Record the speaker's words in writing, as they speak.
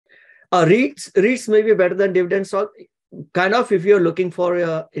REITs may be better than dividend stock, kind of, if you're looking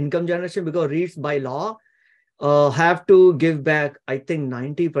for income generation, because REITs by law have to give back, I think,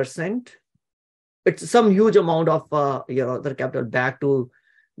 90%. It's some huge amount of their capital back to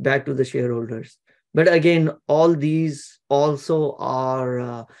the shareholders. But again, all these also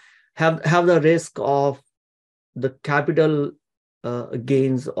are have the risk of the capital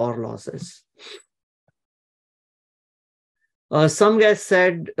gains or losses. Some guys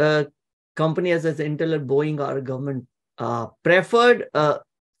said companies as Intel and Boeing are government preferred.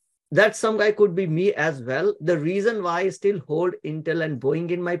 That some guy could be me as well. The reason why I still hold Intel and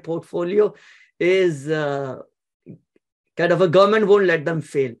Boeing in my portfolio is kind of a government won't let them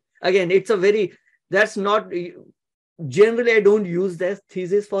fail. Again, it's a very, that's not, generally I don't use that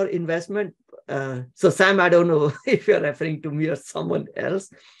thesis for investment. So Sam, I don't know if you're referring to me or someone else,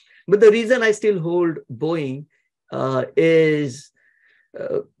 but the reason I still hold Boeing is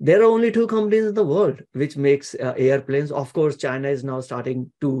there are only two companies in the world which makes airplanes. Of course, China is now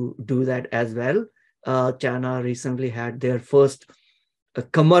starting to do that as well. China recently had their first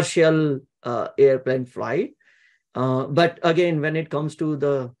commercial airplane flight. But again, when it comes to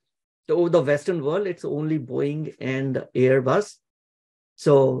the Western world, it's only Boeing and Airbus.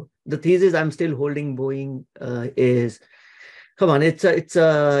 So the thesis I'm still holding Boeing is, come on, it's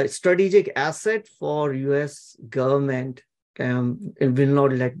a strategic asset for US government. It will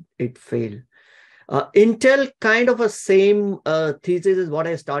not let it fail. Intel, kind of a same thesis is what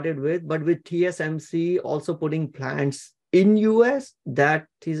I started with, but with TSMC also putting plants in US, that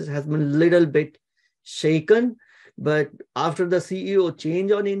thesis has been a little bit shaken. But after the CEO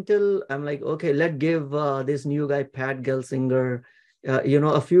change on Intel, I'm like, okay, let's give this new guy, Pat Gelsinger,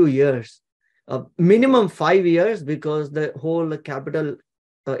 a few years, minimum 5 years, because the whole capital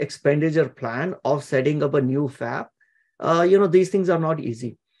expenditure plan of setting up a new fab, these things are not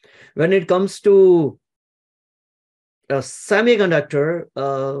easy. When it comes to semiconductor,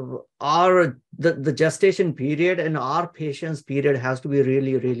 the gestation period and our patience period has to be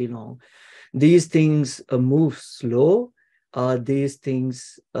really, really long. These things move slow. These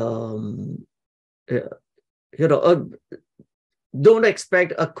things, don't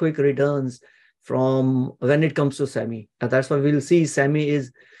expect a quick returns from when it comes to semi. That's why we'll see semis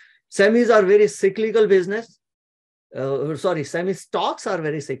are very cyclical business. Semi stocks are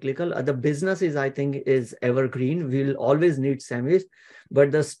very cyclical. The business is, I think, is evergreen. We'll always need semis,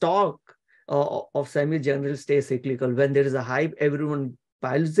 but the stock of semi generally stays cyclical. When there is a hype, everyone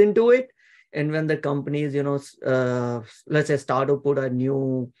piles into it. And when the companies, let's say start to put a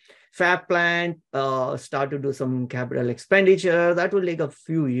new fab plant, start to do some capital expenditure, that will take a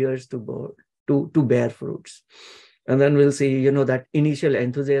few years to bear fruits. And then we'll see, that initial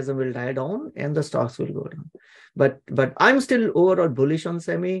enthusiasm will die down and the stocks will go down. But I'm still overall bullish on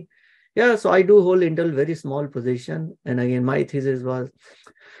semi. Yeah, so I do hold Intel very small position. And again, my thesis was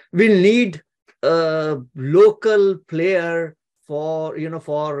we'll need a local player for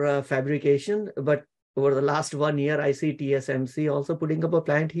fabrication. But over the last 1 year, I see TSMC also putting up a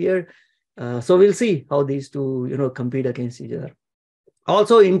plant here. So we'll see how these two compete against each other.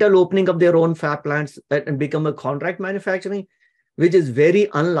 Also, Intel opening up their own fab plants and become a contract manufacturing, which is very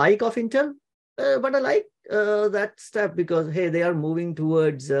unlike of Intel. But I like that step because, hey, they are moving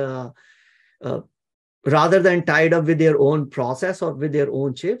towards, rather than tied up with their own process or with their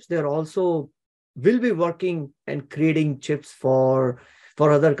own chips, they're also will be working and creating chips for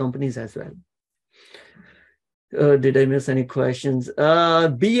other companies as well. Did I miss any questions?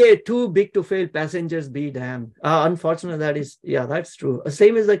 BA, too big to fail, passengers be damned. Unfortunately, that's true.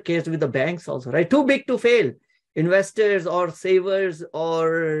 Same is the case with the banks also, right? Too big to fail. Investors or savers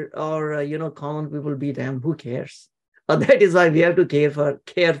or common people be damned. Who cares? That is why we have to care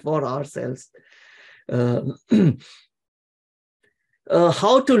for ourselves.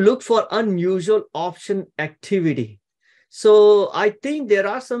 How to look for unusual option activity. So I think there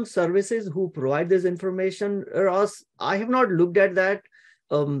are some services who provide this information. Ross, I have not looked at that.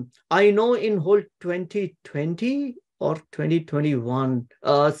 I know in whole 2020 or 2021,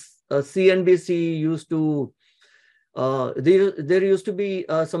 CNBC used to, there used to be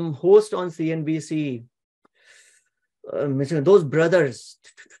some host on CNBC, those brothers,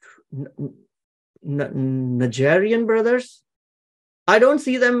 Nigerian brothers. I don't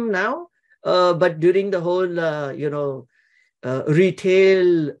see them now, but during the whole,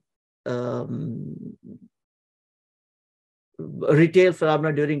 retail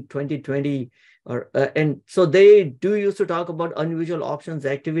phenomena during 2020, and so they do used to talk about unusual options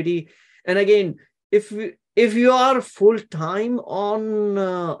activity. And again, if you are full time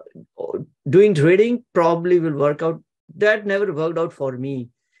on doing trading, probably will work out. That never worked out for me.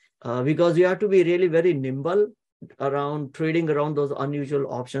 because you have to be really very nimble around trading around those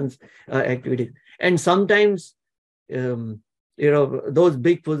unusual options activities. And sometimes, those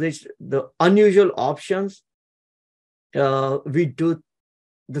big positions, the unusual options, we do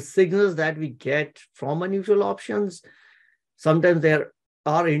the signals that we get from unusual options. Sometimes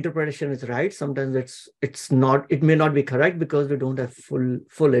our interpretation is right. Sometimes it's not. It may not be correct because we don't have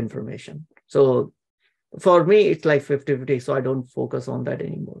full information. So for me, it's like 50-50. So I don't focus on that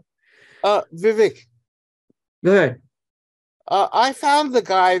anymore. Vivek, go ahead. I found the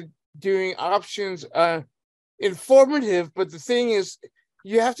guy doing options informative, but the thing is,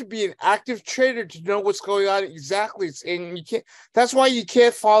 you have to be an active trader to know what's going on exactly, and you can't. That's why you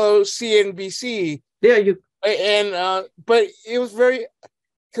can't follow CNBC. Yeah, but it was very,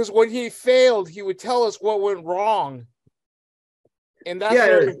 because when he failed, he would tell us what went wrong, and that's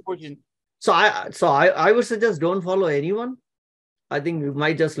very important. So I would suggest don't follow anyone. I think you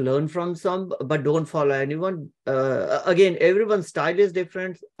might just learn from some, but don't follow anyone. Again, everyone's style is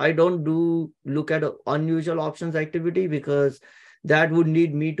different. I don't look at unusual options activity because that would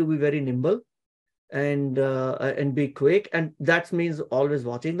need me to be very nimble and be quick. And that means always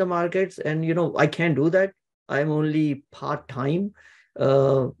watching the markets. And, I can't do that. I'm only part-time,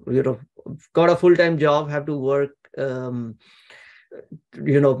 got a full-time job, have to work,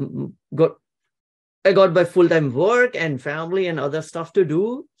 I got my full-time work and family and other stuff to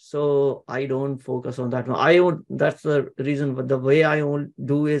do. So I don't focus on that. That's the reason. But the way I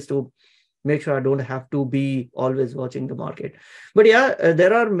do is to make sure I don't have to be always watching the market. But yeah,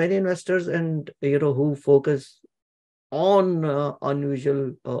 there are many investors and, who focus on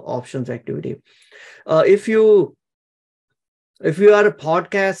unusual options activity. If you are a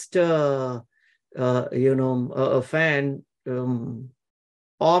podcast, a fan,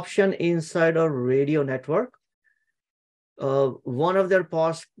 Option Insider Radio Network. One of their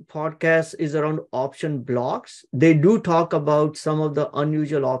podcasts is around option blocks. They do talk about some of the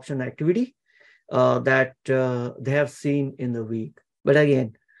unusual option activity that they have seen in the week. But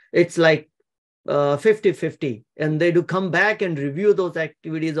again, it's like 50-50. And they do come back and review those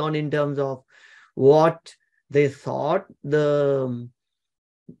activities in terms of what they thought the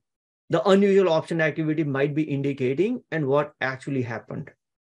unusual option activity might be indicating and what actually happened.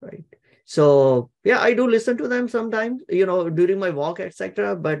 Right. So yeah, I do listen to them sometimes, during my walk,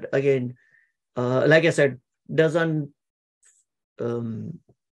 etc. But again, like I said,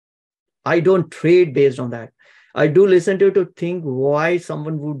 I don't trade based on that. I do listen to think why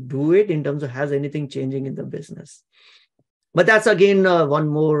someone would do it in terms of has anything changing in the business. But that's again one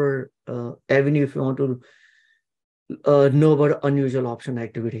more avenue if you want to know about unusual option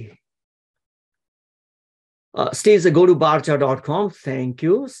activity. Steve said, go to Berkshire.com. Thank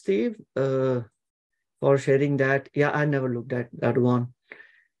you, Steve, for sharing that. Yeah, I never looked at that one.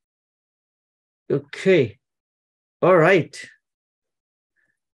 Okay. All right.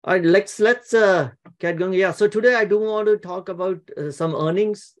 All right, let's get going. Yeah, so today I do want to talk about some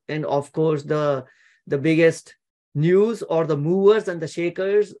earnings and, of course, the biggest news or the movers and the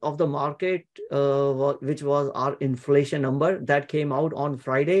shakers of the market, which was our inflation number that came out on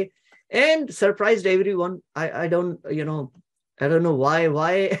Friday. And surprised everyone. I don't know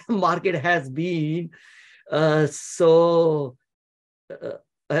why market has been so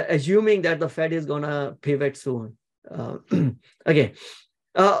assuming that the Fed is gonna pivot soon. Okay.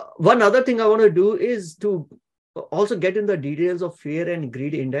 One other thing I want to do is to also get in the details of fear and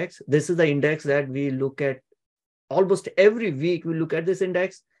greed index. This is the index that we look at almost every week. We look at this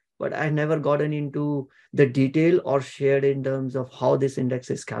index, but I never gotten into the detail or shared in terms of how this index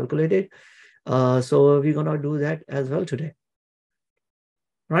is calculated. So we're going to do that as well today.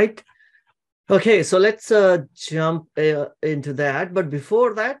 Right? Okay, so let's jump into that. But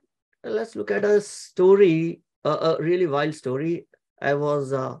before that, let's look at a story, a really wild story.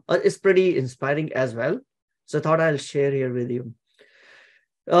 It's pretty inspiring as well. So I thought I'll share here with you.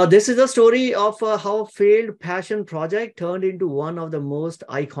 This is a story of how a failed passion project turned into one of the most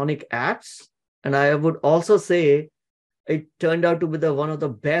iconic apps. And I would also say it turned out to be one of the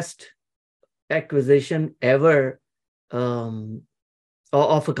best acquisition ever of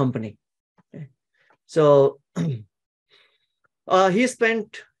a company. Okay. So he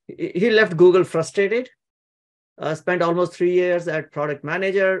left Google frustrated, spent almost 3 years at product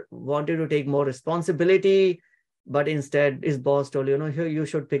manager, wanted to take more responsibility, but instead his boss told, you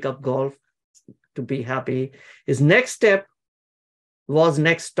should pick up golf to be happy. His next step was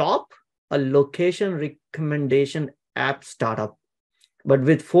Nextstop, a location recommendation app startup. But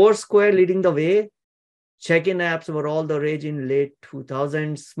with Foursquare leading the way, check-in apps were all the rage in late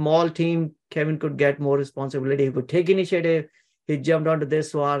 2000s. Small team, Kevin could get more responsibility. He would take initiative. He jumped onto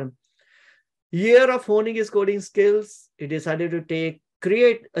this one. Year of honing his coding skills, he decided to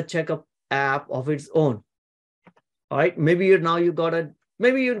create a checkup app of its own. All right, maybe you're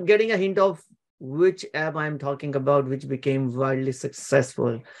getting a hint of which app I'm talking about, which became wildly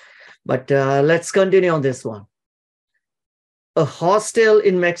successful. But let's continue on this one. A hostel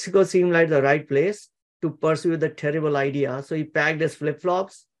in Mexico seemed like the right place to pursue the terrible idea. So he packed his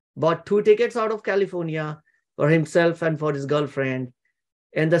flip-flops, bought 2 tickets out of California for himself and for his girlfriend.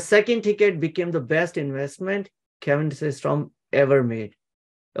 And the second ticket became the best investment Kevin Systrom ever made.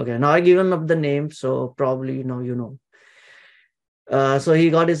 Okay, now I given up the name, so probably you know. So he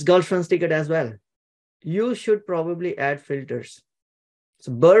got his girlfriend's ticket as well. You should probably add filters.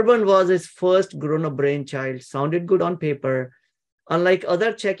 So bourbon was his first grown-up brainchild. Sounded good on paper. Unlike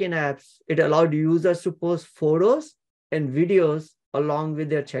other check-in apps, it allowed users to post photos and videos along with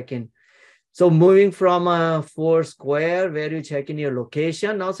their check-in. So moving from a Foursquare where you check in your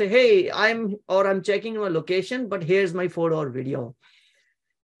location, now say, hey, I'm checking my location, but here's my photo or video.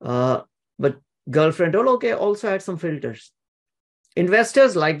 But girlfriend, okay, also add some filters.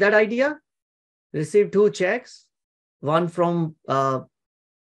 Investors like that idea, received 2 checks, one from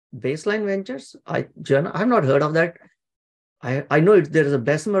Baseline Ventures. I've not heard of that. I know there is a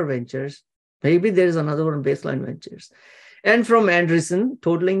Bessemer Ventures. Maybe there is another one, Baseline Ventures. And from Andreessen,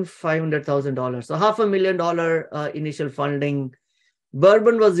 totaling $500,000. So $500,000 initial funding.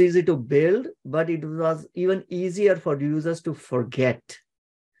 Bourbon was easy to build, but it was even easier for users to forget.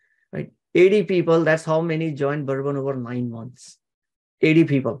 Right? 80 people, that's how many joined Bourbon over 9 months. 80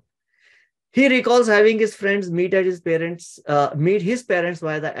 people. He recalls having his friends meet his parents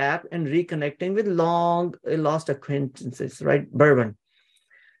via the app and reconnecting with long lost acquaintances, right? Bourbon.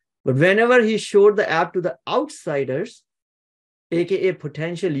 But whenever he showed the app to the outsiders, aka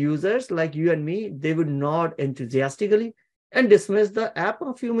potential users like you and me, they would nod enthusiastically and dismiss the app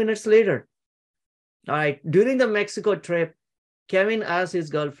a few minutes later. All right. During the Mexico trip, Kevin asked his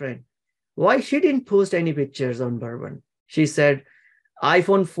girlfriend why she didn't post any pictures on Bourbon. She said,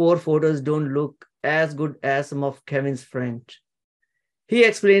 iPhone 4 photos don't look as good as some of Kevin's friends. He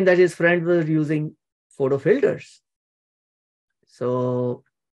explained that his friends were using photo filters. So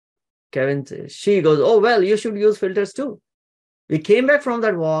she goes, oh, well, you should use filters too. We came back from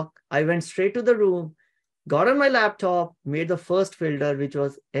that walk. I went straight to the room, got on my laptop, made the first filter, which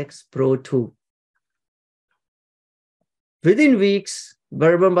was X Pro 2. Within weeks,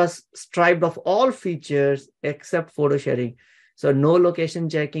 Bourbon was stripped of all features except photo sharing. So no location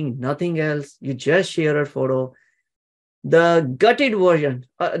checking, nothing else. You just share a photo. The gutted version,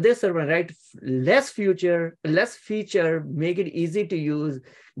 right? Less feature, make it easy to use.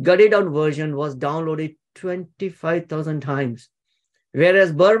 Gutted down version was downloaded 25,000 times.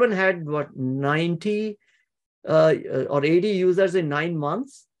 Whereas Bourbon had 90 or 80 users in 9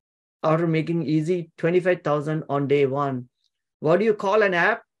 months after making easy 25,000 on day one. What do you call an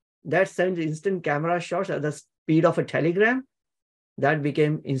app that sends instant camera shots at the speed of a telegram? That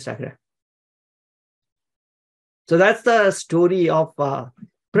became Instagram. So that's the story of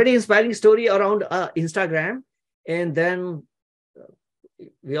pretty inspiring story around Instagram. And then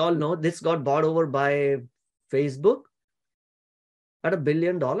we all know this got bought over by Facebook at $1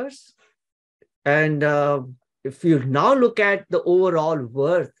 billion. And if you now look at the overall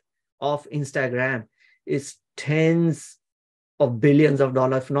worth of Instagram, it's tens of billions of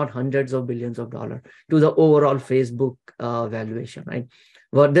dollars, if not hundreds of billions of dollars, to the overall Facebook valuation, right?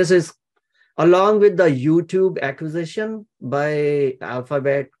 But this is along with the YouTube acquisition by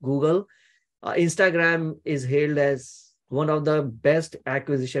Alphabet, Google. Instagram is hailed as one of the best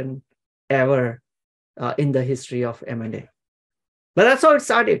acquisition ever in the history of M&A. But that's how it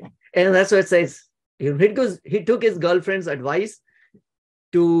started. And that's what it says. He took his girlfriend's advice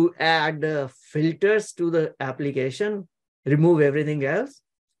to add filters to the application, remove everything else,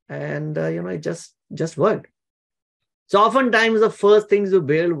 and it just worked. So oftentimes the first things you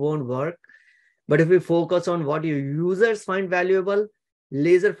build won't work, but if you focus on what your users find valuable,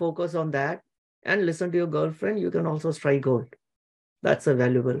 laser focus on that, and listen to your girlfriend, you can also strike gold. That's a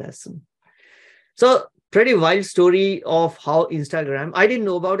valuable lesson. So pretty wild story of how Instagram. I didn't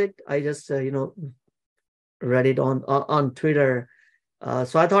know about it. I just read it on Twitter.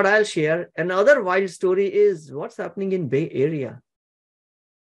 So I thought I'll share. Another wild story is what's happening in Bay Area.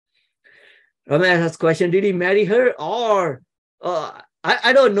 Ramesh has question: did he marry her, or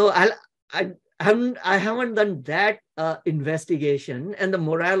I don't know. I haven't done that investigation. And the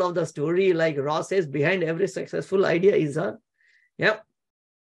moral of the story, like Ross says, behind every successful idea is a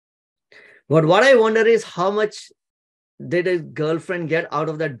But what I wonder is how much did his girlfriend get out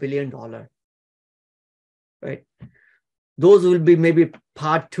of that $1 billion, right? those will be maybe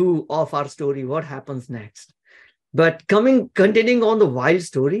part 2 of our story, what happens next. But continuing on the wild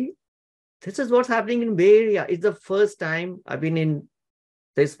story, this is what's happening in Bay Area. It's the first time I've been in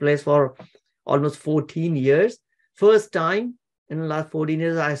this place for almost 14 years. First time in the last 14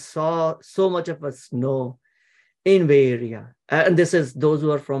 years, I saw so much of a snow in Bay Area. And this is those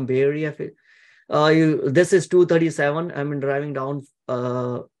who are from Bay Area. This is 237. I'm driving down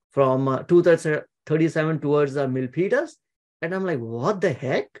from 237 towards Milpitas. And I'm like, what the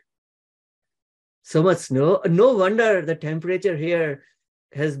heck? So much snow. No wonder the temperature here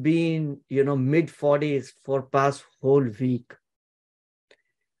has been, mid 40s for past whole week.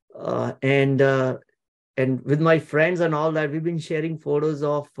 And with my friends and all that, we've been sharing photos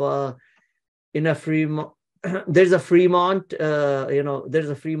of in a Fremont. There's a Fremont, there's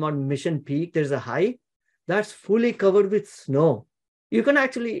a Fremont Mission Peak. There's a high that's fully covered with snow. You can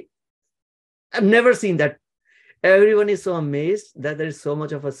actually, I've never seen that. Everyone is so amazed that there is so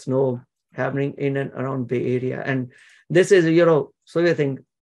much of a snow happening in and around Bay Area. And this is, so you think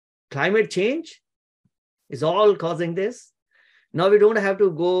climate change is all causing this. Now we don't have to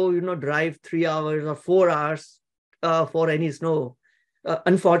go, drive 3 hours or 4 hours for any snow.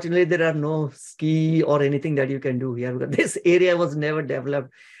 Unfortunately, there are no ski or anything that you can do here because this area was never developed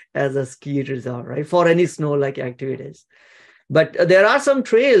as a ski resort, right? For any snow-like activities. But there are some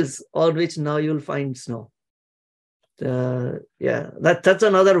trails on which now you'll find snow. That's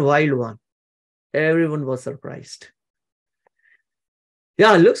another wild one. Everyone was surprised.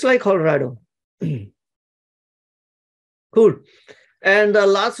 Yeah, looks like Colorado. Cool. And the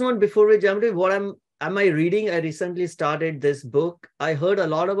last one before we jump in, what am I reading? I recently started this book. I heard a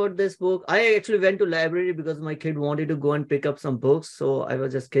lot about this book. I actually went to library because my kid wanted to go and pick up some books. So I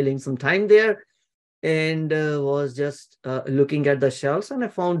was just killing some time there and was just looking at the shelves, and I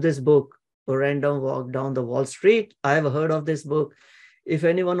found this book, A Random Walk Down the Wall Street. I have heard of this book. If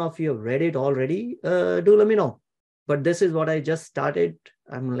any one of you have read it already, do let me know. But this is what I just started.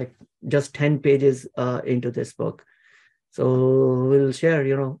 I'm like just 10 pages into this book. So we'll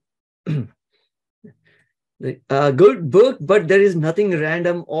share, a good book, but there is nothing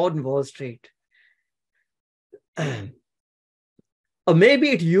random on Wall Street. Or maybe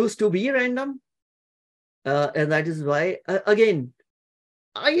it used to be random. And that is why, again,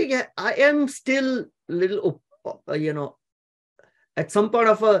 I am still a little, at some part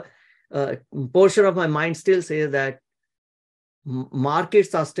of a portion of my mind still says that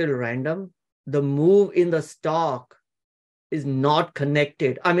markets are still random. The move in the stock is not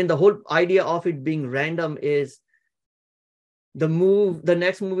connected. I mean, the whole idea of it being random is the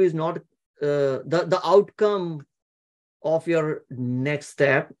next move is not, the outcome of your next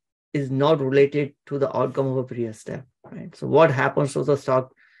step is not related to the outcome of a previous step, right? So what happens to the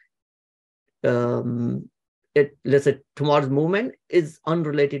stock, let's say tomorrow's movement is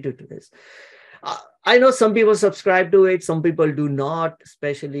unrelated to this. I know some people subscribe to it, some people do not,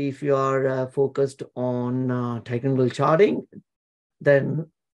 especially if you are focused on technical charting, then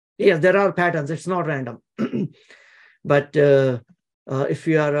yes, there are patterns, it's not random. But if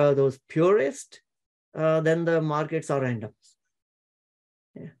you are those purists, then the markets are random.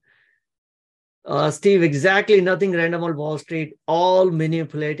 Yeah. Steve, exactly nothing random on Wall Street, all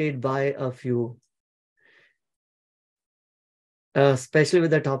manipulated by a few. Especially with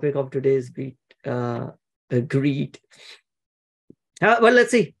the topic of today's beat. Agreed. Well,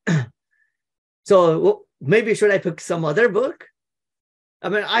 let's see. So maybe should I pick some other book? I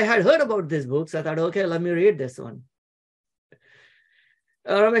mean, I had heard about this book, so I thought, okay, let me read this one.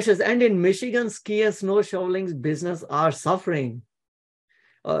 Ramesh says, and in Michigan, ski and snow shoveling business are suffering.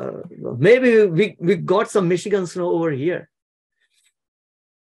 Maybe we got some Michigan snow over here.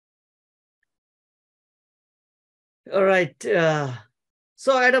 All right.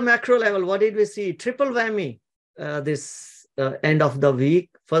 So at a macro level, what did we see? Triple whammy this end of the week.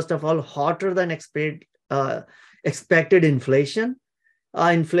 First of all, hotter than expected inflation.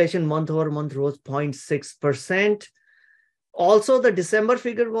 Inflation month over month rose 0.6%. Also, the December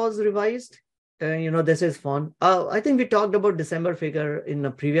figure was revised. This is fun. I think we talked about December figure in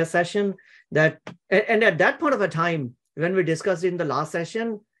a previous session. And at that point of a time, when we discussed it in the last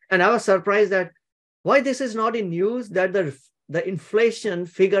session, and I was surprised that why this is not in news, that the inflation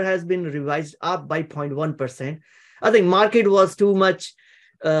figure has been revised up by 0.1%. I think market was too much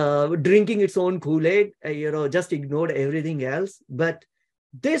drinking its own Kool-Aid, just ignored everything else. But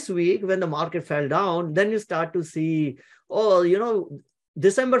this week, when the market fell down, then you start to see,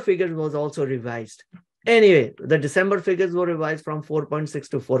 December figures was also revised. Anyway, the December figures were revised from 4.6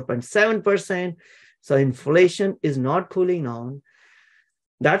 to 4.7%. So inflation is not cooling down.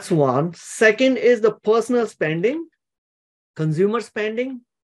 That's one. Second is the personal spending. Consumer spending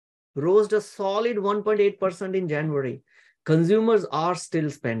rose a solid 1.8% in January. Consumers are still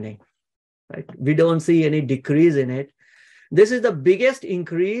spending, right? We don't see any decrease in it. This is the biggest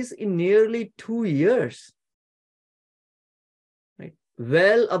increase in nearly 2 years, right?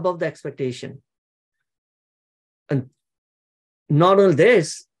 Well above the expectation. And not only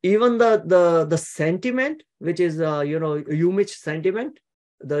this, even the sentiment, which is UMich sentiment,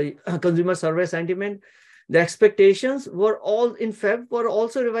 the consumer survey sentiment, the expectations were all in Feb were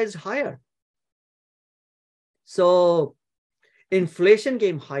also revised higher. So inflation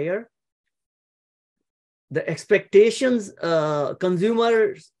came higher. The expectations,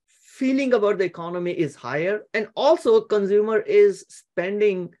 consumers feeling about the economy is higher, and also consumer is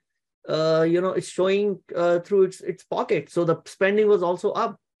spending. It's showing through its pocket. So the spending was also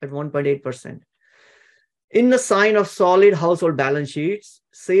up at 1.8%. In the sign of solid household balance sheets,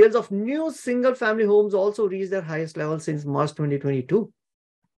 sales of new single-family homes also reached their highest level since March 2022.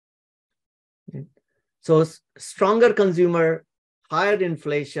 So stronger consumer, higher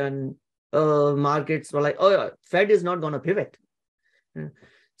inflation, markets were like, oh, yeah, Fed is not going to pivot.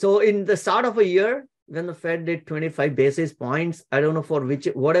 So in the start of a year, when the Fed did 25 basis points, I don't know for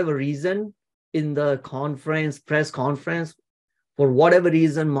whatever reason, in the press conference, for whatever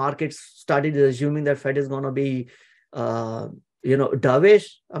reason, markets started assuming that Fed is going to be, dovish.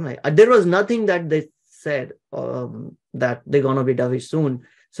 I'm like, there was nothing that they said that they're going to be dovish soon.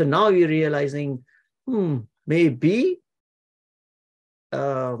 So now we're realizing, maybe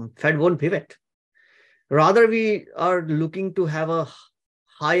Fed won't pivot. Rather, we are looking to have a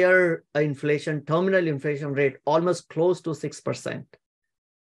higher terminal inflation rate, almost close to 6%.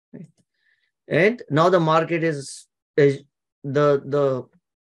 And now the market is the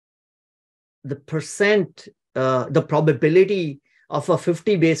percent, the probability of a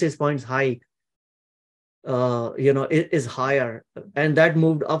 50 basis points hike, is higher, and that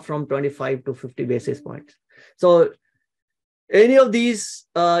moved up from 25 to 50 basis points. So any of these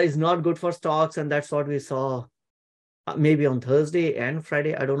is not good for stocks, and that's what we saw maybe on Thursday and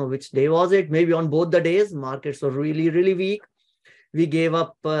Friday. I don't know which day was it. Maybe on both the days, markets were really, really weak. We gave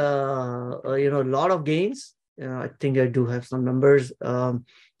up, a lot of gains. I think I do have some numbers.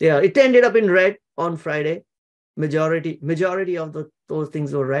 It ended up in red on Friday. Majority of those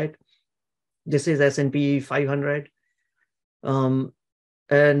things were red. This is S&P 500. And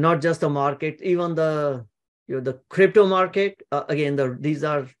not just the market, even the crypto market. Again, these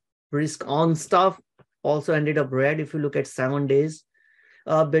are risk on stuff. Also ended up red if you look at 7 days.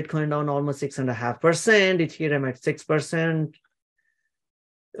 Bitcoin down almost 6.5%. Ethereum at 6%.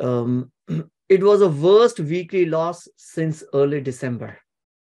 It was a worst weekly loss since early December.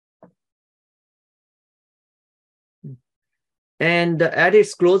 And at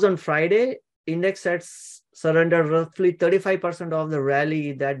its close on Friday, index had surrendered roughly 35% of the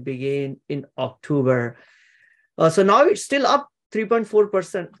rally that began in October. So now it's still up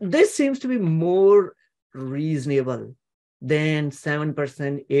 3.4%. This seems to be more reasonable than 7%,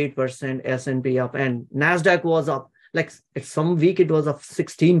 8% S&P up, and NASDAQ was up. Like some week it was up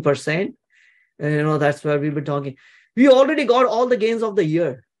 16%. That's where we've been talking. We already got all the gains of the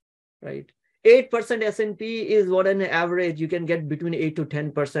year, right? 8% S&P is what an average you can get between 8 to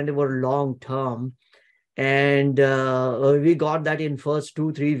 10% over long term. And we got that in first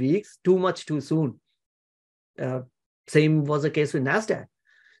 2-3 weeks, too much too soon. Same was the case with NASDAQ.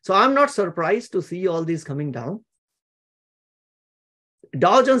 So I'm not surprised to see all these coming down.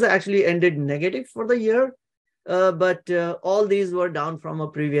 Dow Jones actually ended negative for the year, but all these were down from a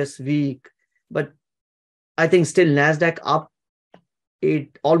previous week. But I think still NASDAQ up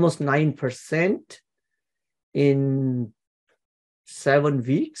almost 9% in 7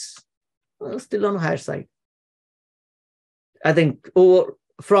 weeks. Still on the higher side. I think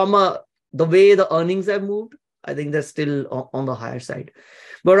from the way the earnings have moved, I think they're still on the higher side.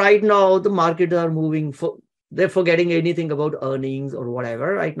 But right now, the markets are moving. They're forgetting anything about earnings or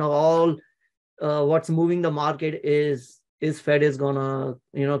whatever. Right now, all what's moving the market is Fed is gonna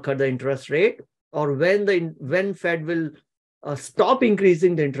cut the interest rate, or when Fed will stop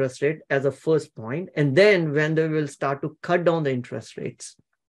increasing the interest rate as a first point, and then when they will start to cut down the interest rates.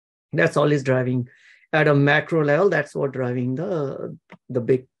 That's all is driving at a macro level. That's what driving the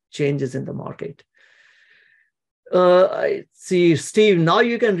big changes in the market. I see, Steve, now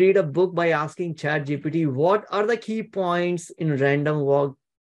you can read a book by asking ChatGPT, what are the key points in random walk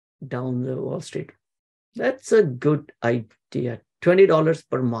down the Wall Street? That's a good idea. $20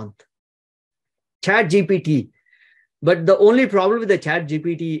 per month. ChatGPT. But the only problem with the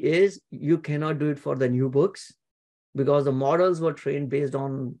ChatGPT is you cannot do it for the new books, because the models were trained based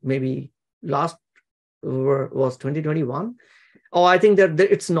on maybe last was 2021. Oh, I think that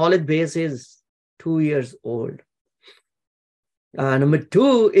its knowledge base is 2 years old. Number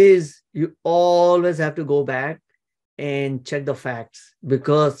two is you always have to go back and check the facts,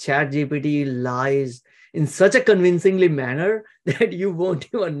 because ChatGPT lies in such a convincingly manner that you won't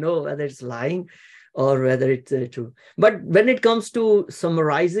even know whether it's lying or whether it's true. But when it comes to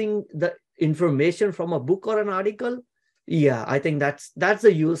summarizing the information from a book or an article, yeah, I think that's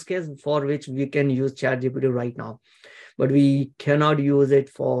the use case for which we can use ChatGPT right now. But we cannot use it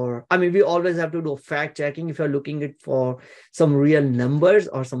for, I mean, we always have to do fact checking if you're looking at for some real numbers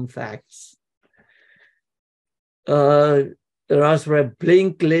or some facts. Ras,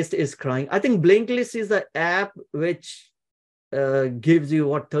 Blink List is crying. I think Blink List is the app which gives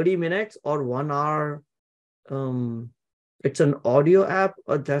you 30 minutes or 1 hour. It's an audio app,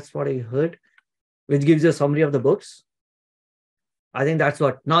 or that's what I heard, which gives you a summary of the books. I think that's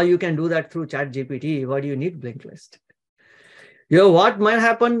what. Now you can do that through ChatGPT. Why do you need Blink List? You know what might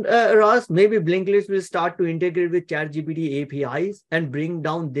happen, Ross? Maybe Blinklist will start to integrate with ChatGPT APIs and bring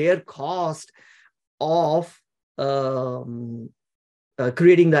down their cost of creating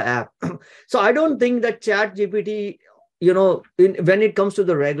the app. So I don't think that ChatGPT, when it comes to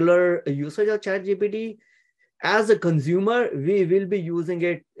the regular usage of ChatGPT, as a consumer, we will be using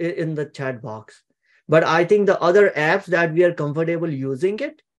it in the chat box. But I think the other apps that we are comfortable using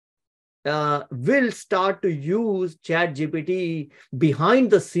it, will start to use ChatGPT behind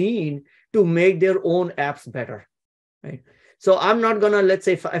the scene to make their own apps better, right? So I'm not gonna, let's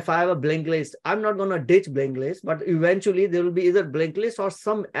say if I have a Blink List, I'm not gonna ditch Blink List, but eventually there will be either Blink List or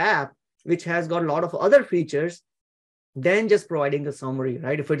some app which has got a lot of other features than just providing a summary,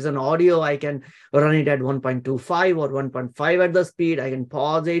 right? If it's an audio, I can run it at 1.25 or 1.5 at the speed. I can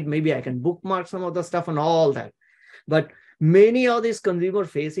pause it. Maybe I can bookmark some of the stuff and all that. But many of these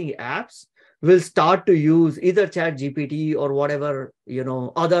consumer-facing apps will start to use either ChatGPT or whatever,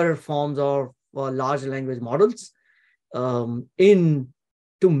 other forms of large language models to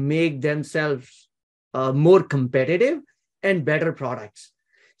make themselves more competitive and better products.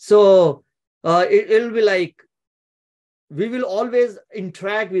 So it'll be like, we will always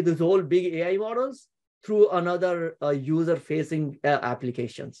interact with these whole big AI models through another user-facing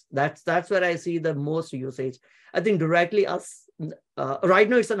applications. That's where I see the most usage. I think directly us, right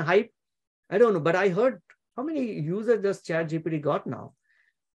now it's on hype. I don't know, but I heard how many users does ChatGPT got now?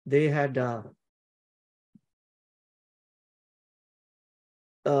 They had,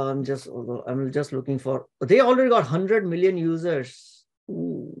 I'm just looking for, they already got 100 million users.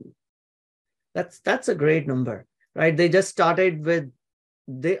 Ooh, that's a great number, right? They just started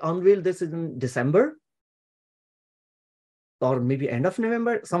they unveiled this in December, or maybe end of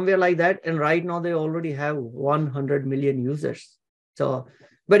November, somewhere like that. And right now they already have 100 million users. So,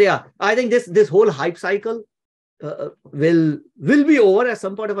 but yeah, I think this whole hype cycle will be over at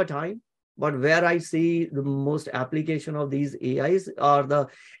some point of a time. But where I see the most application of these AIs are the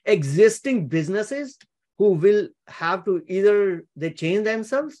existing businesses who will have to either they change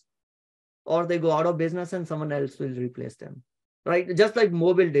themselves or they go out of business and someone else will replace them, right? Just like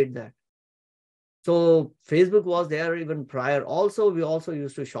mobile did that. So Facebook was there even prior. Also, we also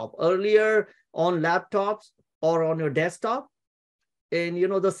used to shop earlier on laptops or on your desktop. And,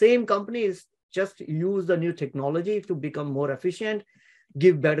 the same companies just use the new technology to become more efficient,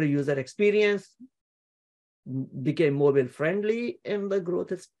 give better user experience, became mobile friendly, and the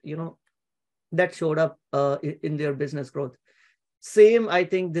growth is, that showed up in their business growth. Same, I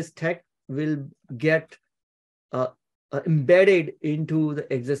think this tech will get embedded into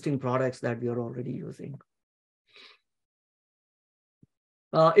the existing products that we are already using.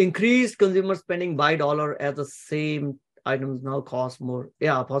 Increased consumer spending by dollar as the same items now cost more.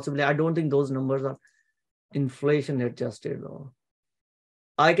 Yeah, possibly. I don't think those numbers are inflation adjusted though.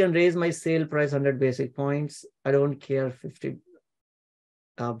 I can raise my sale price 100 basis points. I don't care 50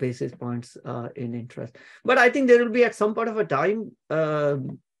 basis points in interest. But I think there will be at some point of a time,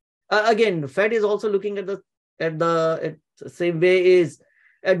 again, the Fed is also looking at the same way is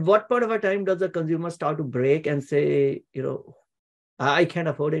at what point of a time does the consumer start to break and say, I can't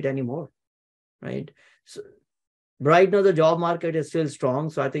afford it anymore, right? So right now the job market is still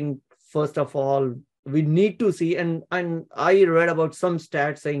strong. So I think first of all, we need to see, and I read about some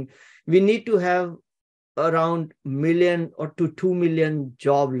stats saying we need to have around 1 million or to 2 million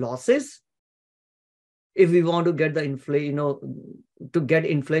job losses if we want to get the inflation, to get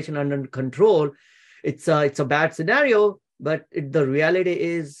inflation under control. It's a bad scenario, but the reality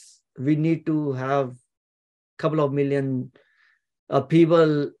is we need to have a couple of million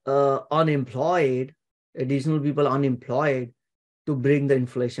people unemployed, additional people unemployed to bring the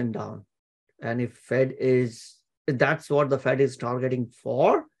inflation down. And if that's what the Fed is targeting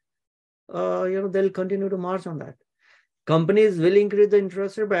for, they'll continue to march on that. Companies will increase the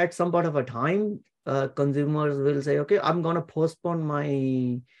interest rate, but at some point of a time, consumers will say, okay, I'm going to postpone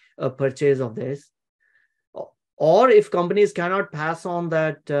my purchase of this. Or if companies cannot pass on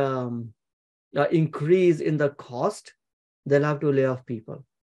that increase in the cost, they'll have to lay off people.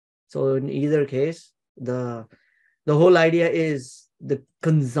 So in either case, the whole idea is the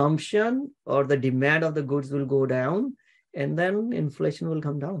consumption or the demand of the goods will go down, and then inflation will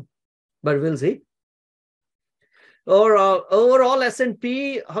come down. But we'll see. Overall,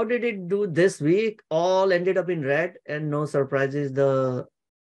 S&P, how did it do this week? All ended up in red, and no surprises. The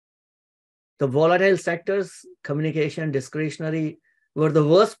volatile sectors, communication, discretionary, were the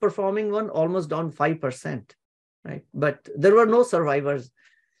worst performing one, almost down 5%, right? But there were no survivors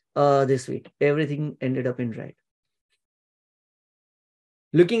this week. Everything ended up in red.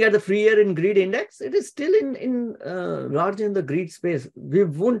 Looking at the free year in greed index, it is still largely in the greed space. We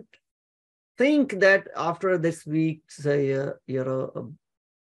won't think that after this week's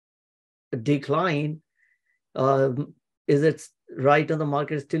decline, is it right on the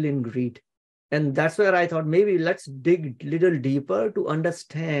market still in greed? And that's where I thought maybe let's dig a little deeper to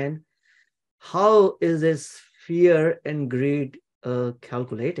understand how is this fear and greed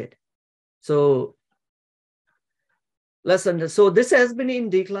calculated. So so this has been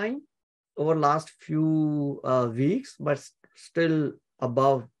in decline over last few weeks, but still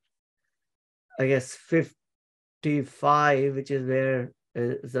above, I guess, 55, which is where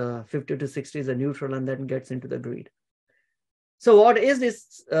the 50 to 60 is a neutral, and then gets into the greed. So what is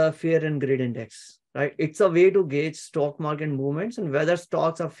this fear and greed index, right? It's a way to gauge stock market movements and whether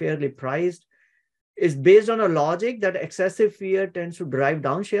stocks are fairly priced. It's based on a logic that excessive fear tends to drive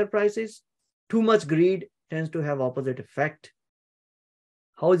down share prices. Too much greed tends to have opposite effect.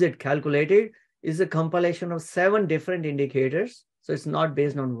 How is it calculated? It's a compilation of 7 different indicators. So it's not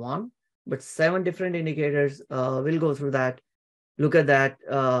based on one, but 7 different indicators. We'll go through that, look at that,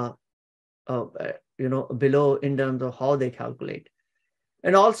 below in terms of how they calculate.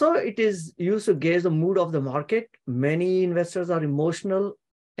 And also it is used to gauge the mood of the market. Many investors are emotional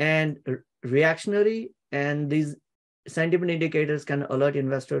and reactionary, and these sentiment indicators can alert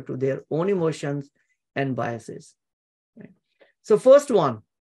investors to their own emotions and biases. Right? So first one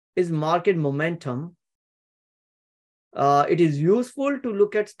is market momentum. It is useful to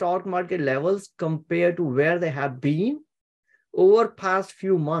look at stock market levels compared to where they have been over past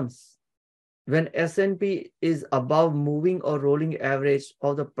few months. When S&P is above moving or rolling average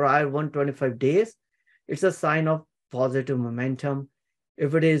of the prior 125 days, it's a sign of positive momentum.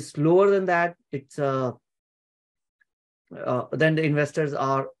 If it is lower than that, it's then the investors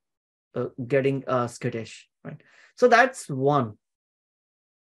are getting skittish, right? So that's one.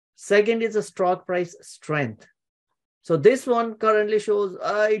 Second is the stock price strength. So this one currently shows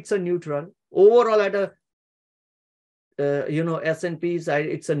it's a neutral. Overall at a S&P side,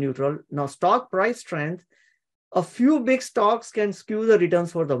 it's a neutral. Now stock price strength, a few big stocks can skew the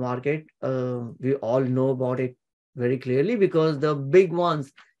returns for the market. We all know about it very clearly because the big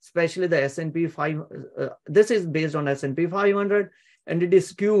ones, especially the S&P 5, this is based on S&P 500, and it is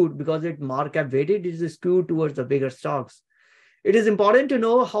skewed because it market weighted, it is skewed towards the bigger stocks. It is important to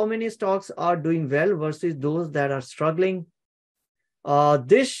know how many stocks are doing well versus those that are struggling.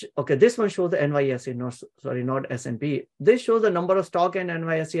 This one shows the NYSE, not S&P. This shows the number of stock in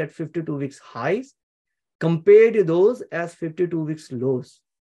NYSE at 52 weeks highs compared to those as 52 weeks lows.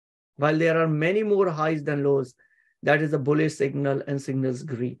 While there are many more highs than lows, that is a bullish signal and signals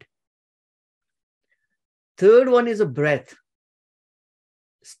greed. Third one is a breadth.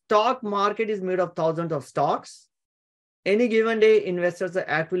 Stock market is made of thousands of stocks. Any given day, investors are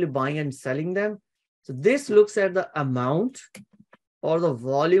actually buying and selling them. So this looks at the amount or the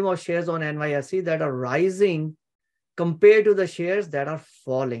volume of shares on NYSE that are rising compared to the shares that are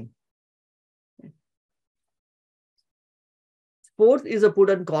falling. Fourth is a put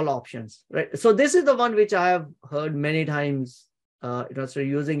and call options, right? So this is the one which I have heard many times,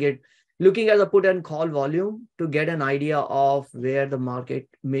 using it, looking at the put and call volume to get an idea of where the market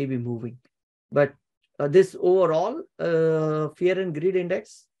may be moving. But this overall fear and greed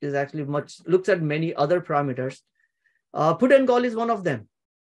index is actually looks at many other parameters. Put and call is one of them.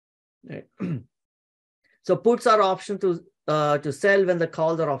 Right? So puts are options to sell when the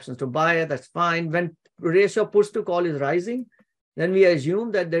calls are options to buy. That's fine. When ratio of puts to call is rising, then we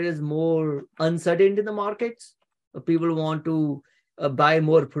assume that there is more uncertainty in the markets. People want to buy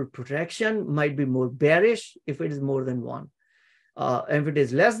more protection, might be more bearish if it is more than one. If it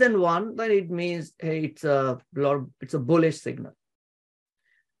is less than one, then it means, hey, it's a bullish signal.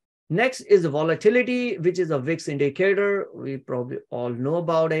 Next is volatility, which is a VIX indicator. We probably all know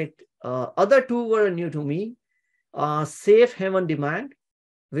about it. Other two were new to me. Safe haven demand,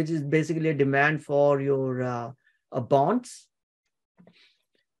 which is basically a demand for your bonds.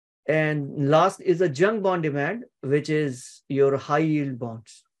 And last is a junk bond demand, which is your high yield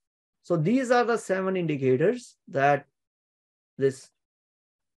bonds. So these are the 7 indicators that this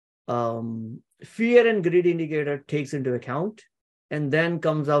fear and greed indicator takes into account, and then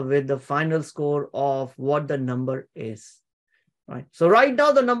comes up with the final score of what the number is. Right. So right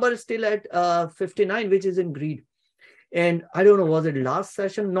now the number is still at 59, which is in greed. And I don't know, was it last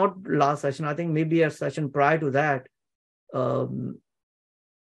session? Not last session. I think maybe a session prior to that.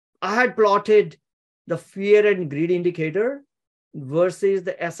 I had plotted the fear and greed indicator versus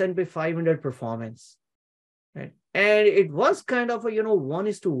the S&P 500 performance. Right? And it was kind of a,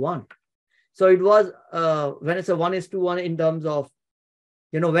 1:1. So it was, when it's a 1:1 in terms of,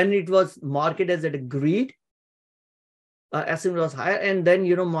 when it was market as at a greed, S&P was higher, and then,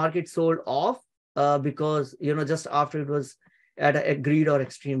 market sold off because, just after it was at a greed or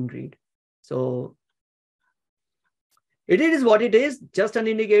extreme greed. So it is what it is, just an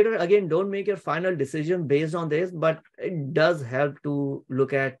indicator. Again, don't make your final decision based on this, but it does help to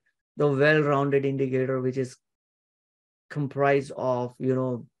look at the well-rounded indicator, which is comprised of,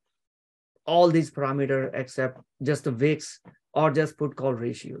 all these parameters except just the VIX or just put call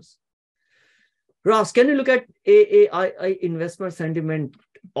ratios. Ross, can you look at AAII investment sentiment?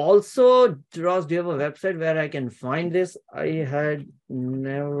 Also, Ross, do you have a website where I can find this? I had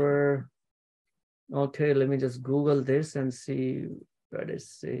never. Okay, let me just Google this and see what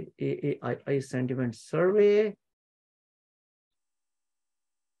is AAII sentiment survey.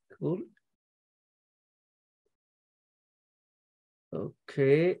 Cool.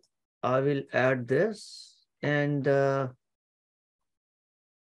 Okay, I will add this. And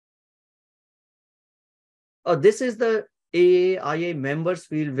this is the AAII members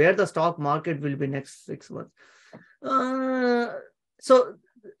field where the stock market will be next 6 months. So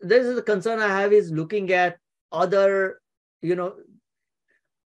this is the concern I have, is looking at other,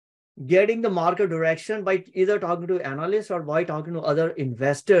 getting the market direction by either talking to analysts or by talking to other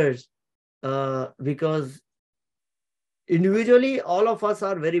investors, because individually, all of us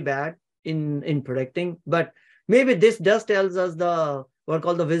are very bad in predicting, but maybe this just tells us what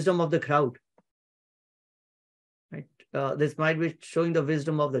called the wisdom of the crowd. Right? This might be showing the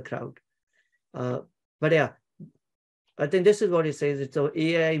wisdom of the crowd. But yeah, I think this is what it says. It's an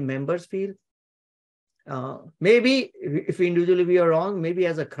AI members field. Maybe if individually we are wrong, maybe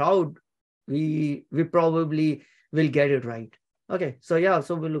as a crowd, we probably will get it right. Okay, so yeah,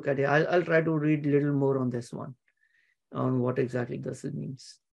 so we'll look at it. I'll try to read a little more on this one, on what exactly this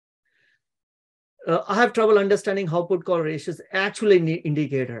means. I have trouble understanding how put call ratios actually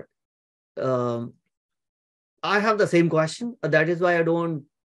indicator. I have the same question. That is why I don't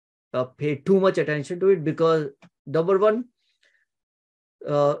pay too much attention to it, because number one,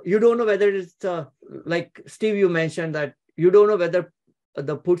 you don't know whether it's like Steve, you mentioned that you don't know whether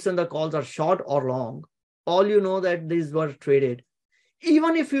the puts and the calls are short or long. All you know that these were traded.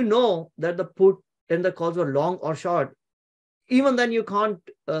 Even if you know that the put and the calls were long or short, even then you can't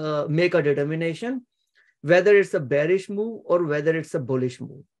make a determination whether it's a bearish move or whether it's a bullish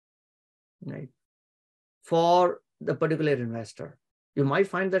move, right? For the particular investor, you might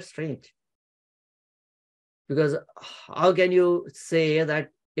find that strange. Because how can you say that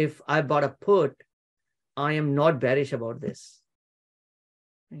if I bought a put, I am not bearish about this?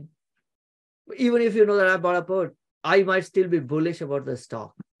 Right? Even if you know that I bought a put, I might still be bullish about the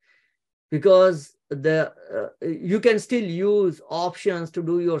stock, because you can still use options to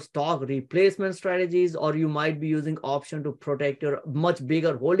do your stock replacement strategies, or you might be using option to protect your much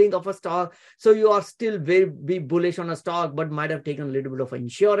bigger holding of a stock. So you are still be bullish on a stock, but might have taken a little bit of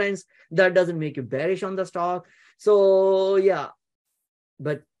insurance. That doesn't make you bearish on the stock. So yeah,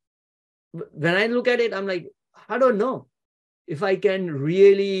 but when I look at it, I'm like, I don't know if I can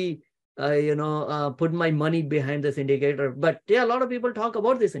really put my money behind this indicator. But yeah, a lot of people talk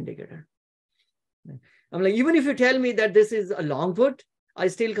about this indicator. I'm like, even if you tell me that this is a long put, I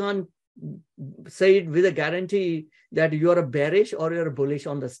still can't say it with a guarantee that you're a bearish or you're bullish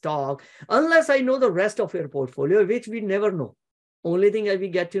on the stock, unless I know the rest of your portfolio, which we never know. Only thing that we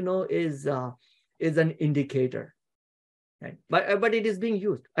get to know is an indicator, right? But it is being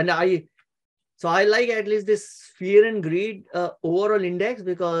used, and I like at least this fear and greed overall index,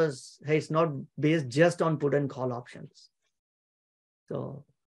 because hey, it's not based just on put and call options. So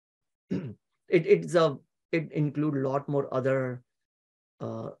it includes a lot more other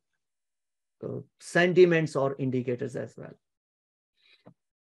sentiments or indicators as well.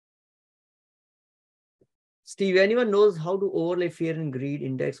 Steve, anyone knows how to overlay fear and greed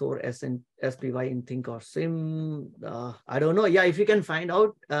index or SPY in Think or Sim? I don't know. Yeah, if you can find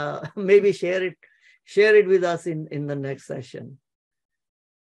out, maybe share it with us in the next session.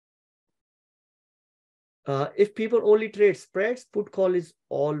 If people only trade spreads, put call is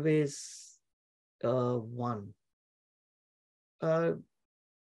always one. Can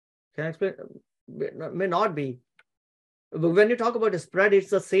I explain? May not be. But when you talk about a spread,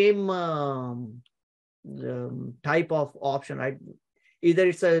 it's the same type of option, right? Either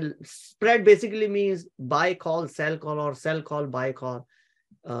it's a spread basically means buy call, sell call, or sell call, buy call.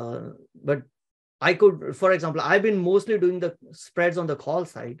 But I could, for example, I've been mostly doing the spreads on the call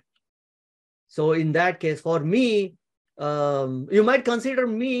side. So in that case, for me, you might consider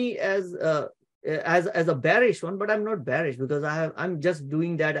me as a bearish one, but I'm not bearish because I'm just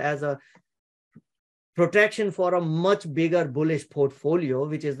doing that as a protection for a much bigger bullish portfolio,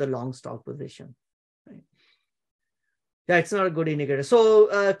 which is the long stock position. Right? Yeah, it's not a good indicator.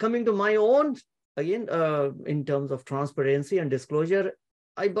 So coming to my own, again, in terms of transparency and disclosure,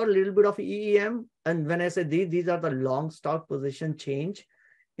 I bought a little bit of EEM. And when I say these are the long stock position change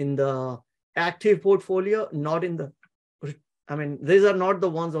in the active portfolio, not in the, I mean, these are not the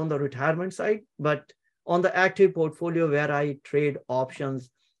ones on the retirement side, but on the active portfolio where I trade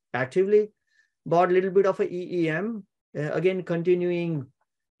options actively, bought a little bit of a EEM. Again, continuing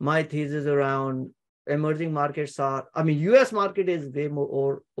my thesis around emerging markets are, I mean, US market is way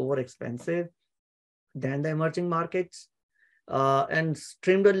more over expensive than the emerging markets, and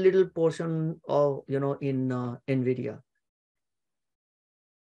trimmed a little portion of, in Nvidia.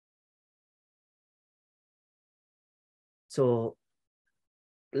 So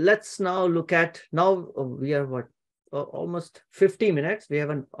let's now look at, now we are what, almost 50 minutes. We have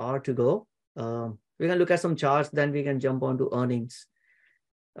an hour to go. We can look at some charts, then we can jump on to earnings.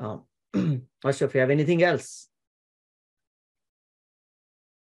 Not sure if you have anything else.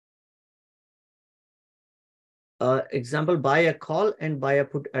 Example, buy a call and buy a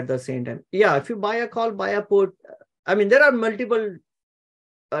put at the same time. Yeah, if you buy a call, buy a put, I mean, there are multiple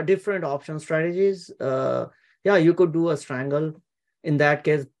different option strategies. Yeah, you could do a strangle. In that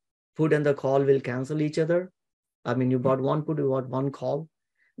case, put and the call will cancel each other. I mean, you bought one put, you bought one call.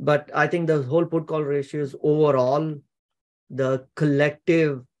 But I think the whole put call ratio is overall the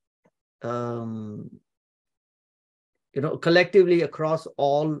collective, collectively across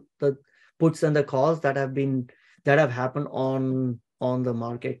all the puts and the calls that have happened on the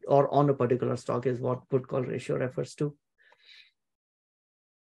market or on a particular stock is what put call ratio refers to.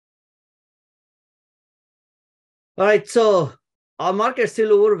 All right, so our market is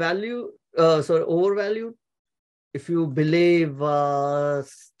still overvalued. If you believe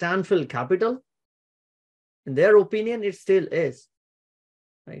Stanfield Capital, in their opinion, it still is.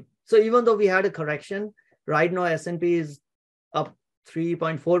 Right. So even though we had a correction, right now S&P is up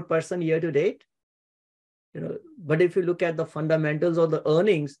 3.4% year to date. But if you look at the fundamentals of the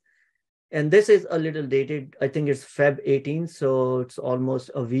earnings, and this is a little dated, I think it's Feb 18, so it's almost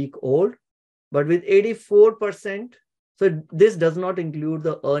a week old. But with 84%, so this does not include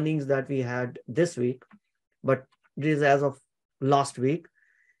the earnings that we had this week, but it is as of last week.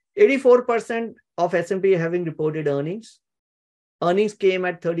 84% of S&P having reported earnings. Earnings came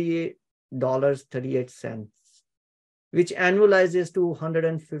at $38.38, which annualizes to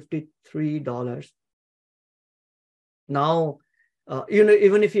 $153. Now,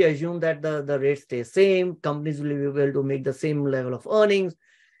 even if you assume that the rate stays same, companies will be able to make the same level of earnings.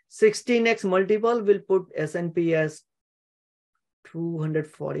 16x multiple will put S&P as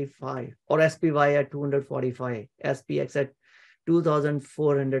 245 or SPY at 245, SPX at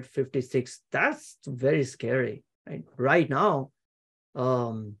 2,456. That's very scary. Right now,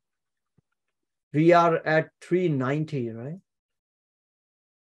 we are at 390, right?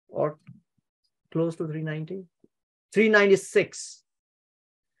 Or close to 390, 396.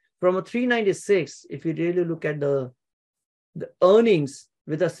 From a 396, if you really look at the earnings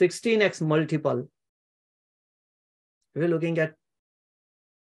with a 16x multiple, we're looking at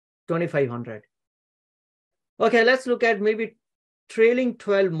 2,500. Okay, let's look at maybe trailing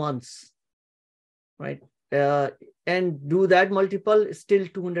 12 months, right? And do that multiple, still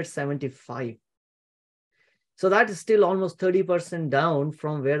 275. So that is still almost 30% down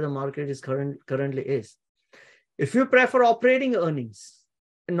from where the market is currently is. If you prefer operating earnings,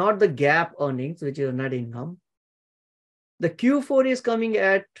 not the GAAP earnings, which is net income, the Q4 is coming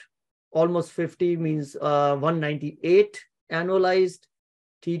at almost 50, means 198 annualized.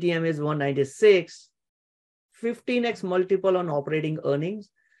 TTM is 196. 15x multiple on operating earnings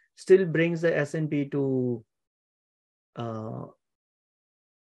still brings the S&P to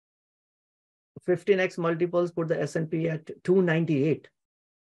 15x multiples put the S&P at 298,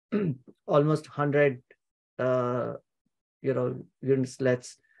 almost 100 units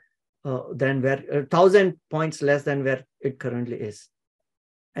less than where 1,000 points less than where it currently is.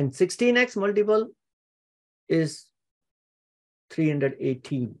 And 16x multiple is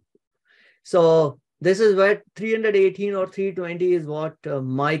 318. So this is where 318 or 320 is what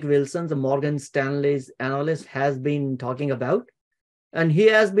Mike Wilson, the Morgan Stanley's analyst, has been talking about. And he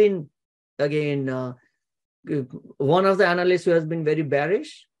has been, again, one of the analysts who has been very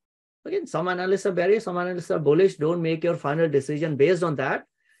bearish. Again, some analysts are bearish, some analysts are bullish. Don't make your final decision based on that.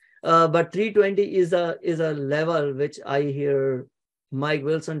 But 320 is a level which I hear Mike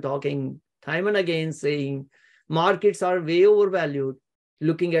Wilson talking time and again, saying markets are way overvalued,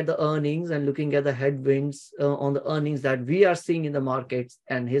 looking at the earnings and looking at the headwinds on the earnings that we are seeing in the markets.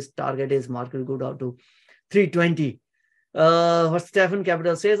 And his target is market go down to 320. What Stephen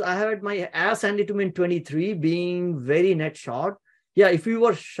Capital says, I have had my ass handed to me in 23 being very net short. Yeah, if we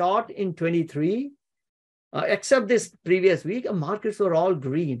were short in 23, except this previous week, markets were all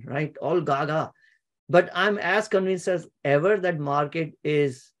green, right? All gaga. But I'm as convinced as ever that market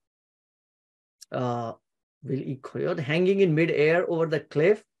is hanging in midair over the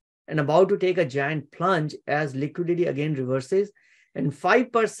cliff and about to take a giant plunge as liquidity again reverses. And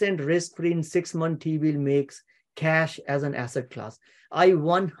 5% risk-free in 6-month T-bill makes cash as an asset class. I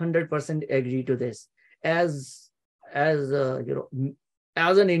 100% agree to this. As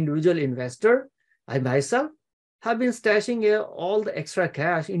an individual investor, I myself have been stashing all the extra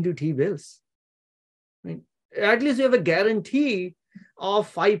cash into T-bills. I mean, at least you have a guarantee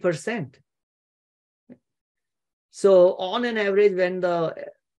of 5%. So on an average, when the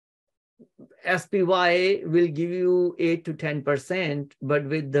SPY will give you 8 to 10%, but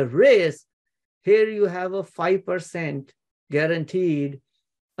with the risk, here you have a 5% guaranteed,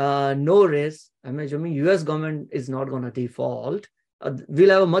 no risk. I'm assuming US government is not going to default. We'll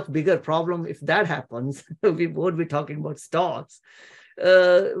have a much bigger problem if that happens. We won't be talking about stocks.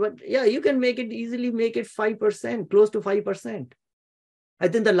 But yeah, you can easily make it 5%, close to 5%. I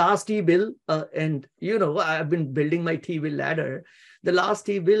think the last T-bill, and I've been building my T-bill ladder. The last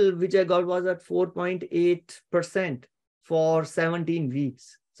T-bill which I got was at 4.8% for 17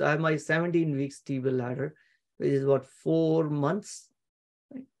 weeks. So I have my 17 weeks T-bill ladder, which is what, 4 months?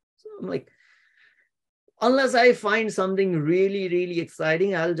 Right? So I'm like, unless I find something really, really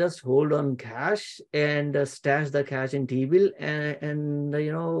exciting, I'll just hold on cash and stash the cash in T-bill and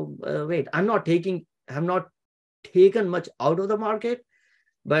wait. I'm not taken much out of the market,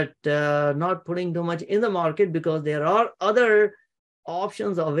 but not putting too much in the market because there are other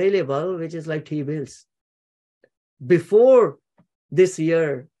options available, which is like T-bills. Before this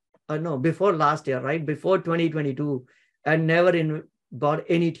year, before last year, right? Before 2022, I never bought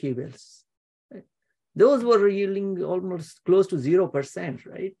any T-bills. Right? Those were yielding almost close to 0%,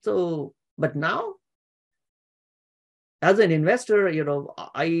 right? So, but now, as an investor,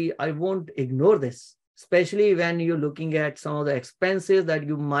 I won't ignore this, especially when you're looking at some of the expenses that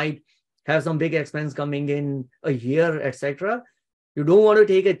you might have some big expense coming in a year, etc. You don't want to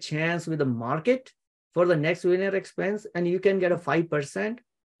take a chance with the market for the next winter expense, and you can get a 5%.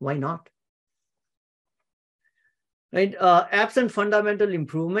 Why not? Right? Absent fundamental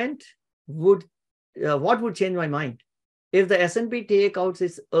improvement, what would change my mind? If the S&P takeouts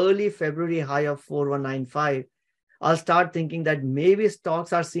its early February high of 4195, I'll start thinking that maybe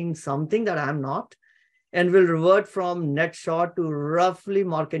stocks are seeing something that I'm not, and will revert from net short to roughly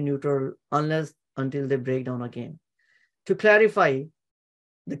market neutral until they break down again. To clarify,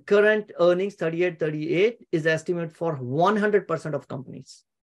 the current earnings 38 is estimated for 100% of companies,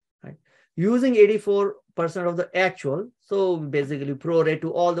 right? Using 84% of the actual, so basically prorate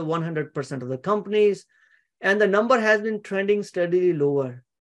to all the 100% of the companies, and the number has been trending steadily lower.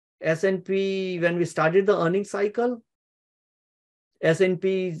 S&P, when we started the earnings cycle,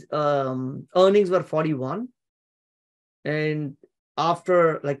 S&P's earnings were 41, and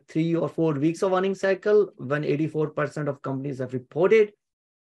after like 3 or 4 weeks of earnings cycle, when 84% of companies have reported,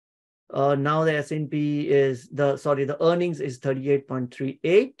 now the S&P the earnings is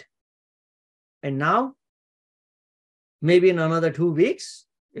 38.38, and now maybe in another 2 weeks,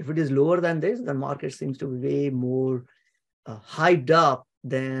 if it is lower than this, the market seems to be way more hyped up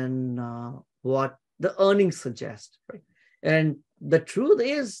than what the earnings suggest, right? And the truth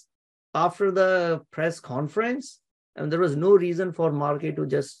is, after the press conference, there was no reason for market to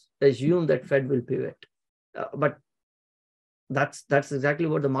just assume that Fed will pivot. But that's exactly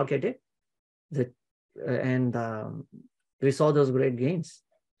what the market did. And we saw those great gains.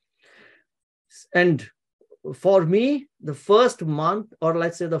 And for me, the first month, or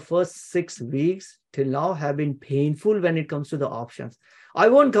let's say the first 6 weeks till now, have been painful when it comes to the options. I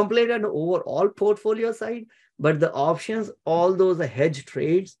won't complain on the overall portfolio side, but the options, all those hedge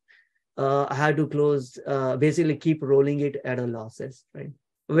trades, I had to close, basically keep rolling it at a losses, right?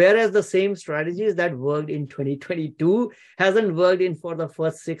 Whereas the same strategies that worked in 2022 hasn't worked in for the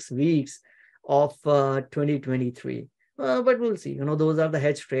first 6 weeks of 2023. But we'll see. Those are the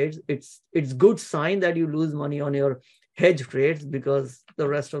hedge trades. It's good sign that you lose money on your hedge trades because the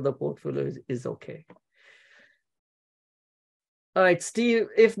rest of the portfolio is okay. All right, Steve,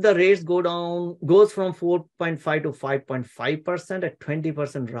 if the rates goes from 4.5 to 5.5%, a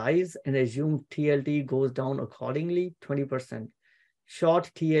 20% rise, and assume TLT goes down accordingly, 20%.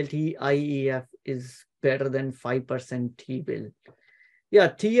 Short TLT IEF is better than 5% T-bill. Yeah,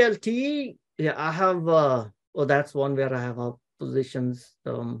 TLT, yeah, I have, that's one where I have positions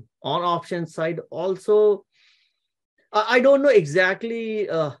on option side. Also, I don't know exactly,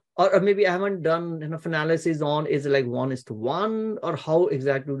 or maybe I haven't done enough analysis on, is it like 1:1, or how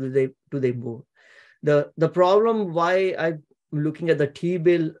exactly do they move? The problem why I'm looking at the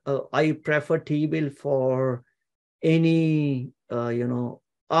T-bill, I prefer T-bill for any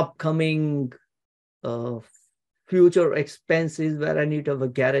upcoming future expenses where I need to have a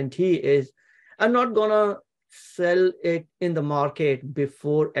guarantee is I'm not gonna sell it in the market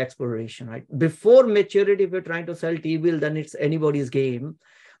before expiration, right? Before maturity, if you're trying to sell T-bill, then it's anybody's game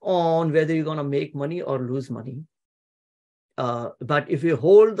on whether you're gonna make money or lose money. But if you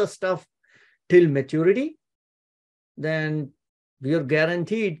hold the stuff till maturity, then you're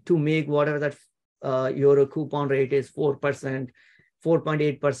guaranteed to make whatever that your coupon rate is, 4%,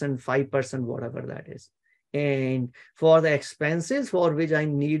 4.8%, 5%, whatever that is. And for the expenses for which I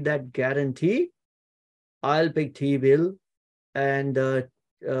need that guarantee, I'll pick T-bill. And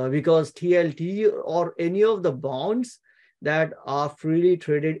because TLT or any of the bonds that are freely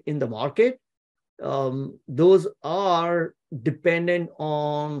traded in the market, those are dependent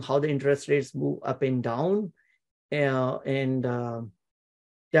on how the interest rates move up and down. Yeah,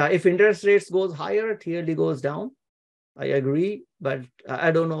 if interest rates goes higher, TLT goes down. I agree, but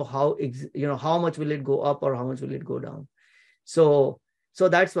I don't know how how much will it go up or how much will it go down. So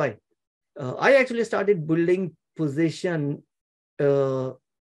that's why I actually started building position in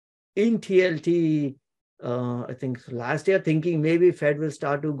TLT. I think last year, thinking maybe Fed will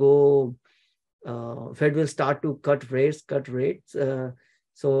start to cut rates.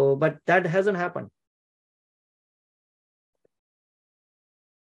 But that hasn't happened.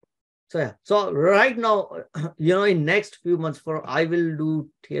 So yeah, so right now, in next few months, I will do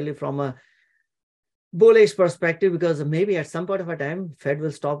TLT from a bullish perspective, because maybe at some point of a time, Fed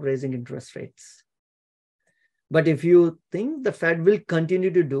will stop raising interest rates. But if you think the Fed will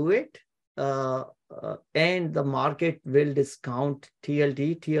continue to do it, and the market will discount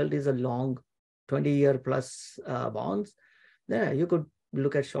TLT is a long 20-year plus bonds, then you could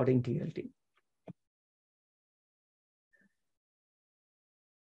look at shorting TLT.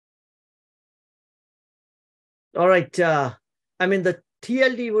 All right. The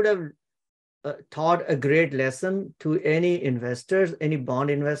TLT would have taught a great lesson to any investors, any bond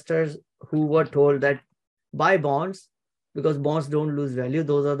investors who were told that buy bonds because bonds don't lose value.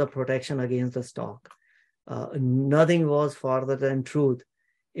 Those are the protection against the stock. Nothing was farther than truth.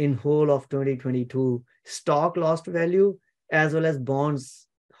 In whole of 2022, stock lost value as well as bonds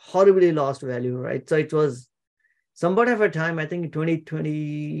horribly lost value, right? So it was somewhat of a time, I think in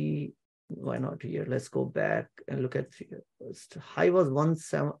 2020, why not here? Let's go back and look at high was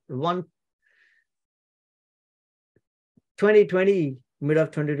 2020, mid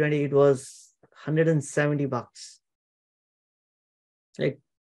of 2020, it was $170.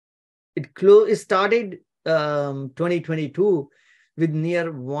 It started 2022 with near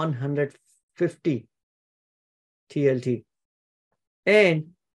 150 TLT, and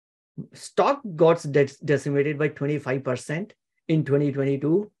stock got decimated by 25% in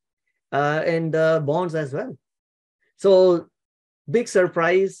 2022, and bonds as well. So big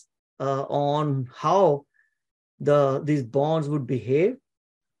surprise on how these bonds would behave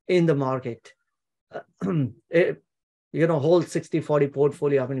in the market. Whole 60-40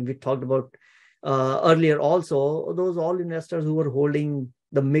 portfolio. We talked about earlier also, those all investors who were holding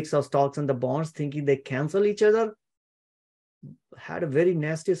the mix of stocks and the bonds thinking they cancel each other had a very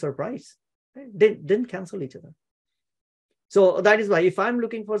nasty surprise. Didn't cancel each other. So that is why if I'm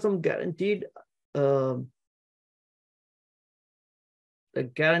looking for some guaranteed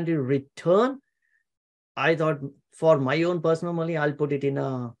return, I thought for my own personal money, I'll put it in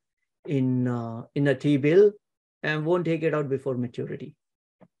a T-bill and won't take it out before maturity.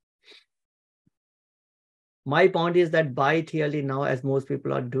 My point is that buy TLT now, as most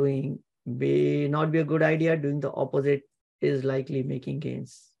people are doing, may not be a good idea. Doing the opposite is likely making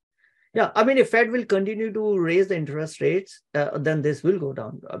gains. Yeah, I mean, if Fed will continue to raise the interest rates, then this will go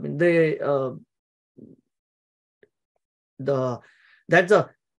down. I mean, that's the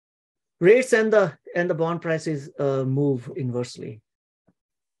rates and the bond prices move inversely.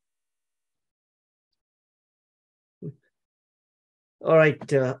 All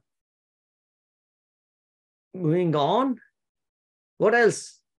right, moving on. What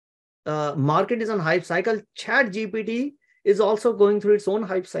else? Market is on hype cycle. ChatGPT is also going through its own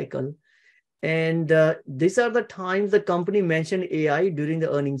hype cycle. And these are the times the company mentioned AI during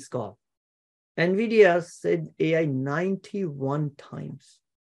the earnings call. Nvidia said AI 91 times.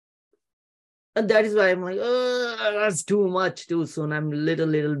 And that is why I'm like, that's too much too soon. I'm a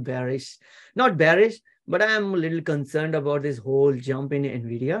little bearish. Not bearish, but I'm a little concerned about this whole jump in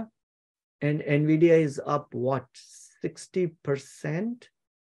Nvidia. And Nvidia is up, what, 60%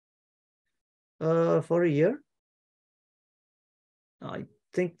 for a year? I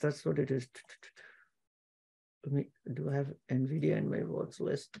think that's what it is. Do I have Nvidia in my watch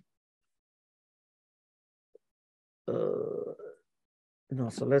list? No,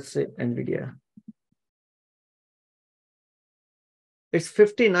 so let's say Nvidia. It's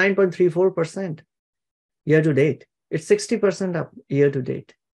 59.34% year to date. It's 60% up year to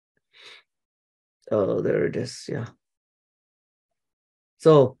date. Oh, there it is. Yeah.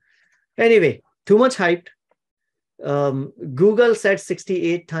 So anyway, too much hyped. Google said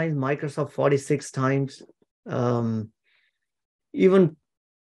 68 times, Microsoft 46 times. Even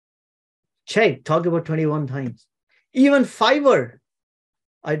Chegg talked about 21 times. Even Fiverr,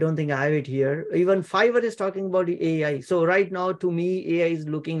 I don't think I have it here. Even Fiverr is talking about the AI. So right now, to me, AI is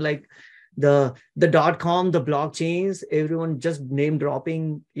looking like the .com, the blockchains, everyone just name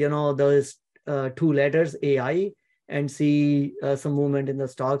dropping, those 2 letters AI, and see some movement in the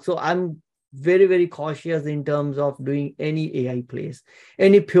stock. So I'm very, very cautious in terms of doing any AI plays,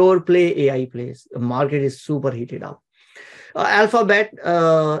 any pure play AI plays. The market is super heated up. Alphabet,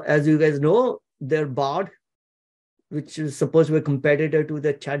 as you guys know, their bot, which is supposed to be a competitor to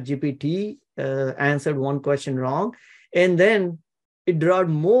the ChatGPT, answered one question wrong. And then it dropped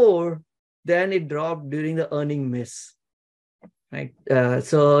more than it dropped during the earning miss. Right.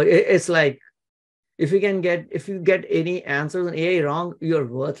 So it's like, if you get any answers on AI wrong, you're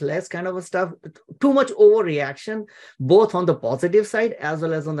worthless kind of a stuff. Too much overreaction, both on the positive side as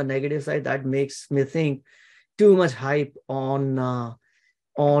well as on the negative side. That makes me think too much hype on the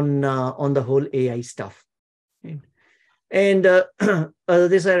whole AI stuff. Right? And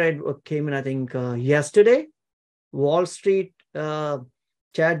this I read came in, I think, yesterday. Wall Street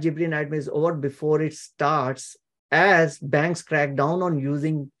ChatGPT nightmare is over before it starts, as banks crack down on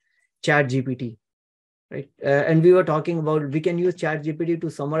using ChatGPT. Right. And we were talking about, we can use ChatGPT to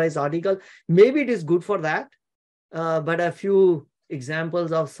summarize article. Maybe it is good for that. But a few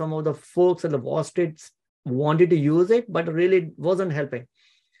examples of some of the folks at the Wall Street wanted to use it, but really it wasn't helping.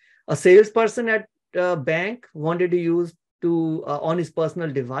 A salesperson at a bank wanted to use on his personal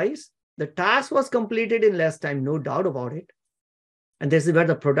device. The task was completed in less time, no doubt about it. And this is where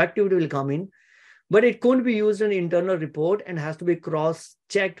the productivity will come in. But it couldn't be used in an internal report and has to be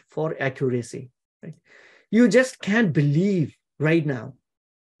cross-checked for accuracy. Right? You just can't believe right now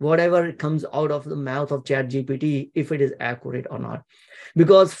whatever comes out of the mouth of ChatGPT, if it is accurate or not.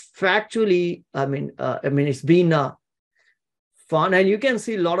 Because factually, I mean, it's been fun, and you can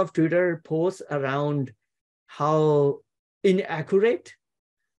see a lot of Twitter posts around how inaccurate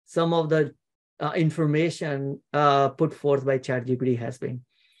some of the information put forth by ChatGPT has been.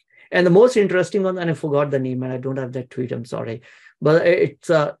 And the most interesting one, and I forgot the name, and I don't have that tweet, I'm sorry, but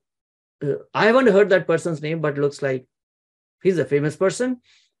it's I haven't heard that person's name, but looks like he's a famous person.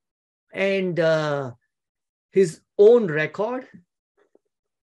 And his own record,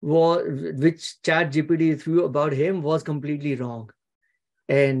 which ChatGPT threw about him, was completely wrong.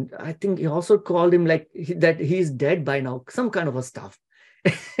 And I think he also called him like that he's dead by now, some kind of a stuff.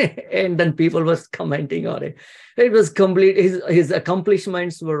 And then people was commenting on it. It was complete. His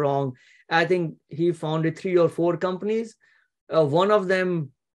accomplishments were wrong. I think he founded 3 or 4 companies. One of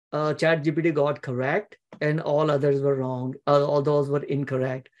them, ChatGPT got correct, and all others were wrong. All those were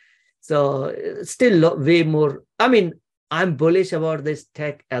incorrect. So still way more. I mean, I'm bullish about this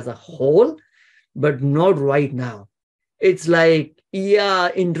tech as a whole, but not right now. It's like, yeah,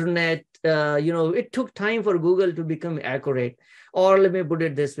 internet, it took time for Google to become accurate. Or let me put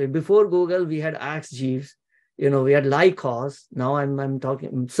it this way. Before Google, we had Ask Jeeves, we had Lycos. Now I'm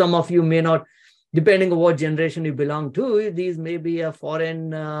talking, some of you may not, depending on what generation you belong to, these may be a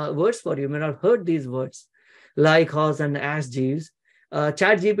foreign words for you. You may not have heard these words. Lycos and AskJeeves.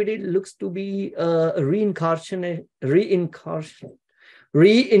 ChatGPT looks to be a reincarnation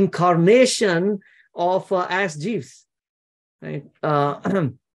of AskJeeves, right?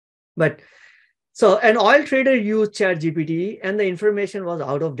 But so an oil trader used ChatGPT and the information was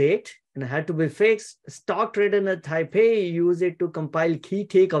out of date and had to be fixed. Stock trader in Taipei used it to compile key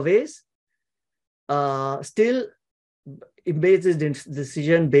takeaways. Still, he made his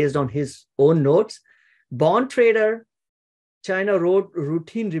decision based on his own notes. Bond trader, China wrote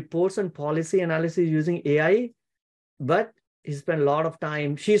routine reports and policy analysis using AI, but she spent a lot of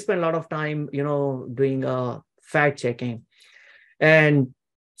time, doing fact checking. And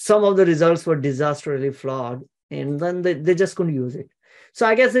some of the results were disastrously flawed, and then they just couldn't use it. So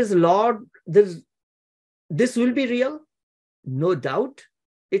I guess this will be real, no doubt.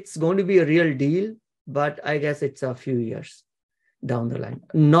 It's going to be a real deal, but I guess it's a few years down the line,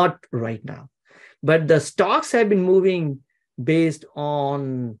 not right now. But the stocks have been moving based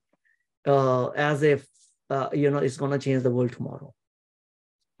on as if it's going to change the world tomorrow.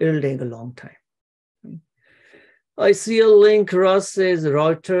 It'll take a long time. I see a link. Russ says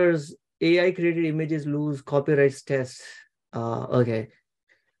Reuters AI created images lose copyright tests. Okay.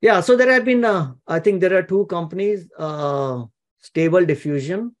 Yeah. So there have been, I think there are two companies, Stable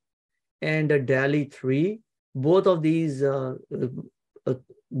Diffusion and DALI 3. Both of these,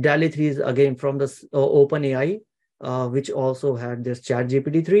 DALI 3 is again from the OpenAI, which also had this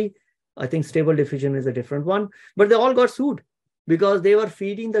ChatGPT 3. I think Stable Diffusion is a different one, but they all got sued because they were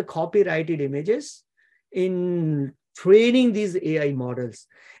feeding the copyrighted images in training these AI models.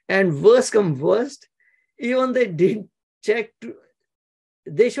 And worst come worst, even they did check,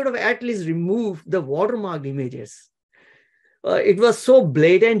 they should have at least removed the watermarked images. It was so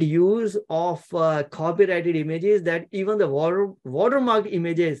blatant use of copyrighted images that even the watermarked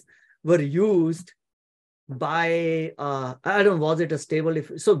images were used by, I don't know, was it a Stable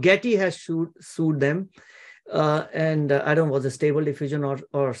Diffusion? So Getty has sued them. And I don't know, was it Stable Diffusion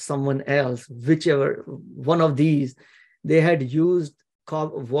or someone else, whichever one of these, they had used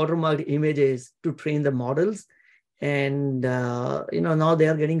watermarked images to train the models. And, now they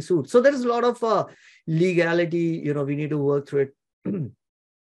are getting sued. So there's a lot of legality, we need to work through it.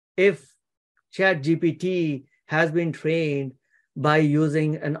 If ChatGPT has been trained by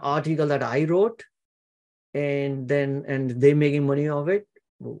using an article that I wrote, and they're making money of it,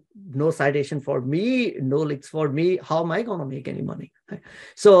 no citation for me, no links for me, how am I going to make any money?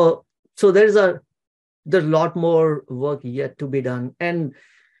 So there's a lot more work yet to be done. And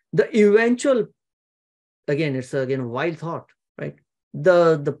the eventual, again, it's a wild thought, right?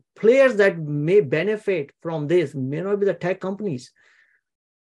 The players that may benefit from this may not be the tech companies.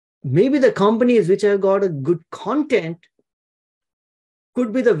 Maybe the companies which have got a good content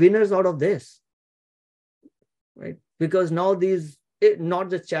could be the winners out of this, right? Because now not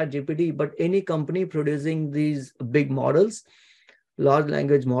just ChatGPT, but any company producing these big models, large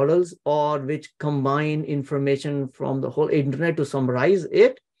language models, or which combine information from the whole internet to summarize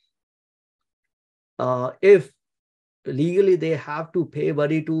it. If legally they have to pay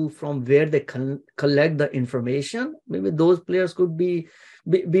money from where they collect the information, maybe those players could be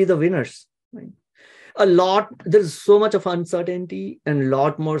the winners. Right? There's so much of uncertainty, and a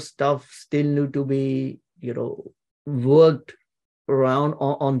lot more stuff still need to be, worked around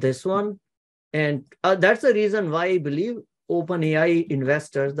on this one. And that's the reason why I believe OpenAI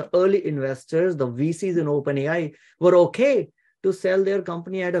investors, the early investors, the VCs in OpenAI were okay to sell their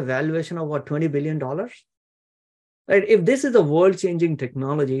company at a valuation of $20 billion. Right? If this is a world-changing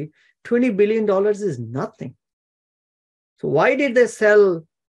technology, $20 billion is nothing. So why did they sell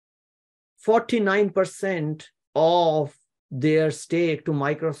 49% of their stake to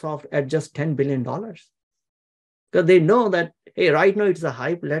Microsoft at just $10 billion? Because they know that, hey, right now it's a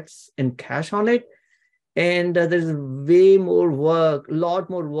hype, let's encash on it. And there's way more work, a lot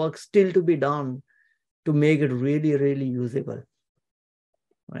more work still to be done to make it really, really usable.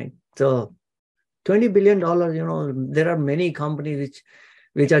 Right? So $20 billion, there are many companies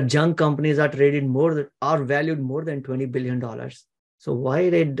which are junk companies are are valued more than $20 billion. So why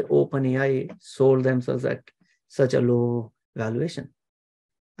did OpenAI sold themselves at such a low valuation?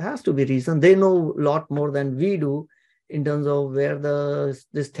 There has to be reason. They know a lot more than we do in terms of where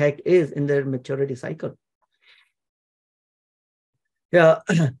this tech is in their maturity cycle. Yeah,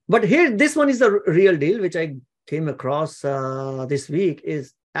 but here, this one is the real deal, which I came across this week,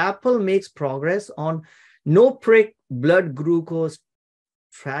 is Apple makes progress on no-prick blood glucose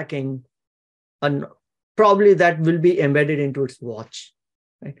tracking, and probably that will be embedded into its watch.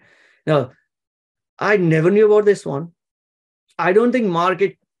 Right? Now, I never knew about this one. I don't think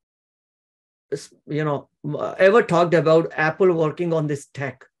market ever talked about Apple working on this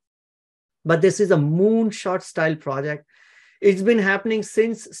tech. But this is a moonshot style project. It's been happening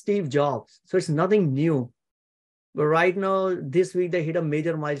since Steve Jobs. So it's nothing new. But right now, this week, they hit a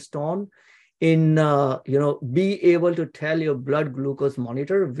major milestone in, be able to tell your blood glucose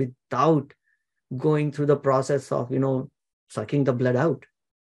monitor without going through the process of, sucking the blood out.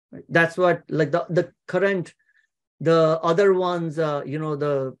 That's what, like the current, the other ones,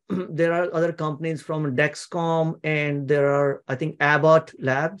 there are other companies from Dexcom, and there are, I think, Abbott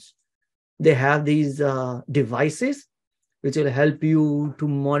Labs. They have these devices which will help you to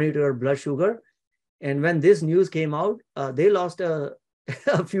monitor your blood sugar. And when this news came out, they lost a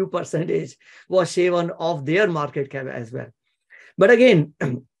few percentage, was shaven off their market cap as well. But again,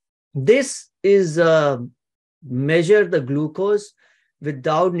 this is measure the glucose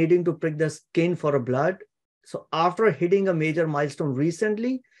without needing to prick the skin for a blood. So after hitting a major milestone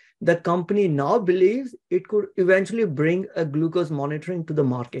recently, the company now believes it could eventually bring a glucose monitoring to the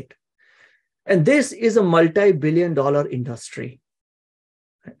market. And this is a multi-billion-dollar industry.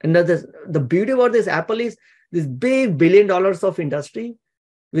 And the beauty about this Apple is this big $1 billion of industry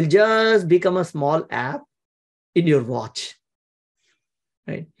will just become a small app in your watch.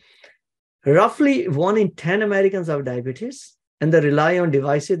 Right? Roughly 1 in 10 Americans have diabetes, and they rely on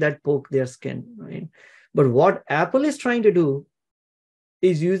devices that poke their skin. Right? But what Apple is trying to do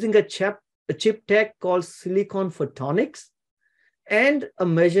is using a chip tech called silicon photonics and a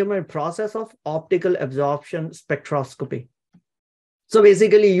measurement process of optical absorption spectroscopy. So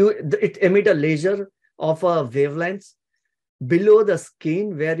basically, it emits a laser of a wavelength below the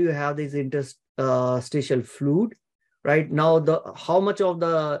skin where you have this interstitial fluid. Right now, how much of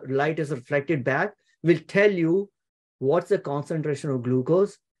the light is reflected back will tell you what's the concentration of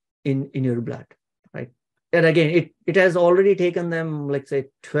glucose in your blood. Right, and again, it has already taken them, like say,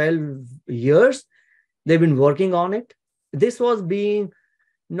 12 years. They've been working on it. This was being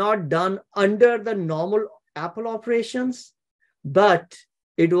not done under the normal Apple operations, but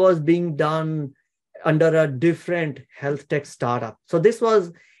it was being done under a different health tech startup. So this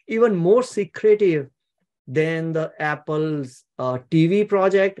was even more secretive than the Apple's TV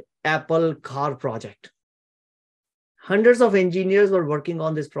project, Apple car project. Hundreds of engineers were working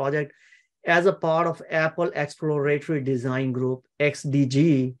on this project as a part of Apple Exploratory Design Group,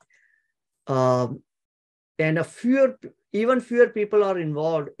 XDG. And even fewer people are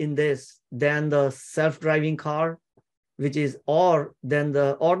involved in this than the self-driving car, which is or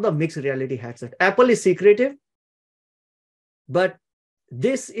the mixed reality headset. Apple is secretive, but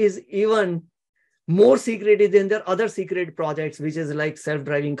this is even more secretive than their other secret projects, which is like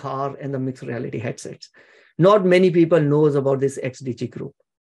self-driving car and the mixed reality headsets. Not many people knows about this XDG group.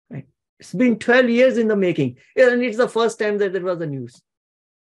 Right? It's been 12 years in the making, and it's the first time that there was a news.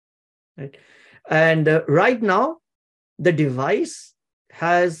 Right? And right now, the device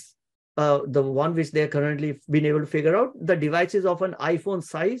has the one which they're currently been able to figure out. The device is of an iPhone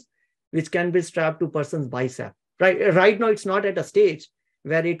size, which can be strapped to a person's bicep. Right now, it's not at a stage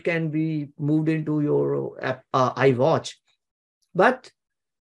where it can be moved into your iWatch. But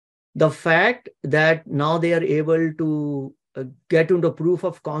the fact that now they are able to get into proof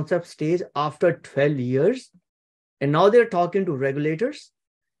of concept stage after 12 years, and now they're talking to regulators,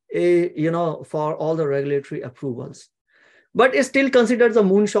 for all the regulatory approvals. But it's still considered a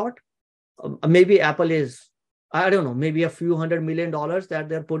moonshot. Maybe Apple is, I don't know, maybe a few $100 million that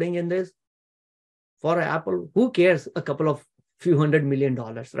they're putting in this. For Apple, who cares? A couple of few $100 million,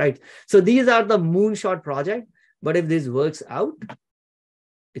 right? So these are the moonshot project. But if this works out,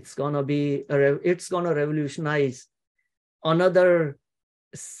 it's gonna revolutionize another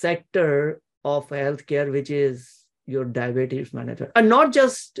sector of healthcare, which is your diabetes management, and not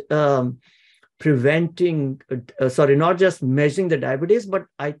just not just measuring the diabetes, but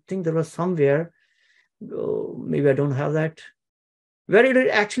I think there was somewhere, maybe I don't have that, where it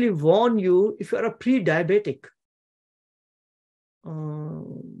will actually warn you if you're a pre-diabetic.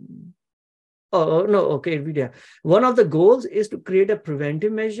 Nvidia. One of the goals is to create a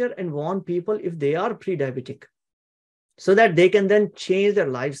preventive measure and warn people if they are pre-diabetic, so that they can then change their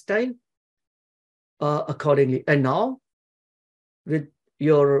lifestyle accordingly. And now, with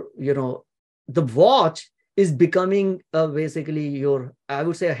your, the watch is becoming basically your, I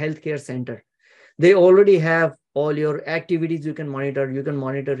would say, a healthcare center. They already have all your activities you can monitor. You can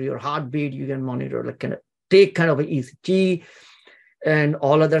monitor your heartbeat. You can monitor, like, take kind of an ECG and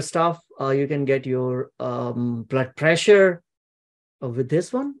all other stuff. You can get your blood pressure. With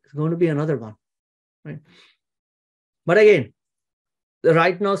this one, it's going to be another one, right? But again,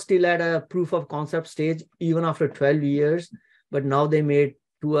 right now still at a proof of concept stage, even after 12 years. But now they made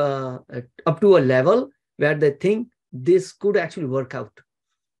to up to a level where they think this could actually work out,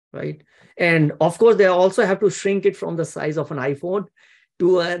 right? And of course, they also have to shrink it from the size of an iPhone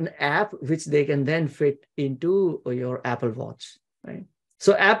to an app which they can then fit into your Apple Watch, right?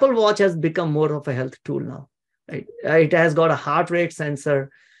 So Apple Watch has become more of a health tool now, right? It has got a heart rate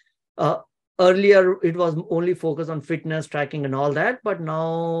sensor. Earlier, it was only focused on fitness tracking and all that, but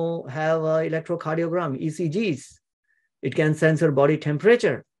now have electrocardiogram, ECGs. It can sensor body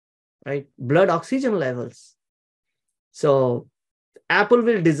temperature, right? Blood oxygen levels. So Apple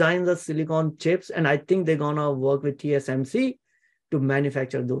will design the silicon chips, and I think they're going to work with TSMC to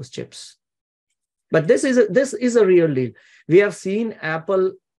manufacture those chips. But this is a real deal. We have seen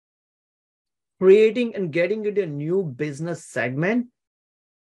Apple creating and getting into a new business segment,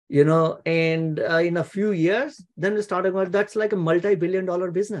 and in a few years, then we started about that's like a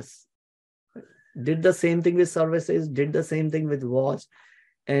multi-billion-dollar business. Did the same thing with services, did the same thing with watch,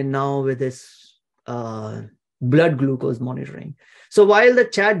 and now with this blood glucose monitoring. So while the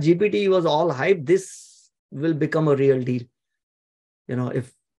ChatGPT was all hype, this will become a real deal.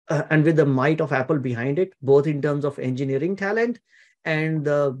 If and with the might of Apple behind it, both in terms of engineering talent and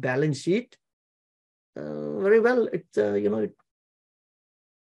the balance sheet, very well, it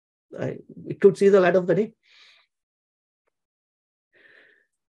could see the light of the day.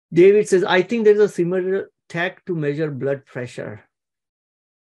 David says, I think there's a similar tech to measure blood pressure.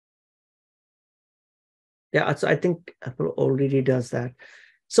 Yeah, so I think Apple already does that.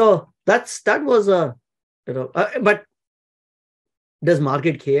 So that was a, but does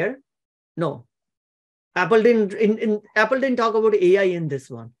market care? No. Apple didn't talk about AI in this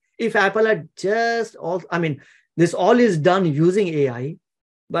one. If Apple had just this all is done using AI,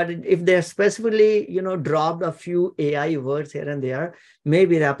 but if they specifically, dropped a few AI words here and there,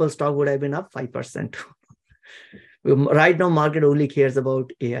 maybe the Apple stock would have been up 5%. Right now, market only cares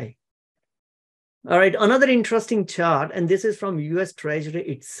about AI. All right, another interesting chart, and this is from US Treasury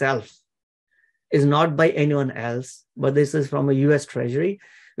itself, is not by anyone else, but this is from a US Treasury,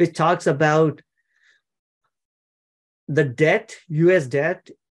 which talks about the debt, US debt,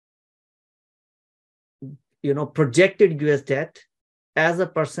 projected US debt as a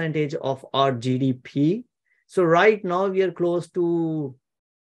percentage of our GDP. So right now we are close to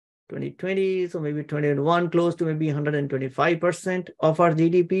 2020, so maybe 2021, close to maybe 125% of our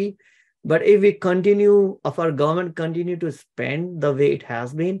GDP. But if our government continue to spend the way it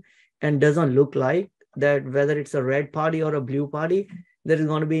has been, and doesn't look like that, whether it's a red party or a blue party, there is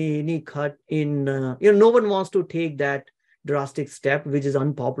going to be any cut in, no one wants to take that drastic step, which is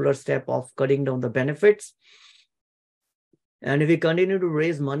unpopular step of cutting down the benefits. And if we continue to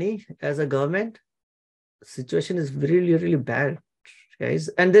raise money as a government, the situation is really, really bad, guys.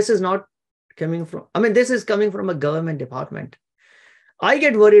 And this is not coming from, this is coming from a government department. I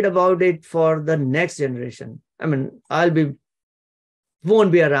get worried about it for the next generation.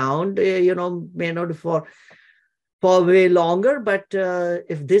 Won't be around, may not for way longer. But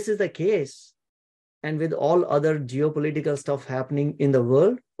if this is the case, and with all other geopolitical stuff happening in the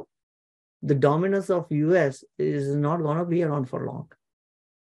world, the dominance of US is not going to be around for long.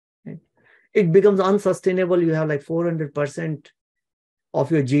 Right? It becomes unsustainable. You have like 400% of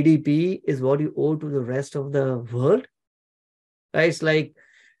your GDP is what you owe to the rest of the world. Right? It's like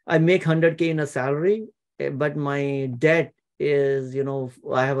I make 100K in a salary, but my debt is,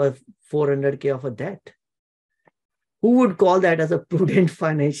 I have a 400K of a debt. Who would call that as a prudent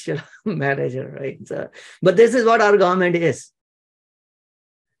financial manager, right? So, but this is what our government is.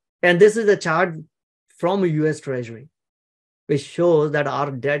 And this is a chart from US Treasury, which shows that our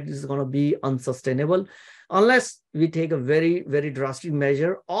debt is going to be unsustainable unless we take a very, very drastic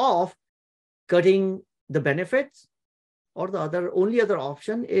measure of cutting the benefits, or the only other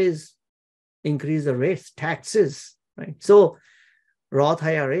option is increase the rates, taxes, right? So Roth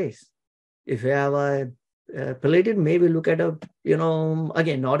IRAs, if you have a plated, maybe look at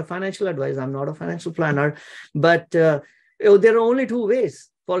again, not a financial advice. I'm not a financial planner, but there are only two ways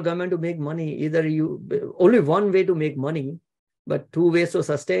for government to make money. Only one way to make money, but two ways to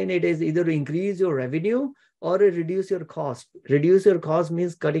sustain it is either to increase your revenue or reduce your cost. Reduce your cost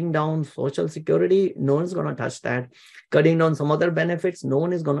means cutting down Social Security. No one's going to touch that. Cutting down some other benefits. No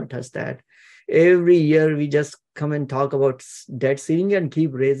one is going to touch that. Every year we just come and talk about debt ceiling and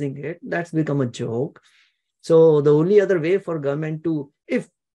keep raising it. That's become a joke. So the only other way for government to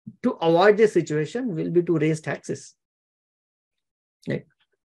avoid this situation will be to raise taxes. Okay.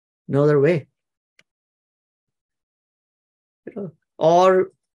 No other way.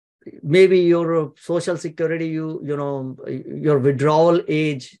 Or maybe your Social Security, your withdrawal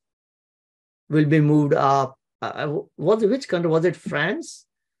age will be moved up. Which country was it? France?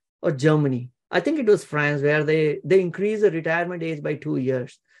 or Germany. I think it was France, where they increased the retirement age by 2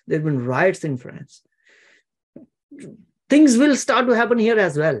 years. There have been riots in France. Things will start to happen here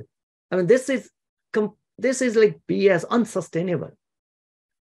as well. I mean, this is like BS, unsustainable.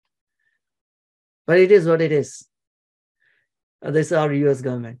 But it is what it is. This is our US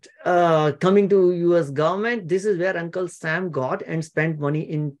government. Coming to US government, this is where Uncle Sam got and spent money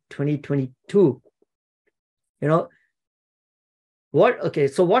in 2022. You know,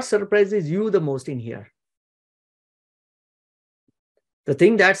 so what surprises you the most in here? The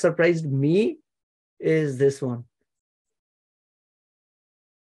thing that surprised me is this one.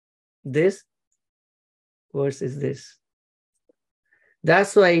 This versus this.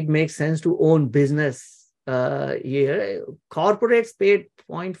 That's why it makes sense to own business here. Corporates paid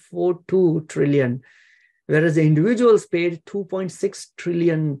 0.42 trillion, whereas the individuals paid 2.6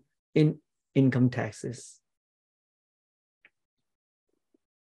 trillion in income taxes.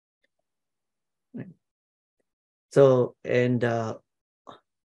 So, and it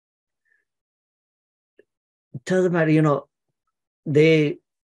doesn't matter,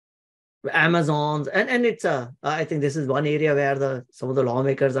 Amazon's, and it's I think this is one area where some of the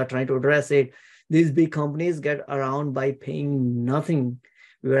lawmakers are trying to address it. These big companies get around by paying nothing,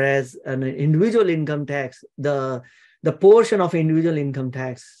 whereas an individual income tax, the portion of individual income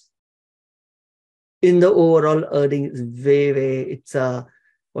tax in the overall earnings is it's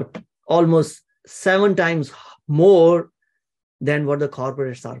almost 7 times more than what the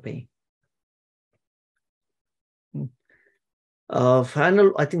corporates are paying. I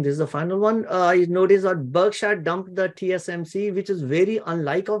think this is the final one. You notice that Berkshire dumped the TSMC, which is very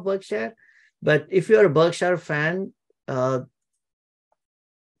unlike of Berkshire. But if you're a Berkshire fan, gotta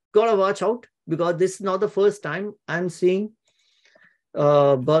watch out, because this is not the first time I'm seeing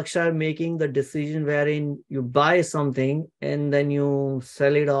Berkshire making the decision wherein you buy something and then you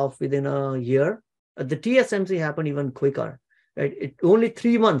sell it off within a year. The TSMC happened even quicker, right? It only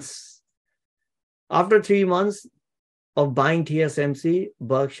 3 months. After 3 months of buying TSMC,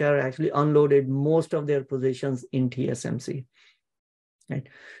 Berkshire actually unloaded most of their positions in TSMC, right?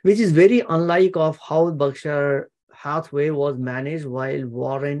 Which is very unlike of how Berkshire Hathaway was managed while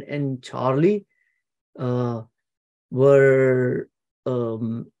Warren and Charlie were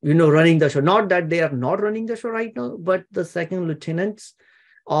running the show. Not that they are not running the show right now, but the second lieutenants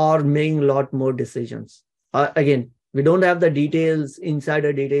are making a lot more decisions. Again, we don't have the details,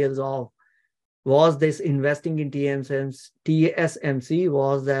 insider details of was this investing in TSMC,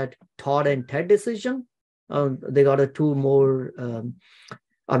 was that Todd and Ted decision? They got 2 more.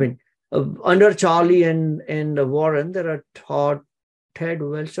 Under Charlie and Warren, there are Todd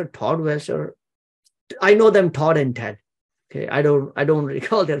Welcher. I know them, Todd and Ted. Okay, I don't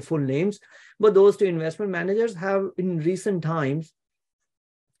recall their full names, but those 2 investment managers have in recent times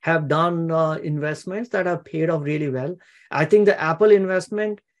have done investments that have paid off really well. I think the Apple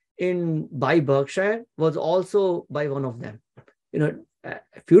investment by Berkshire was also by one of them.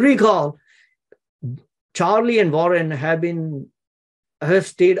 If you recall, Charlie and Warren have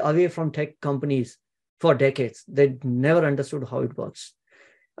stayed away from tech companies for decades. They never understood how it works.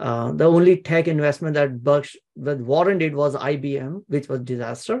 The only tech investment that Warren did was IBM, which was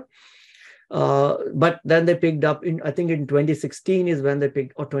disaster. But then they picked up I think in 2016 is when they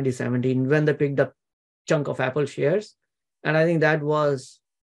picked, or 2017, when they picked up chunk of Apple shares. And I think that was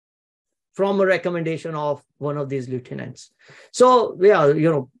from a recommendation of one of these lieutenants. So, yeah,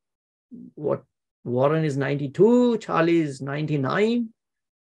 what Warren is 92, Charlie is 99.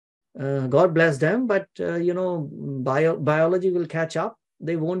 God bless them, but, biology will catch up.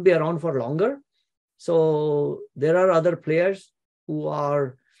 They won't be around for longer. So there are other players who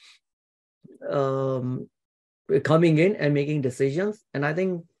are coming in and making decisions. And I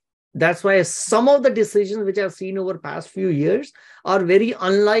think that's why some of the decisions which I've seen over past few years are very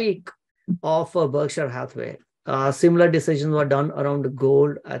unlike of Berkshire Hathaway. Similar decisions were done around the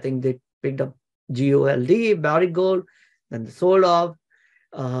gold. I think they picked up GOLD, Barrick Gold, then they sold off.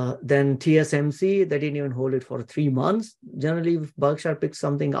 Then TSMC, they didn't even hold it for 3 months. Generally, if Berkshire picks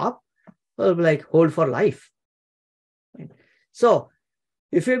something up, well, like hold for life. Right? So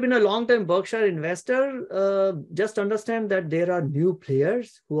if you've been a long-term Berkshire investor, just understand that there are new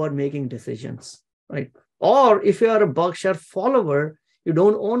players who are making decisions, right? Or if you are a Berkshire follower, you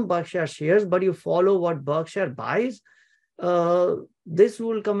don't own Berkshire shares, but you follow what Berkshire buys, this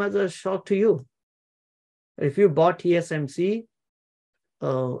will come as a shock to you. If you bought TSMC,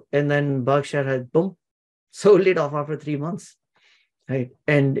 and then Berkshire has, boom, sold it off after 3 months, right?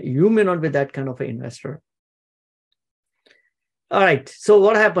 And you may not be that kind of an investor. All right, so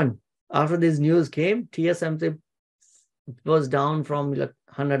what happened? After this news came, TSMC was down from like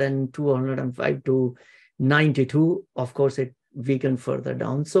 102, 105 to 92. Of course, it weakened further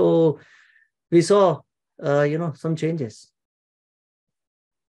down. So we saw, some changes.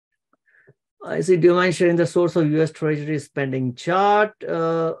 I see. Do you mind sharing the source of US Treasury spending chart?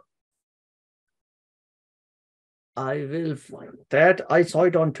 I will find that. I saw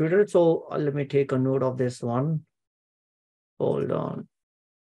it on Twitter, so let me take a note of this one. Hold on.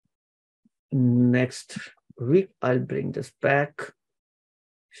 Next week, I'll bring this back.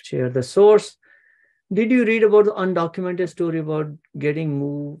 Share the source. Did you read about the undocumented story about getting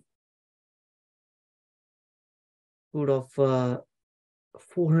moved out of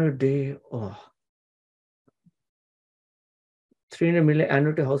 400-day, 300 million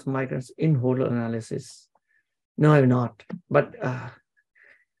annuity house migrants in whole analysis? No, I'm not. But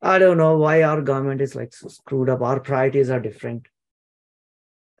I don't know why our government is like so screwed up. Our priorities are different.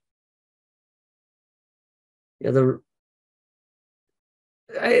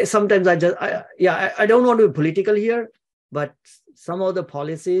 Sometimes I don't want to be political here, but some of the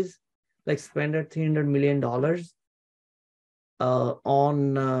policies, like spend $300 million on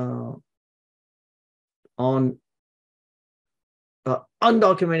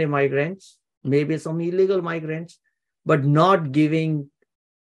undocumented migrants, maybe some illegal migrants, but not giving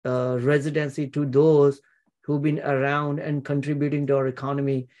residency to those who've been around and contributing to our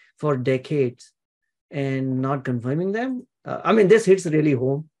economy for decades, and not confirming them. This hits really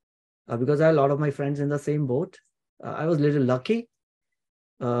home because I have a lot of my friends in the same boat. I was a little lucky.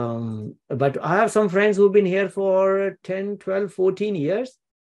 But I have some friends who've been here for 10, 12, 14 years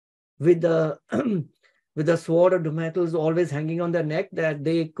with the with the sword of Damocles always hanging on their neck that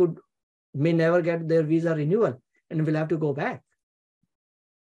they may never get their visa renewal and will have to go back.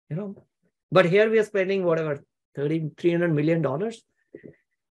 But here we are spending whatever, $300 million.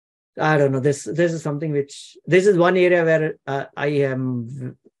 I don't know. This is something this is one area where I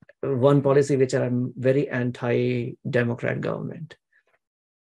am one policy which I'm very anti-democrat government.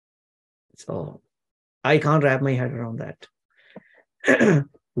 So I can't wrap my head around that.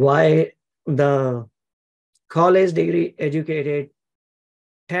 Why the college degree educated,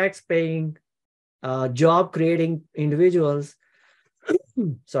 tax paying, job creating individuals.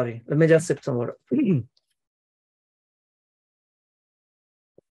 Sorry, let me just sip some water.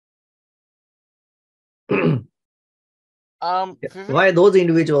 Why those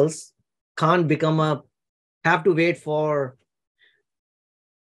individuals can't have to wait for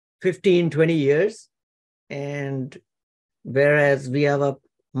 15, 20 years, and whereas we have a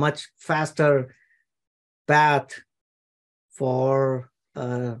much faster path for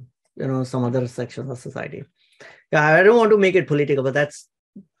some other sections of society. I don't want to make it political, but this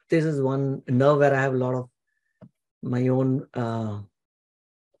is one nerve where I have a lot of my own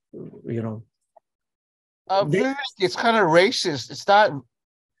it's kind of racist. It's not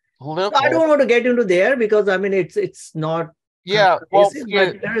political. I don't want to get into there because it's not. Yeah, but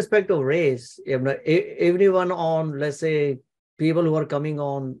irrespective of race, everyone on, let's say, people who are coming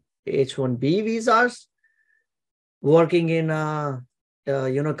on H-1B visas, working in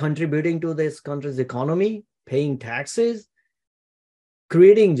contributing to this country's economy, paying taxes,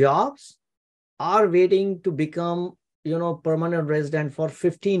 creating jobs, are waiting to become permanent resident for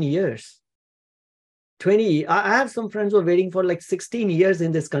 15 years. 20. I have some friends who are waiting for like 16 years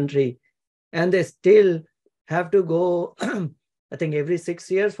in this country, and they still have to go, I think, every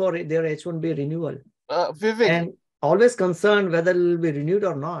 6 years for their H-1B renewal. Vivek, and always concerned whether it will be renewed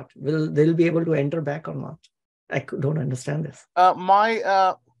or not. They'll be able to enter back or not? I don't understand this. My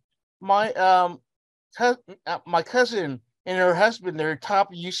cousin and her husband, they're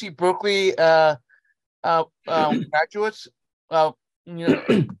top UC Berkeley graduates,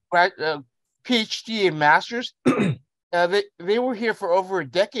 PhD and masters. They were here for over a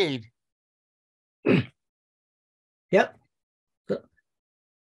decade. Yep.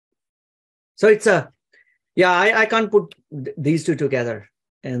 So it's I can't put these two together.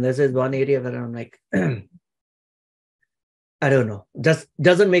 And this is one area where I'm like, I don't know. Just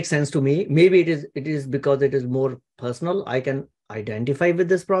doesn't make sense to me. Maybe it is because it is more personal. I can identify with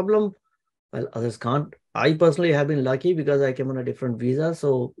this problem, while others can't. I personally have been lucky because I came on a different visa,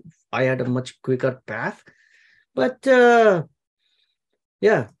 so I had a much quicker path. But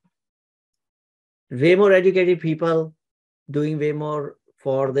way more educated people doing way more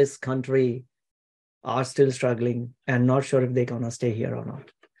for this country are still struggling and not sure if they're going to stay here or not.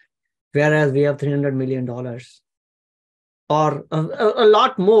 Whereas we have $300 million or a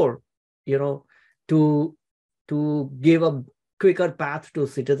lot more, to give a quicker path to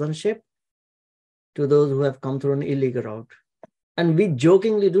citizenship to those who have come through an illegal route. And we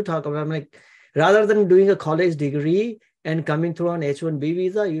jokingly do talk about, rather than doing a college degree and coming through on H-1B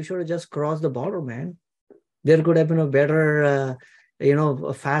visa, you should have just crossed the border, man. There could have been a better,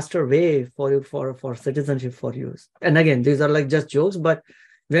 a faster way for you for citizenship for you. And again, these are like just jokes, but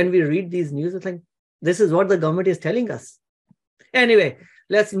when we read these news, it's like, this is what the government is telling us. Anyway,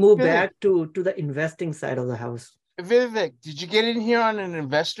 let's move back to the investing side of the house. Vivek, did you get in here on an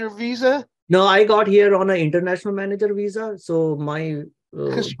investor visa? No, I got here on an international manager visa. So my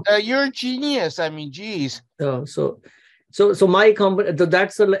because you're a genius. I mean, geez. So my company,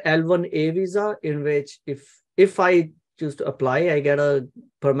 that's a L1A visa, in which if I choose to apply, I get a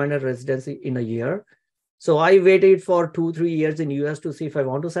permanent residency in a year. So I waited for 2-3 years in US to see if I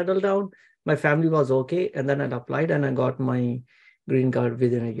want to settle down. My family was okay, and then I applied and I got my green card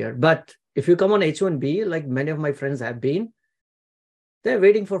within a year. But if you come on H-1B, like many of my friends have been, they're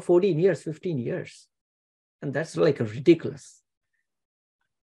waiting for 14 years, 15 years. And that's like ridiculous.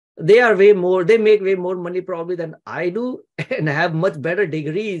 They make way more money probably than I do, and have much better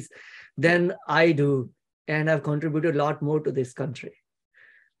degrees than I do, and have contributed a lot more to this country.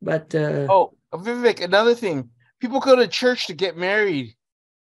 But Vivek, another thing, people go to church to get married.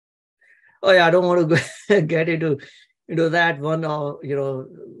 Oh yeah, I don't want to get into that one.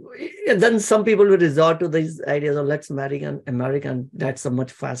 And then some people will resort to these ideas of let's marry an American. That's a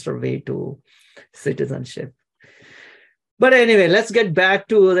much faster way to citizenship. But anyway, let's get back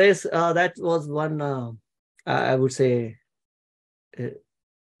to this. That was one, I would say, that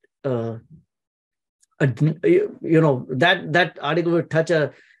article would touch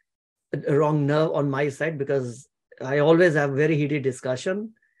a wrong nerve on my side, because I always have very heated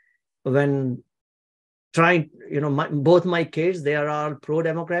discussion when trying, both my kids, they are all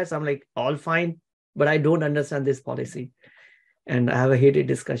pro-Democrats. I'm like, all fine, but I don't understand this policy. And I have a heated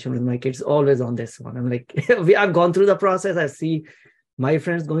discussion with my kids always on this one. I'm like, I've gone through the process. I see my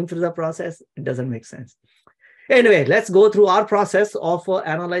friends going through the process. It doesn't make sense. Anyway, let's go through our process of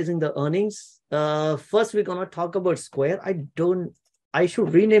analyzing the earnings. First, we're going to talk about Square. I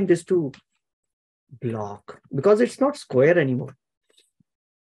should rename this to Block, because it's not Square anymore,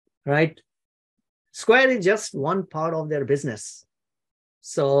 right? Square is just one part of their business.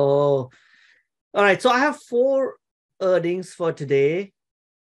 So, all right. So I have 4 earnings for today.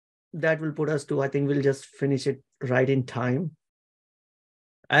 That will put us to, I think we'll just finish it right in time.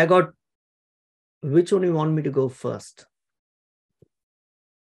 I got, which one you want me to go first?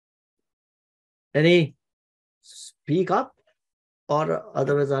 Any speak up, or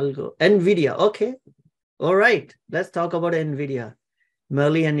otherwise I'll go. Nvidia. Okay. All right. Let's talk about Nvidia.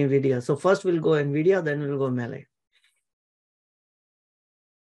 MELI and Nvidia. So first we'll go Nvidia, then we'll go MELI.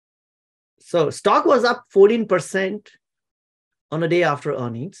 So stock was up 14% on a day after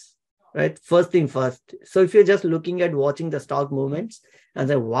earnings, right? First thing first. So if you're just looking at watching the stock movements and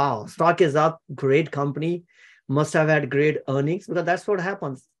say, wow, stock is up, great company, must have had great earnings, because that's what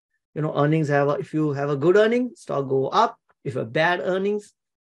happens. Earnings if you have a good earning, stock go up. If a bad earnings,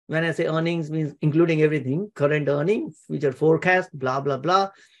 when I say earnings, means including everything, current earnings, future forecast, blah, blah,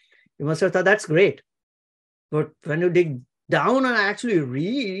 blah. You must have thought that's great. But when you dig down and actually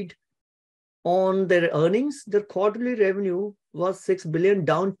read on their earnings, their quarterly revenue was $6 billion,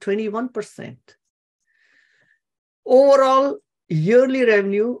 down 21%. Overall, yearly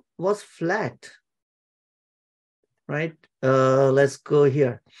revenue was flat, right? Let's go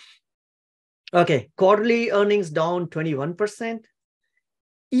here. Okay, quarterly earnings down 21%.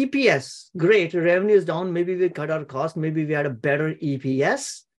 EPS, great. Revenue is down. Maybe we cut our cost. Maybe we had a better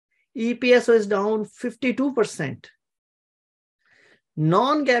EPS. EPS was down 52%.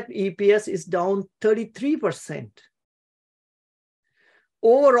 Non-GAAP EPS is down 33%.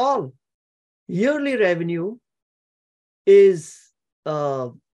 Overall, yearly revenue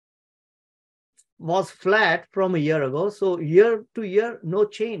was flat from a year ago. So year to year, no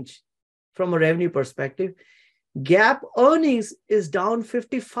change from a revenue perspective. GAAP earnings is down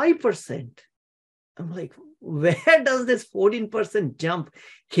 55%. I'm like, where does this 14% jump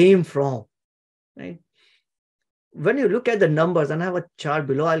came from, right? When you look at the numbers, and I have a chart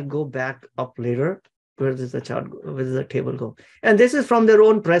below, I'll go back up later. Where does the chart go? Where does the table go? And this is from their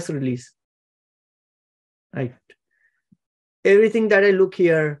own press release, right? Everything that I look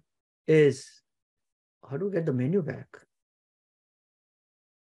here is, how do we get the menu back?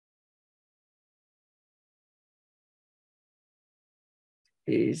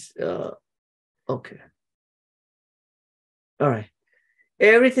 Okay. All right.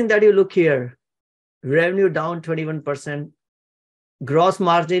 Everything that you look here, revenue down 21%, gross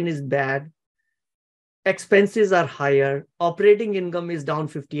margin is bad, expenses are higher, operating income is down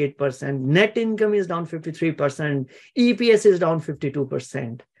 58%, net income is down 53%, EPS is down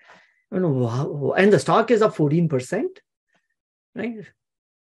 52%. And the stock is up 14%. right?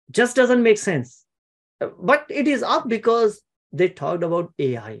 Just doesn't make sense. But it is up because they talked about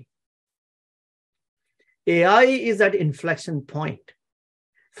AI. AI is at inflection point.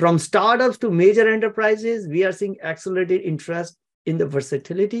 From startups to major enterprises, we are seeing accelerated interest in the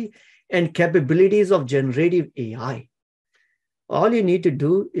versatility and capabilities of generative AI. All you need to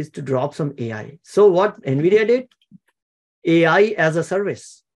do is to drop some AI. So what Nvidia did? AI as a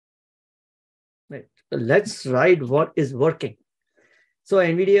service. Right. Let's write what is working. So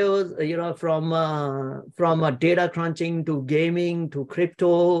Nvidia was, from data crunching to gaming to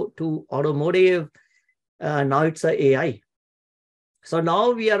crypto to automotive. Now it's a AI. So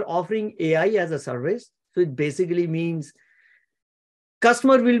now we are offering AI as a service. So it basically means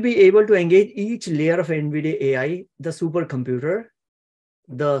customer will be able to engage each layer of Nvidia AI, the supercomputer,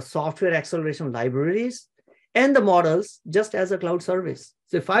 the software acceleration libraries, and the models just as a cloud service.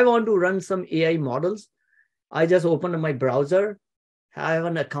 So if I want to run some AI models, I just open my browser, have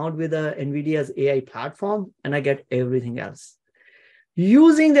an account with NVIDIA's AI platform, and I get everything else.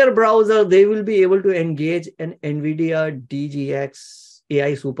 Using their browser, they will be able to engage an NVIDIA DGX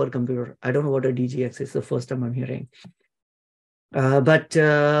AI supercomputer. I don't know what a DGX is. The first time I'm hearing. But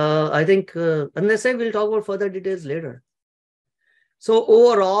I think, unless we'll talk about further details later. So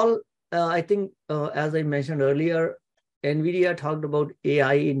overall, I think, as I mentioned earlier, NVIDIA talked about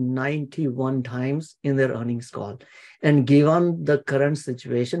AI 91 times in their earnings call. And given the current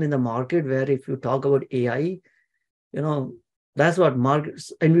situation in the market, where if you talk about AI, that's what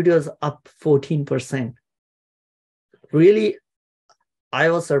markets, NVIDIA is up 14%. Really, I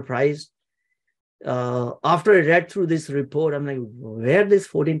was surprised. After I read through this report, I'm like, where is this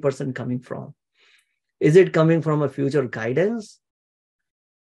 14% coming from? Is it coming from a future guidance?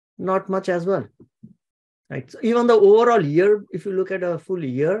 Not much as well. Right? So even the overall year, if you look at a full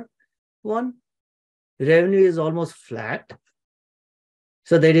year one, revenue is almost flat.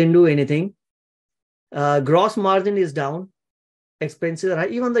 So they didn't do anything. Gross margin is down. Expenses are high.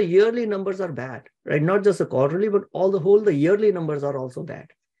 Even the yearly numbers are bad, right? Not just the quarterly, but the yearly numbers are also bad.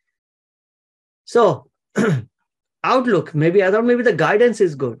 So outlook, maybe I thought maybe the guidance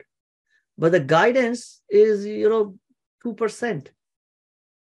is good, but the guidance is 2%.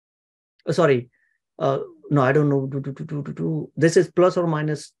 Sorry, no, I don't know. This is plus or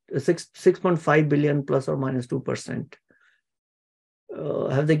minus 6.5 billion plus or minus 2%.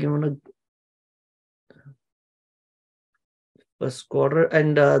 Have they given a first quarter,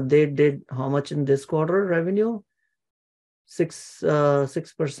 and they did how much in this quarter revenue?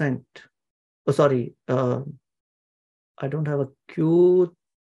 6%. Oh, sorry. I don't have a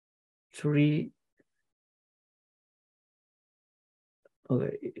Q3.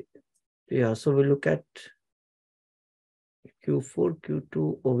 Okay. Yeah. So we look at Q4,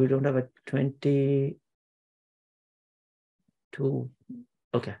 Q2. Oh, we don't have a 22.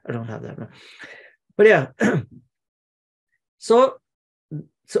 Okay. I don't have that one. But yeah. So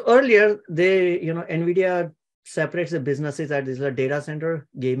earlier NVIDIA separates the businesses at this data center,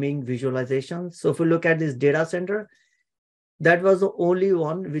 gaming, visualization. So if we look at this data center, that was the only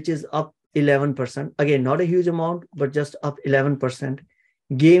one which is up 11%. Again, not a huge amount, but just up 11%.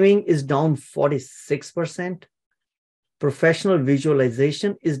 Gaming is down 46%. Professional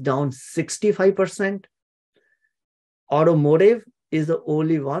visualization is down 65%. Automotive is the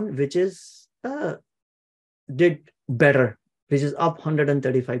only one which is did better, which is up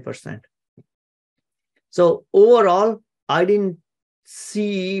 135%. So overall, I didn't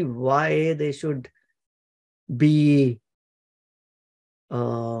see why they should be,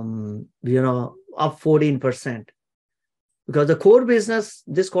 up 14%. Because the core business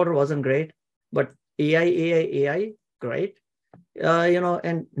this quarter wasn't great, but AI, great.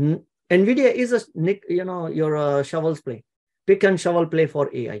 And Nvidia is your shovels play, pick and shovel play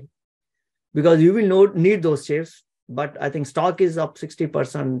for AI, because you will need those chips. But I think stock is up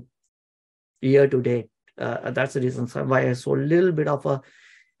 60% year to date. That's the reason why I sold a little bit of a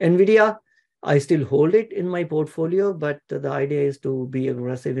Nvidia. I still hold it in my portfolio, but the idea is to be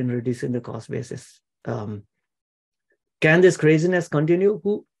aggressive in reducing the cost basis. Can this craziness continue?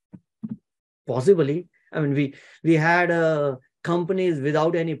 Possibly. I mean, we had companies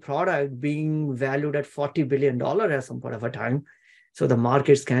without any product being valued at $40 billion at some point of a time. So the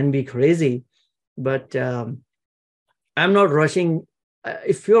markets can be crazy, but I'm not rushing.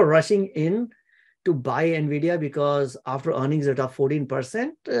 If you're rushing in to buy Nvidia because after earnings are up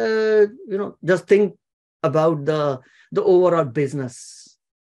 14%, just think about the overall business.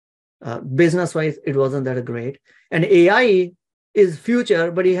 Business-wise, it wasn't that great. And AI is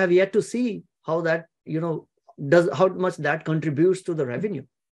future, but you have yet to see how that, how much that contributes to the revenue.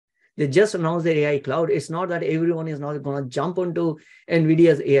 They just announced the AI cloud. It's not that everyone is not going to jump onto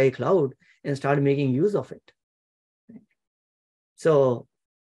NVIDIA's AI cloud and start making use of it. So,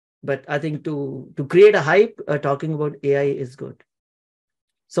 but I think to create a hype, talking about AI is good.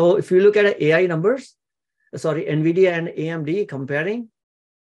 So if you look at AI numbers, NVIDIA and AMD comparing,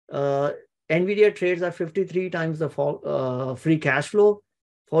 NVIDIA trades at 53 times the free cash flow,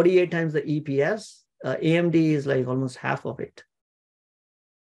 48 times the EPS. AMD is like almost half of it.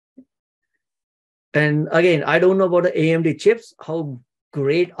 And again, I don't know about the AMD chips. How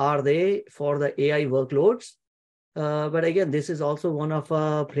great are they for the AI workloads? But again, this is also one of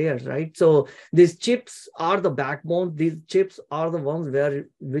players, right? So these chips are the backbone. These chips are the ones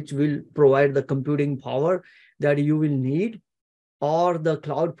which will provide the computing power that you will need, or the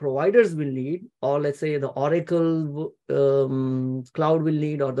cloud providers will need, or let's say the Oracle cloud will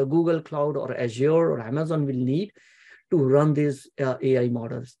need, or the Google cloud, or Azure, or Amazon will need to run these AI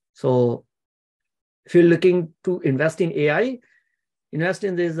models. So if you're looking to invest in AI, invest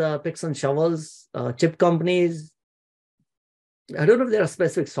in these picks and shovels, chip companies. I don't know if there are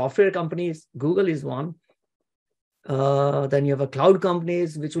specific software companies. Google is one. Then you have a cloud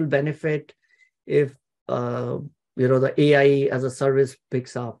companies which will benefit if the AI as a service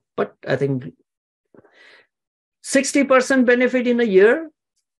picks up. But I think 60% benefit in a year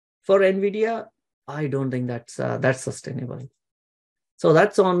for Nvidia, I don't think that's sustainable. So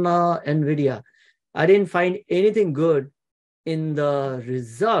that's on Nvidia. I didn't find anything good in the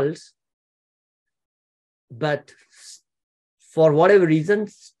results, but for whatever reason,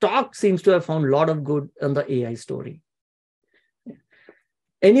 stock seems to have found a lot of good on the AI story.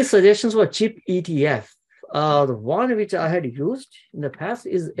 Any suggestions for cheap ETF? The one which I had used in the past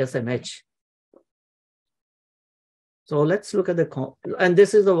is SMH. So let's look at and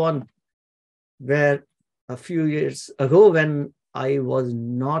this is the one where a few years ago when I was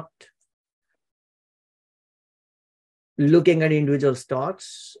not looking at individual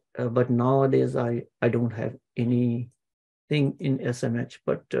stocks, but nowadays I don't have anything in SMH,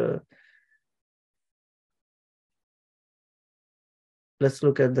 but let's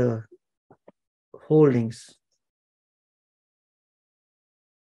look at the holdings.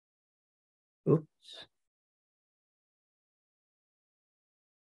 Oops.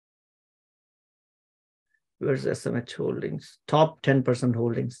 Where's SMH holdings? Top 10%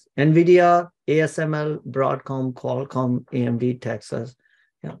 holdings. Nvidia, ASML, Broadcom, Qualcomm, AMD, Texas.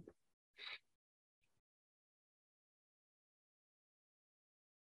 Yeah.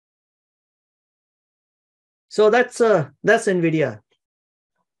 So that's Nvidia.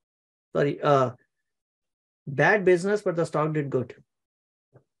 Sorry, bad business, but the stock did good.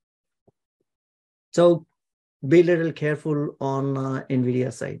 So be a little careful on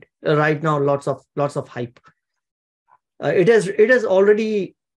Nvidia side. Right now, lots of hype. It has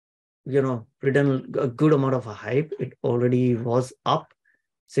already, ridden a good amount of a hype. It already was up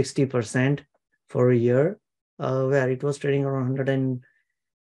 60% for a year, where it was trading around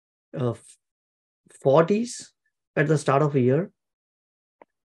 140s at the start of a year.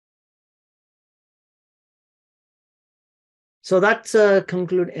 So that's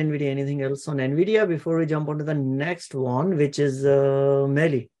conclude Nvidia. Anything else on Nvidia before we jump on to the next one, which is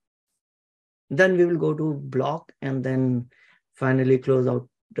MELI? Then we will go to Block and then finally close out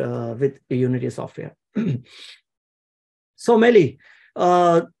with Unity Software. So MELI,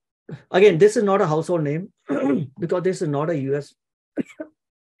 again, this is not a household name because this is not a US.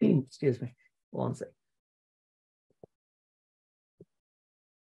 Excuse me, one second.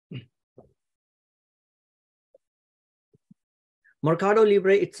 Mercado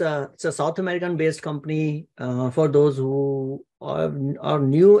Libre, it's a South American based company. For those who are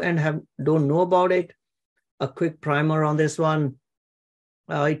new and don't know about it, a quick primer on this one.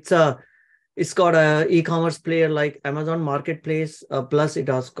 It's got a e-commerce player like Amazon Marketplace, plus it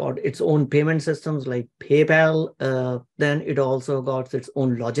has got its own payment systems like PayPal. Then it also got its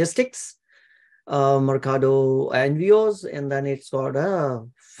own logistics, Mercado Envios, and then it's got a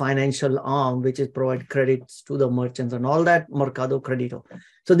financial arm which is provide credits to the merchants and all that, Mercado Credito.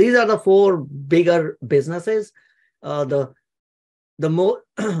 So these are the four bigger businesses. The more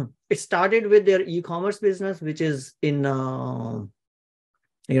it started with their e-commerce business, which is in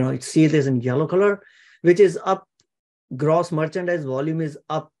you see this in yellow color, which is up. Gross merchandise volume is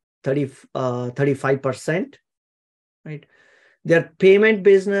up 35%, right? Their payment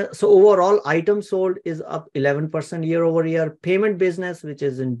business, so overall items sold is up 11% year over year. Payment business, which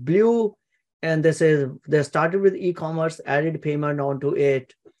is in blue, and they started with e-commerce, added payment onto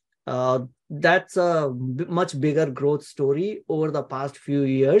it. that's a much bigger growth story over the past few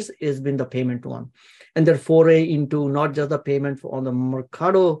years has been the payment one. And their foray into not just the payment on the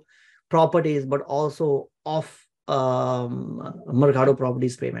Mercado properties, but also off Mercado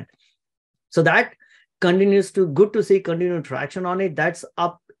properties payment. So that continues to, good to see continued traction on it. That's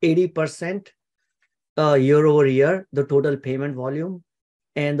up 80% year over year, the total payment volume.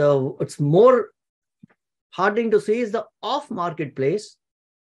 And it's more heartening to see is the off marketplace.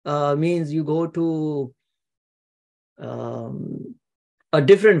 Means you go to a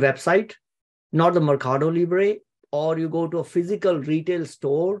different website, not the Mercado Libre, or you go to a physical retail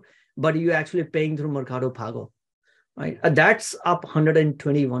store, but you're actually paying through Mercado Pago, right? That's up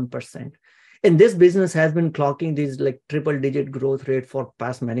 121%. And this business has been clocking these like triple-digit growth rate for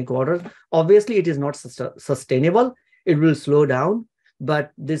past many quarters. Obviously, it is not sustainable. It will slow down,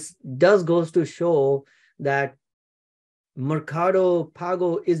 but this does goes to show that Mercado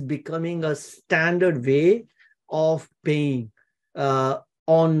Pago is becoming a standard way of paying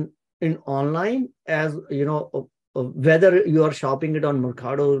online, as you know, whether you are shopping it on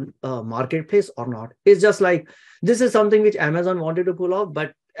Mercado marketplace or not. It's just like this is something which Amazon wanted to pull off,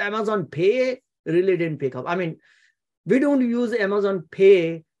 but Amazon Pay really didn't pick up. I mean, we don't use Amazon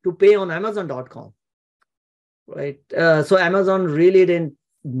Pay to pay on Amazon.com, right? So Amazon really didn't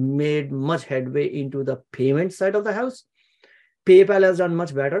made much headway into the payment side of the house. PayPal has done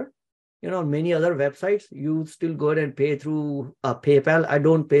much better. You know, many other websites, you still go ahead and pay through PayPal. I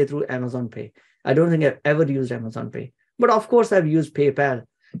don't pay through Amazon Pay. I don't think I've ever used Amazon Pay. But of course, I've used PayPal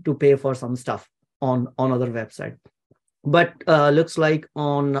to pay for some stuff on other websites. But looks like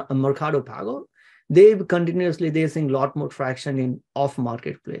on Mercado Pago, they're seeing a lot more traction in off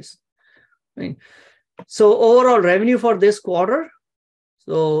marketplace. Right? So overall revenue for this quarter,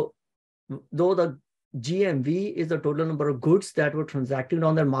 so though the GMV is the total number of goods that were transacted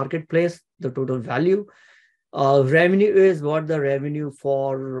on their marketplace, the total value. Revenue is what the revenue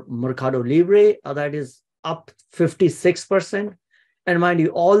for Mercado Libre, that is up 56%. And mind you,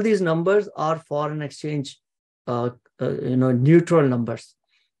 all these numbers are foreign exchange neutral numbers.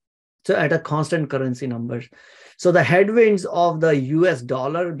 So at a constant currency numbers. So the headwinds of the US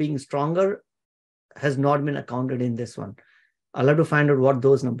dollar being stronger has not been accounted in this one. I'll have to find out what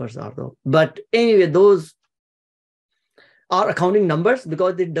those numbers are though. But anyway, those are accounting numbers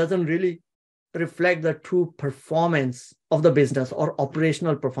because it doesn't really reflect the true performance of the business or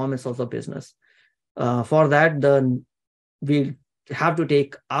operational performance of the business. For that, then we have to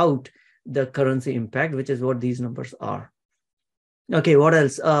take out the currency impact, which is what these numbers are. Okay, what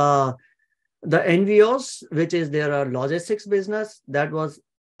else? The NVOs, which is their logistics business, that was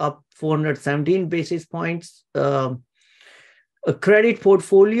up 417 basis points. A credit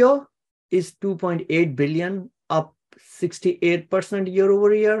portfolio is 2.8 billion, up 68% year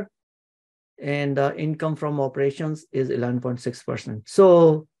over year. And income from operations is 11.6%.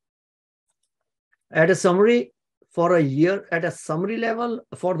 So at a summary for a year, at a summary level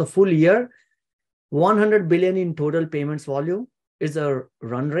for the full year, 100 billion in total payments volume is a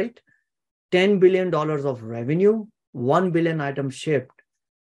run rate, $10 billion of revenue, 1 billion items shipped,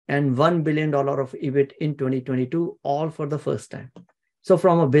 and $1 billion of EBIT in 2022, all for the first time. So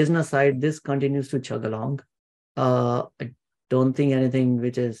from a business side, this continues to chug along. I don't think anything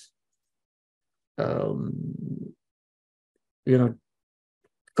which is,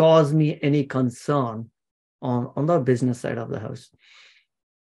 cause me any concern on the business side of the house.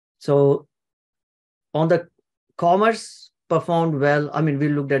 So on the commerce performed well. I mean, we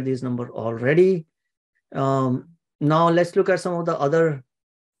looked at these numbers already. Now let's look at some of the other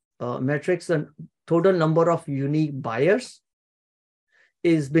metrics. The total number of unique buyers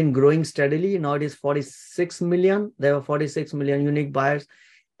is been growing steadily. Now it is 46 million. There were 46 million unique buyers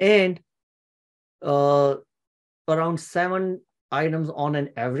and around 7 items on an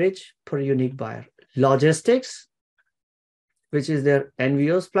average per unique buyer. Logistics, which is their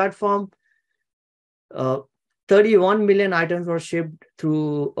NVOs platform, 31 million items were shipped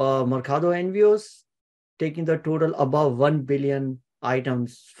through Mercado NVOs, taking the total above 1 billion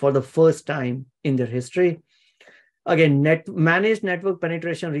items for the first time in their history. Again, managed network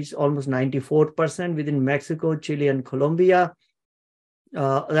penetration reached almost 94% within Mexico, Chile, and Colombia.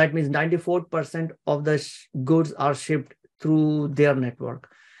 That means 94% of the goods are shipped through their network.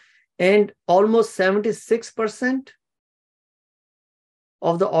 And almost 76%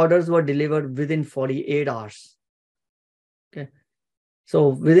 of the orders were delivered within 48 hours. Okay. So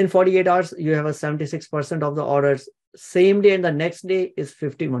within 48 hours, you have a 76% of the orders. Same day and the next day is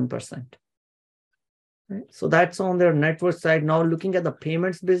 51%. Right? So that's on their network side. Now looking at the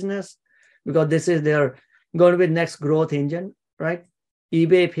payments business, because this is their going to be next growth engine, right?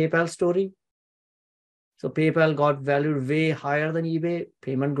 eBay, PayPal story. So PayPal got valued way higher than eBay,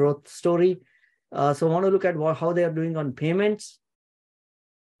 payment growth story. So I want to look at how they are doing on payments.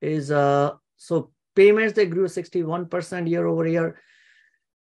 So payments, they grew 61% year over year.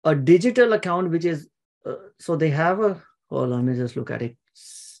 A digital account, which is, so they have a, let me just look at it.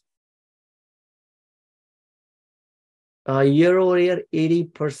 Year over year,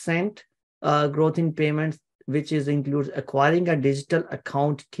 80% growth in payments, which includes acquiring a digital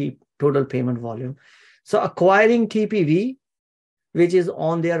account total payment volume. So acquiring TPV, which is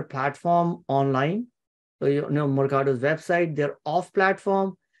on their platform online, so, Mercado's website, their off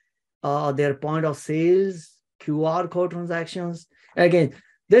platform, their point of sales, QR code transactions. Again,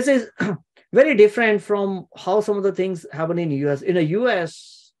 this is very different from how some of the things happen in the US. In the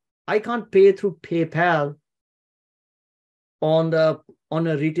US, I can't pay through PayPal on a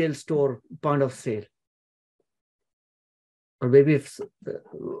retail store point of sale. Or maybe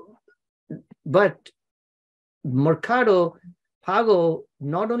but Mercado Pago,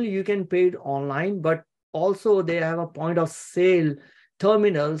 not only you can pay it online, but also they have a point of sale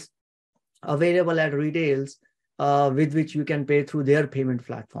terminals available at retails with which you can pay through their payment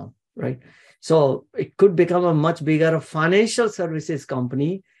platform, right? So it could become a much bigger financial services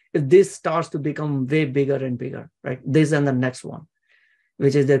company if this starts to become way bigger and bigger, right? This and the next one,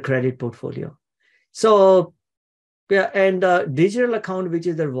 which is their credit portfolio. So yeah, and digital account, which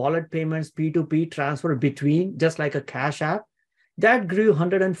is their wallet payments, P2P transfer between, just like a Cash App, that grew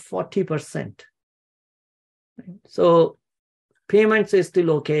 140%. So payments is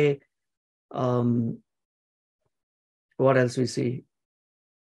still okay. What else we see?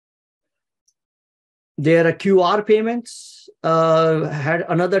 Their QR payments had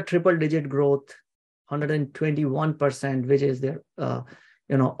another triple-digit growth, 121%, which is their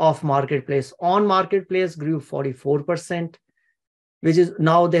off marketplace. On marketplace grew 44%, which is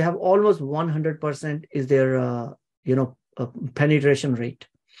now they have almost 100% is their penetration rate.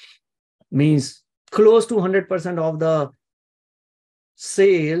 Means close to 100% of the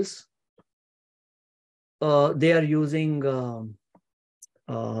sales they are using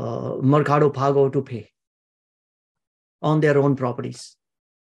Mercado Pago to pay on their own properties.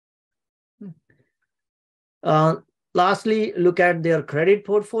 Lastly, look at their credit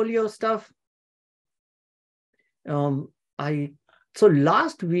portfolio stuff. Last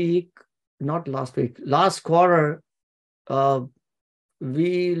quarter,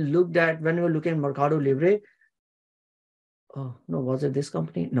 we looked at, when we were looking at Mercado Libre. Oh, no, was it this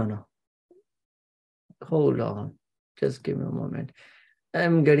company? No. Hold on. Just give me a moment.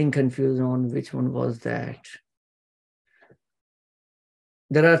 I'm getting confused on which one was that.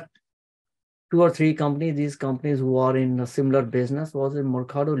 There are 2 or 3 companies, these companies who are in a similar business. Was it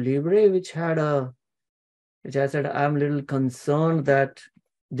Mercado Libre, which I said, I'm a little concerned that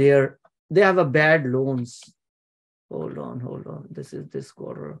they have a bad loans. Hold on. This is this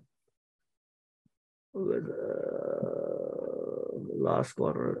quarter. Last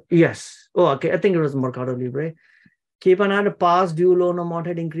quarter. Yes. Oh, okay. I think it was Mercado Libre. Keep an eye on the past due loan amount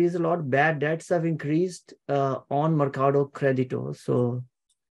had increased a lot. Bad debts have increased on Mercado Credito. So,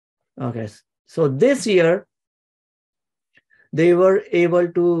 okay. So this year, they were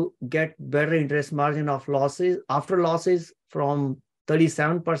able to get better interest margin of losses after losses from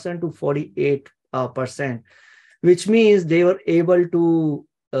 37% to 48%, which means they were able to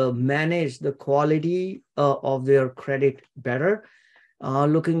manage the quality of their credit better.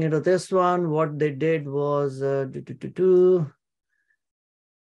 Looking into this one, what they did was the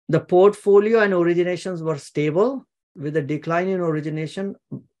portfolio and originations were stable with a decline in origination,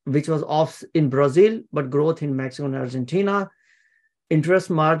 which was off in Brazil, but growth in Mexico and Argentina. Interest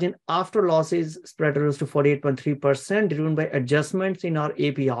margin after losses spread rose to 48.3%, driven by adjustments in our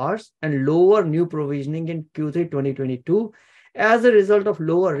APRs and lower new provisioning in Q3 2022 as a result of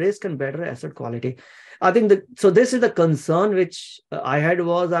lower risk and better asset quality. I think so this is the concern which I had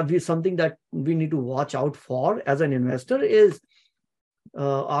was something that we need to watch out for as an investor is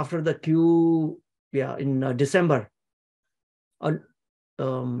after the in December,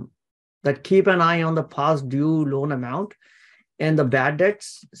 that keep an eye on the past due loan amount and the bad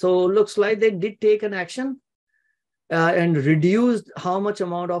debts. So looks like they did take an action and reduced how much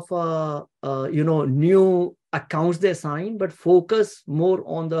amount of new accounts they sign, but focus more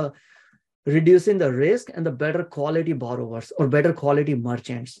on the reducing the risk and the better quality borrowers or better quality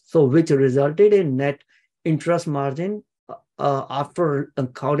merchants. So which resulted in net interest margin after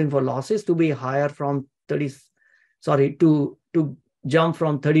accounting for losses to be higher from to jump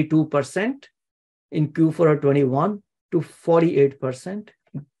from 32% in Q4 of 21 to 48%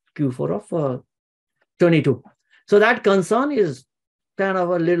 in Q4 of 22. So that concern is kind of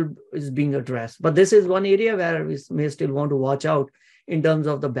a little is being addressed. But this is one area where we may still want to watch out in terms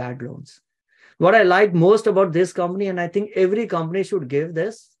of the bad loans. What I like most about this company, and I think every company should give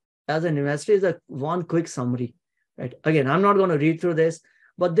this as an investor, is one quick summary. Right? Again, I'm not going to read through this,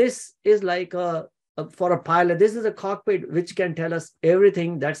 but this is like for a pilot. This is a cockpit which can tell us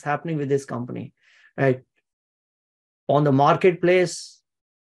everything that's happening with this company. Right? On the marketplace,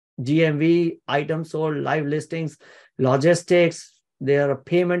 GMV, items sold, live listings, logistics, their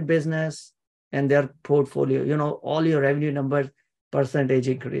payment business, and their portfolio. All your revenue numbers, percentage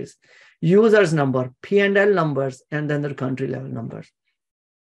increase, users number, P&L numbers, and then their country level numbers.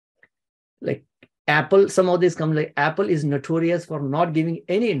 Like Apple, some of these companies, like Apple is notorious for not giving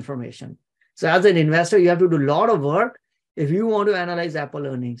any information. So as an investor, you have to do a lot of work if you want to analyze Apple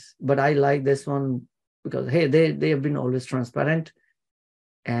earnings. But I like this one because, hey, they have been always transparent.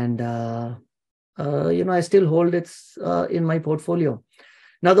 And, I still hold it in my portfolio.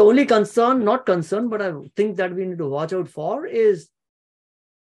 Now, the only not concern, but I think that we need to watch out for is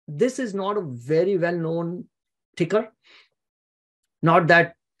this is not a very well-known ticker. Not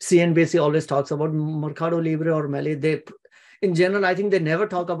that CNBC always talks about Mercado Libre or MELI. In general, I think they never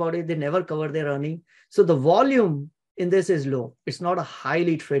talk about it. They never cover their earning. So the volume in this is low. It's not a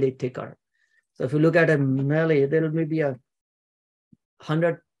highly traded ticker. So if you look at a MELI, there will maybe a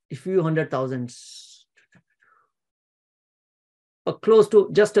few hundred thousand, close to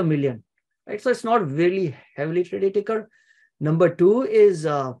just 1 million. Right? So it's not really heavily traded ticker. Number two is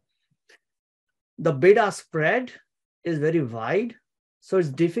the bid-ask spread is very wide. So it's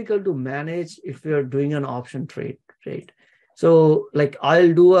difficult to manage if you're doing an option trade. So like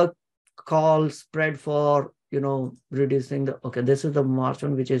I'll do a call spread for, reducing this is the March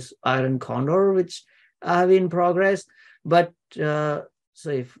one, which is Iron Condor, which I have in progress. But so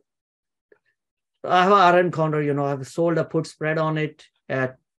if I have Iron Condor, I've sold a put spread on it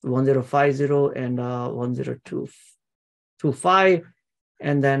at 1050 and 1025,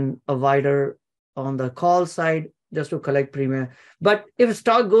 and then a wider on the call side just to collect premium. But if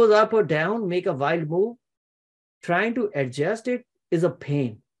stock goes up or down, make a wild move, trying to adjust it is a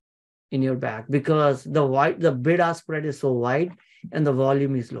pain in your back because the bid-ask spread is so wide and the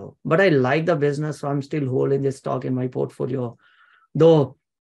volume is low. But I like the business, so I'm still holding this stock in my portfolio. Though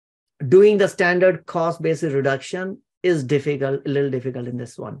doing the standard cost basis reduction is a little difficult in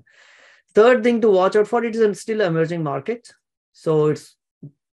this one. Third thing to watch out for, it is still an emerging market. So it's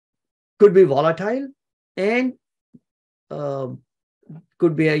could be volatile and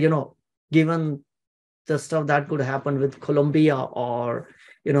could be, given the stuff that could happen with Colombia or,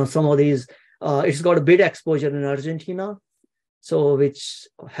 some of these, it's got a big exposure in Argentina, so which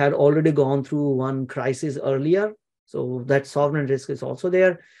had already gone through one crisis earlier. So that sovereign risk is also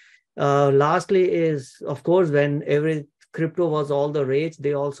there. Lastly is, of course, when every crypto was all the rage,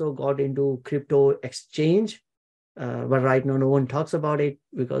 they also got into crypto exchange. But right now, no one talks about it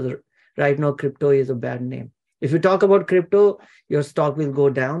because right now, crypto is a bad name. If you talk about crypto, your stock will go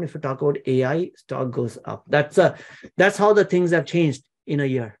down. If you talk about AI, stock goes up. That's how the things have changed in a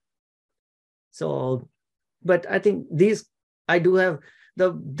year. So, but I think I do have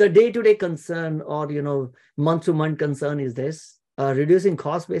the day-to-day concern or, month-to-month concern is this. Reducing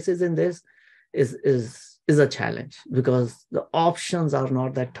cost basis in this is a challenge because the options are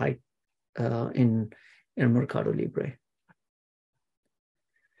not that tight in Mercado Libre.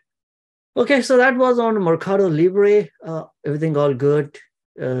 Okay, so that was on Mercado Libre. Everything all good.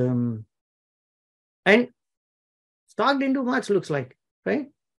 And stock didn't do much, looks like, right?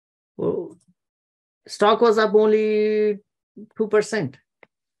 Well, stock was up only 2%.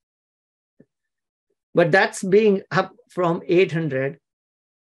 But that's being up from 800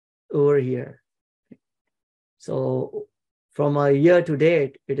 over here. So from a year to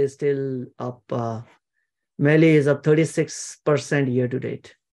date, it is still up. MELI is up 36% year to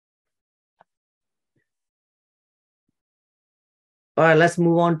date. All right, let's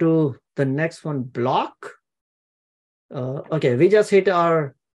move on to the next one, Block. Okay, we just hit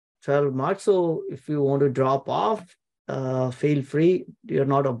our 12 mark. So if you want to drop off, feel free. You're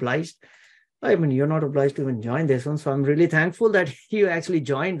not obliged. I mean, you're not obliged to even join this one. So I'm really thankful that you actually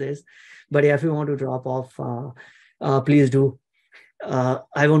joined this. But if you want to drop off, please do.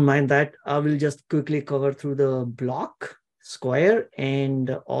 I won't mind that. I will just quickly cover through the Block, Square, and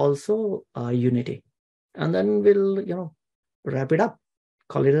also Unity. And then we'll, wrap it up,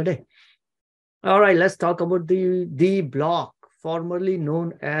 call it a day. All right, let's talk about the Block, formerly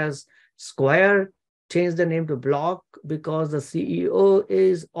known as Square. Changed the name to Block because the CEO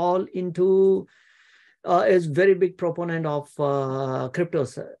is all into, is very big proponent of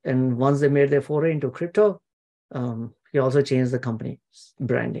cryptos. And once they made their foray into crypto, He also changed the company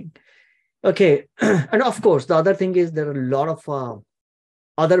branding. Okay, and of course, the other thing is there are a lot of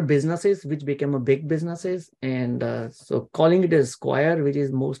other businesses which became a big businesses, and so calling it a Square, which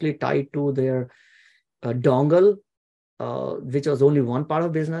is mostly tied to their dongle, which was only one part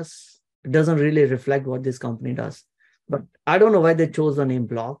of business, it doesn't really reflect what this company does. But I don't know why they chose the name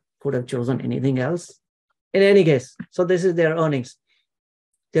Block. Could have chosen anything else. In any case, so this is their earnings,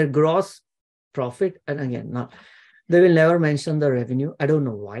 their gross profit, and again, not they will never mention the revenue. I don't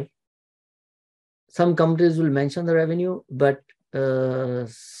know why. Some companies will mention the revenue, but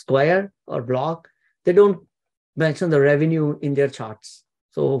Square or Block, they don't mention the revenue in their charts.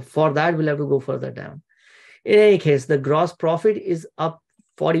 So for that, we'll have to go further down. In any case, the gross profit is up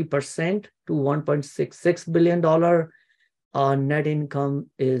 40% to $1.66 billion. Net income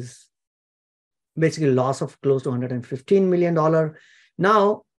is basically loss of close to $115 million.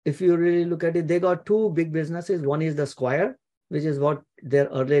 Now, if you really look at it, they got two big businesses. One is the Square, which is what their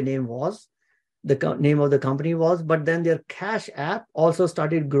earlier name was, the name of the company was, but then their Cash App also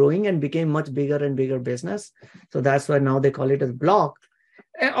started growing and became much bigger and bigger business. So that's why now they call it as Block.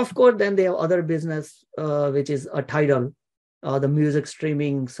 And of course, then they have other business, which is a Tidal, the music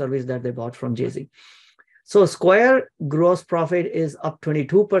streaming service that they bought from Jay-Z. So Square gross profit is up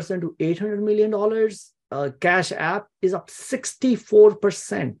 22% to $800 million. Cash App is up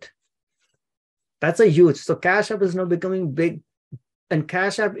 64%. That's a huge. So Cash App is now becoming big. And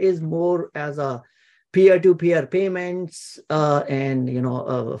Cash App is more as a peer-to-peer payments and,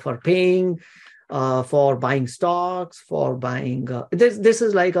 for paying, for buying stocks, for buying, this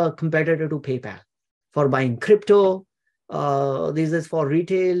is like a competitor to PayPal, for buying crypto. This is for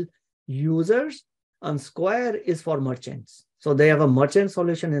retail users, and Square is for merchants. So they have a merchant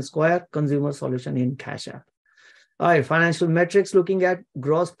solution in Square, consumer solution in Cash App. All right, financial metrics, looking at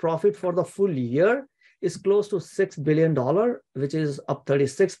gross profit for the full year is close to $6 billion, which is up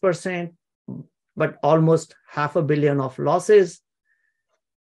 36%, but almost $500 million of losses.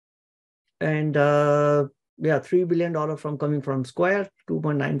 And $3 billion coming from Square,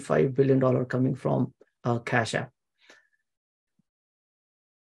 $2.95 billion coming from Cash App.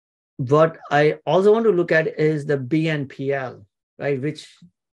 What I also want to look at is the BNPL, right? Which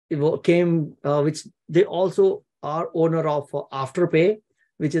they also are owner of Afterpay,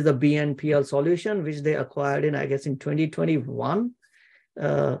 which is the BNPL solution, which they acquired in 2021.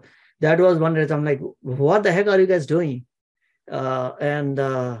 That was one reason I'm like, what the heck are you guys doing? Well,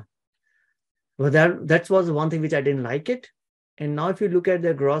 that was one thing which I didn't like it. And now if you look at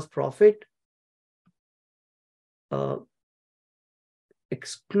their gross profit,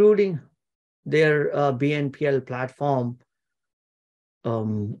 excluding their BNPL platform,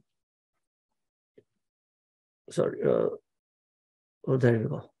 there you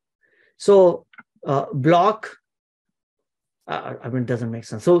go. So Block, it doesn't make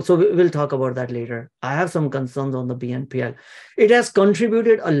sense. So we'll talk about that later. I have some concerns on the BNPL. It has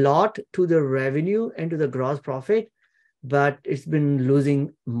contributed a lot to the revenue and to the gross profit, but it's been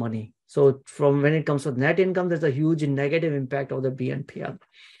losing money. So from when it comes to net income, there's a huge negative impact of the BNPL.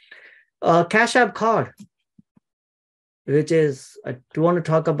 Cash App card, which is I want to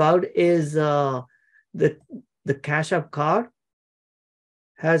talk about, is the Cash App card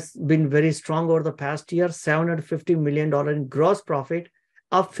has been very strong over the past year, $750 million in gross profit,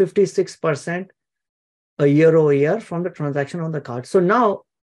 up 56% a year over year from the transaction on the card. So now,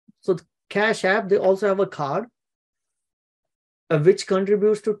 the Cash App, they also have a card, which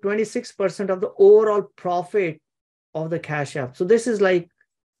contributes to 26% of the overall profit of the Cash App. So this is like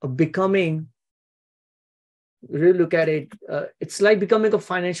becoming, really look at it, it's like becoming a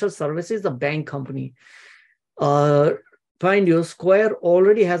financial services, a bank company. Find you, Square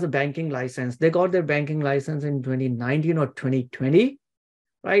already has a banking license. They got their banking license in 2019 or 2020,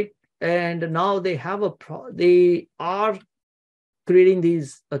 right? And now they have they are creating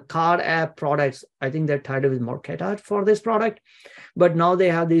these card app products. I think their title is Mercado for this product, but now they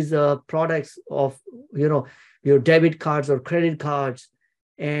have these products of, your debit cards or credit cards.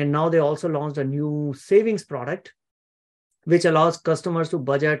 And now they also launched a new savings product, which allows customers to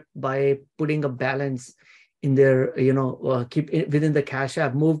budget by putting a balance in their, keep it within the Cash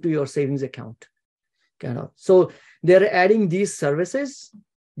App, move to your savings account. So they're adding these services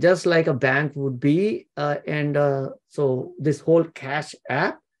just like a bank would be. So this whole Cash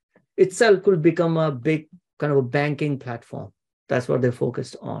App itself could become a big kind of a banking platform. That's what they're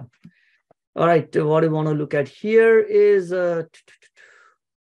focused on. All right, what I want to look at here is,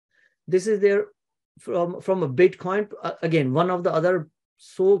 this is their, from a Bitcoin. Again, one of the other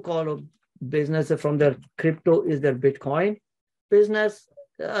so-called business from their crypto is their Bitcoin business.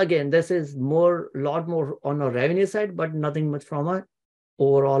 again, this is lot more on a revenue side, but nothing much from a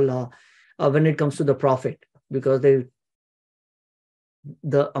overall when it comes to the profit, because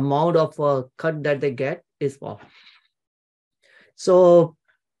the amount of cut that they get is small. So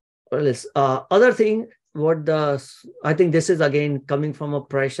other thing, I think this is again coming from a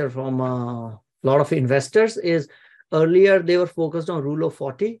pressure from a lot of investors, is earlier they were focused on rule of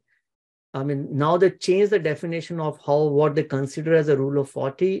 40. I mean, now they changed the definition of what they consider as a rule of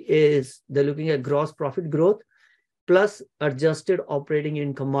 40 is they're looking at gross profit growth plus adjusted operating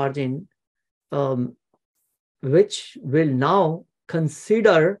income margin, which will now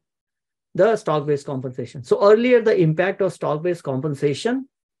consider the stock-based compensation. So earlier, the impact of stock-based compensation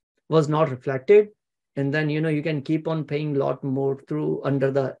was not reflected. And then, you can keep on paying a lot more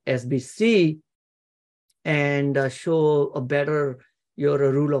under the SBC and show a better your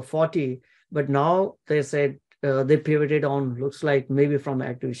rule of 40. But now they said they pivoted on, looks like maybe from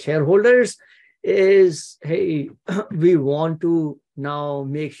active shareholders, is, hey, we want to now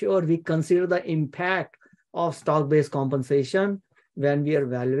make sure we consider the impact of stock-based compensation when we are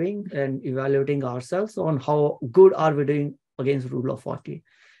valuing and evaluating ourselves on how good are we doing against rule of 40.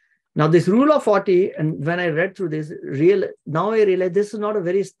 Now, this rule of 40, and when I read through this, now I realize this is not a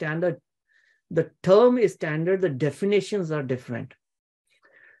very standard. The term is standard, the definitions are different.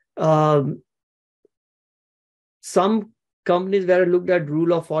 Some companies where I looked at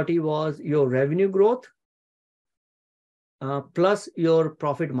rule of 40 was your revenue growth plus your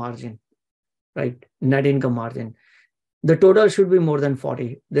profit margin, right? Net income margin. The total should be more than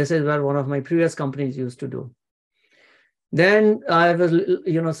 40. This is where one of my previous companies used to do. Then I was,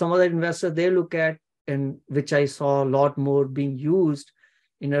 some other investors, they look at, and which I saw a lot more being used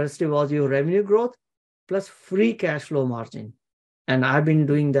in industry, was your revenue growth plus free cash flow margin. And I've been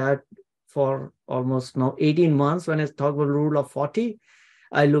doing that for almost now 18 months. When I talk about rule of 40,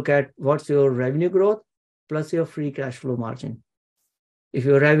 I look at what's your revenue growth plus your free cash flow margin. If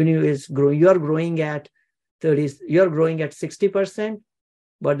your revenue is growing, you're growing at 60%,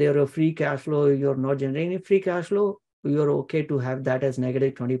 but your free cash flow, you're not generating free cash flow, you're okay to have that as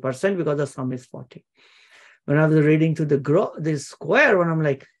negative 20% because the sum is 40. When I was reading to this square one, I'm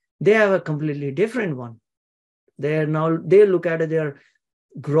like, they have a completely different one. They look at their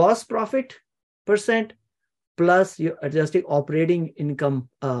gross profit percent plus your adjusted operating income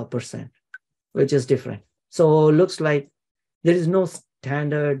percent, which is different. So it looks like there is no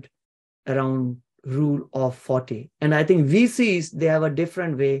standard around rule of 40. And I think VCs, they have a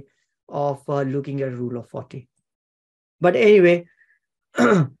different way of looking at rule of 40. But anyway,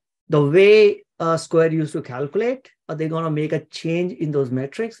 the way Square used to calculate, they're going to make a change in those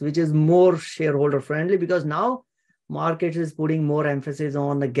metrics, which is more shareholder friendly, because now market is putting more emphasis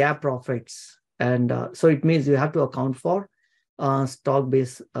on the GAAP profits. And so it means you have to account for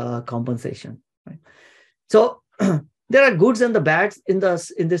stock-based compensation. Right? So there are goods and the bads in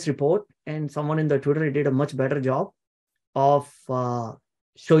this report, and someone in the Twitter did a much better job of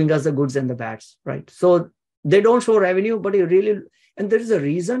showing us the goods and the bads, right? So they don't show revenue, but and there is a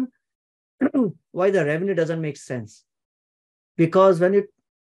reason why the revenue doesn't make sense. Because when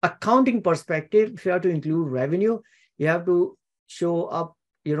accounting perspective, if you have to include revenue, you have to show up,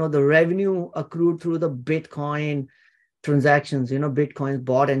 the revenue accrued through the Bitcoin transactions, Bitcoins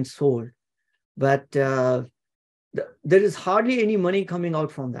bought and sold. But there is hardly any money coming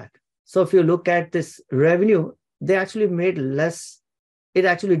out from that. So if you look at this revenue, they actually made less. It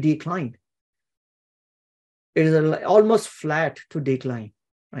actually declined. It is almost flat to decline,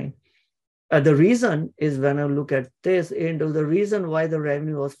 right? The reason is, when I look at this, the reason why the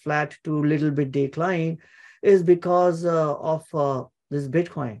revenue was flat to a little bit decline is because of this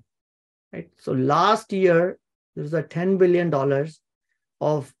Bitcoin, right? So last year, there was a $10 billion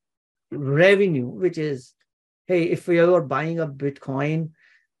of revenue, which is, hey, if you are buying a Bitcoin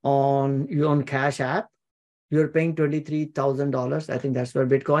on Cash App, you're paying $23,000. I think that's where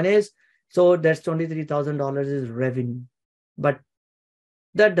Bitcoin is. So that's $23,000 is revenue. But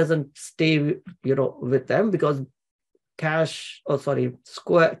that doesn't stay, with them, because Cash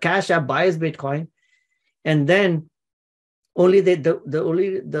App buys Bitcoin, and then only they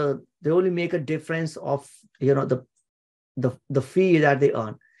only make a difference of the fee that they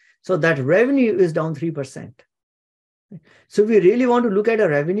earn. So that revenue is down 3%. So if we really want to look at a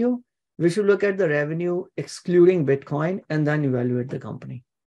revenue, we should look at the revenue excluding Bitcoin and then evaluate the company,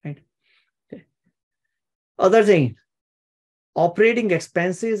 right? Okay. Other thing, operating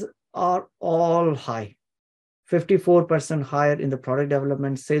expenses are all high, 54% higher in the product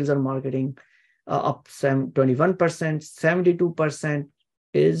development, sales and marketing, up 21%, 72%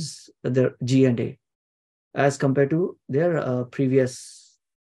 is their G&A as compared to their previous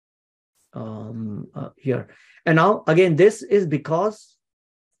here. And now, again, this is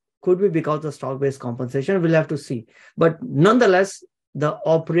could be because of stock-based compensation. We'll have to see. But nonetheless, the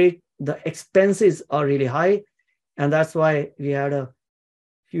expenses are really high. And that's why we had a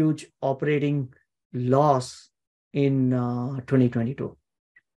huge operating loss in 2022.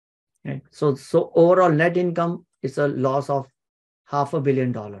 Okay. So overall net income is a loss of $500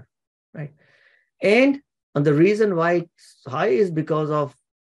 million, right? And the reason why it's high is because of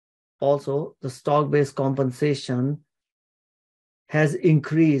also the stock-based compensation has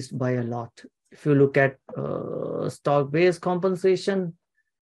increased by a lot. If you look at stock-based compensation,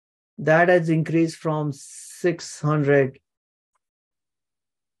 that has increased from $608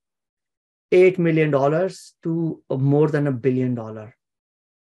 million to more than $1 billion,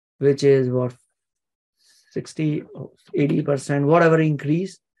 which is what, 60, 80%, whatever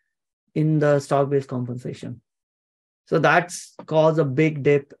increase in the stock-based compensation. So that's caused a big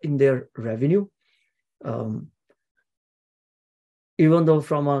dip in their revenue. Even though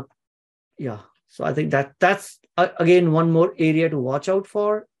so I think that's again, one more area to watch out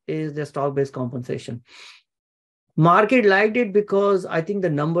for is the stock-based compensation. Market liked it because I think the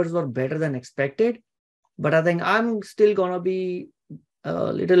numbers were better than expected, but I think I'm still going to be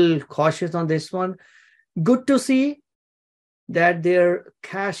a little cautious on this one. Good to see that their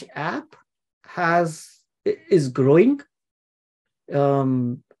cash app is growing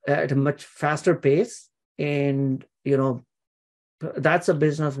at a much faster pace, and that's a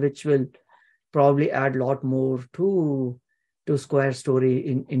business which will probably add a lot more to Square story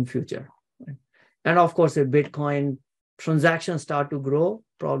in future. And of course, if Bitcoin transactions start to grow,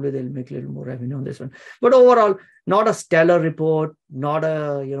 probably they'll make a little more revenue on this one. But overall, not a stellar report, not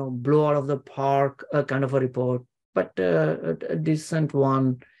a blow out of the park kind of a report, but a decent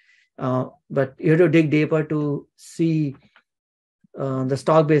one. But you have to dig deeper to see the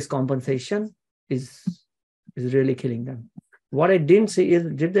stock-based compensation is really killing them. What I didn't see is,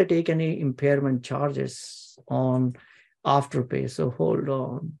 did they take any impairment charges on Afterpay? So hold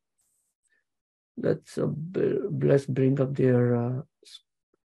on. Let's bring up their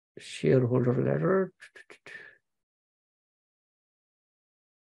shareholder letter.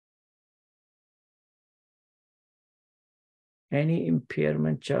 Any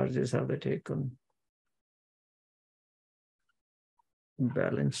impairment charges have they taken?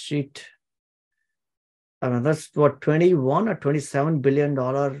 Balance sheet. I mean, that's what, 21 or $27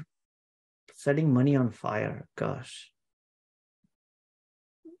 billion setting money on fire. Gosh.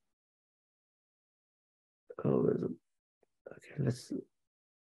 Oh, okay,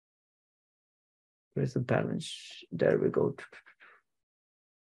 where's the balance? There we go.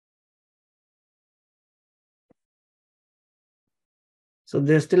 So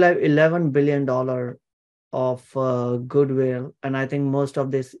they still have $11 billion of goodwill. And I think most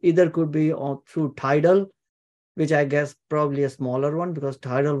of this either could be through Tidal, which I guess probably a smaller one, because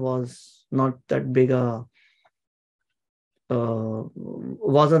Tidal was not that big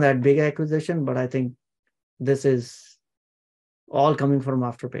wasn't that big acquisition, but I think this is all coming from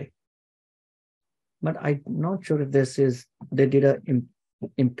Afterpay. But I'm not sure if they did an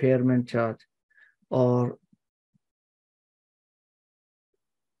impairment charge or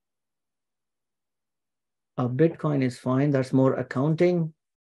a Bitcoin is fine. That's more accounting.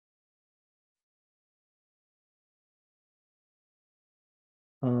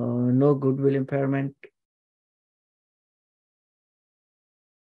 No goodwill impairment.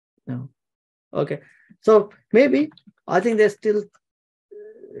 No. Okay. So maybe I think they're still,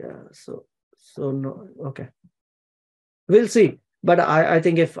 so no, okay. We'll see. But I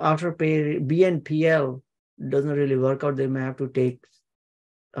think if Afterpay BNPL doesn't really work out, they may have to take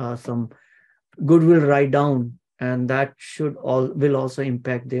some goodwill write down, and that will also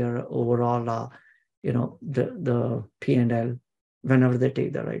impact their overall, the P&L whenever they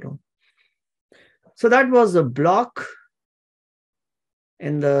take the write down. So that was the block.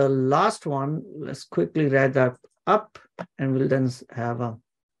 In the last one, let's quickly wrap that up, and we'll then have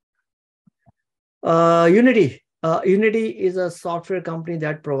Unity. Unity is a software company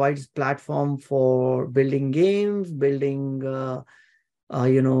that provides platform for building games, building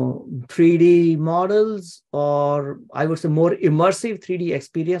 3D models, or I would say more immersive 3D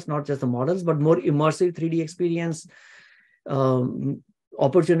experience, not just the models, but more immersive 3D experience,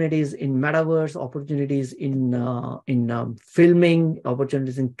 opportunities in metaverse, opportunities in filming,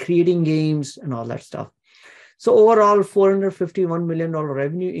 opportunities in creating games and all that stuff. So overall, $451 million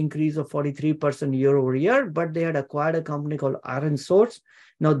revenue, increase of 43% year over year, but they had acquired a company called Iron Source.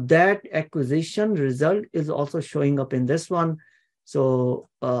 Now that acquisition result is also showing up in this one. So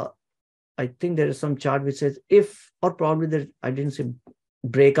I think there is some chart which says if, or probably there, I didn't see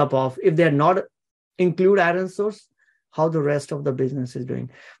breakup of, if they're not include iron source, how the rest of the business is doing.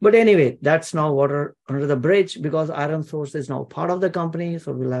 But anyway, that's now water under the bridge because iron source is now part of the company.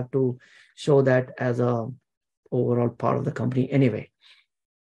 So we'll have to show that as a overall part of the company anyway.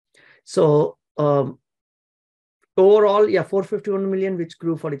 So overall, yeah, 451 million, which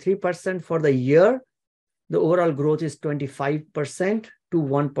grew 43% for the year. The overall growth is 25%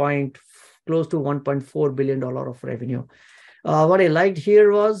 to close to $1.4 billion of revenue. What I liked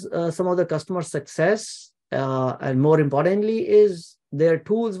here was some of the customer success, and more importantly is their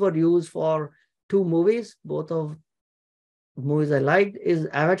tools were used for 2 movies. Both of movies I liked is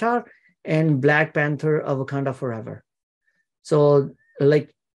Avatar and Black Panther: Wakanda Forever. So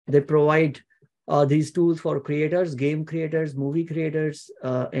like they provide these tools for creators, game creators, movie creators,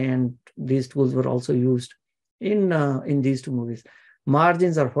 and these tools were also used in these 2 movies.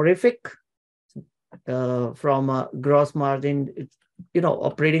 Margins are horrific. From gross margin,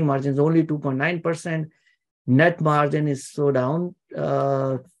 operating margin is only 2.9%. Net margin is so down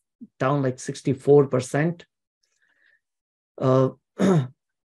like 64%.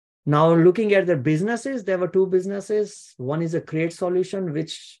 Now looking at their businesses, there were 2 businesses. One is a Create solution,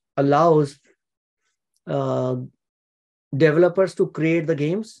 which allows developers to create the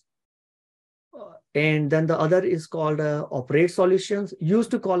games. And then the other is called Operate Solutions.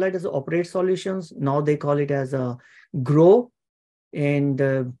 Used to call it as Operate Solutions. Now they call it as Grow. And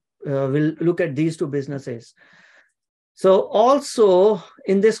we'll look at these 2 businesses. So also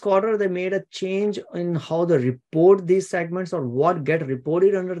in this quarter, they made a change in how they report these segments or what get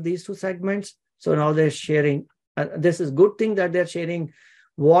reported under these 2 segments. So now they're sharing. This is good thing that they're sharing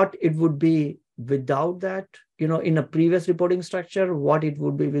what it would be without that, in a previous reporting structure, what it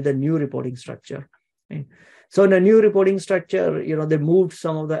would be with a new reporting structure. Okay. So in a new reporting structure, they moved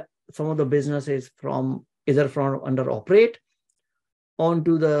some of the businesses from under Operate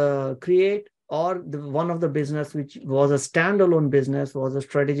onto the Create, or one of the business which was a standalone business was a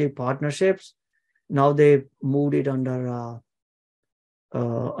Strategic Partnerships. Now they moved it under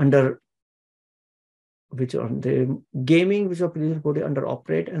which are the gaming, which are previously reported under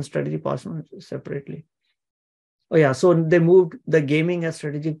Operate, and Strategic Partnerships separately. Oh yeah, so they moved the gaming as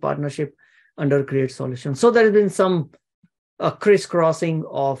Strategic Partnership under Create Solutions. So there has been some crisscrossing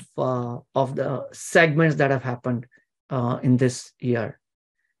of the segments that have happened in this year.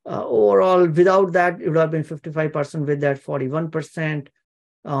 Overall, without that, it would have been 55%. With that, 41%.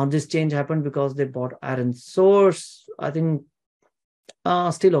 This change happened because they bought Iron Source. I think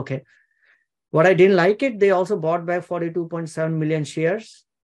still okay. What I didn't like it, they also bought back 42.7 million shares.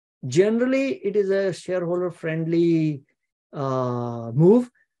 Generally, it is a shareholder-friendly move,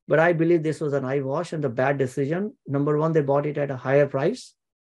 but I believe this was an eyewash and a bad decision. Number one, they bought it at a higher price.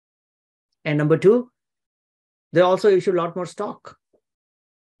 And number 2, they also issued a lot more stock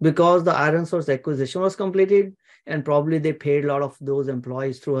because the Iron Source acquisition was completed, and probably they paid a lot of those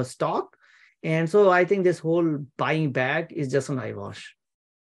employees through a stock. And so I think this whole buying back is just an eyewash.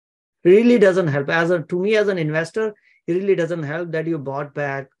 Really doesn't help. To me, as an investor, it really doesn't help that you bought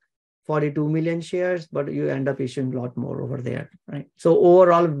back 42 million shares, but you end up issuing a lot more over there, right? So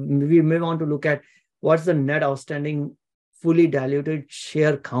overall, we may want to look at what's the net outstanding fully diluted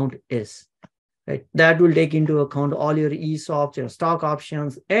share count is, right? That will take into account all your ESOPs, your stock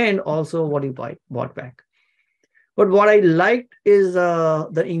options, and also what you bought back. But what I liked is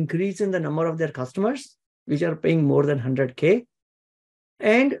the increase in the number of their customers, which are paying more than 100K.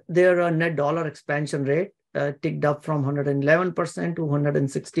 And their net dollar expansion rate ticked up from 111% to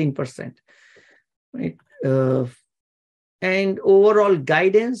 116%. Right? And overall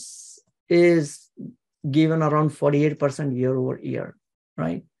guidance is given around 48% year over year,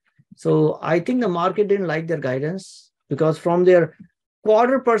 right? So I think the market didn't like their guidance because from their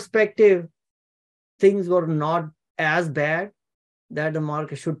quarter perspective, things were not as bad that the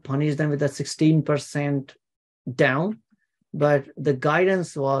market should punish them with a 16% down. But the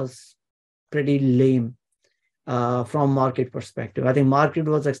guidance was pretty lame from market perspective. I think market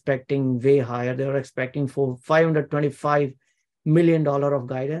was expecting way higher. They were expecting for $525 million of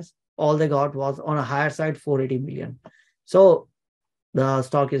guidance. All they got was on a higher side, 480 million. So the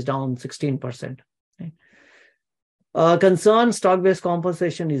stock is down 16%. Okay. Concern stock-based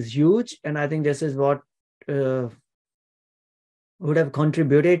compensation is huge. And I think this is what would have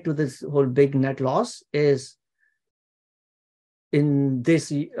contributed to this whole big net loss is in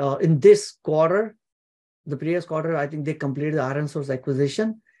this quarter, the previous quarter, I think they completed the Iron Source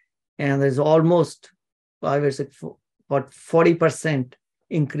acquisition, and there's almost 40%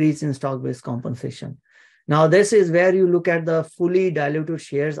 increase in stock-based compensation. Now, this is where you look at the fully diluted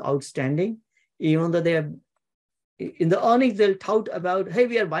shares outstanding, even though they have in the earnings, they'll tout about, hey,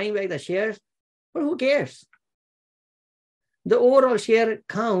 we are buying back the shares, but who cares? The overall share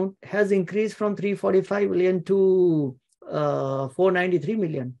count has increased from 345 million to 493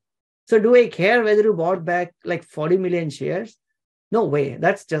 million. So do I care whether you bought back like 40 million shares? No way.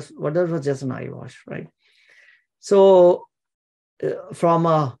 That was just an eyewash, right? So from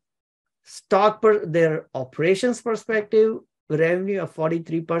a their operations perspective, revenue of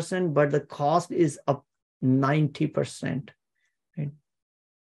 43%, but the cost is up 90%. Right?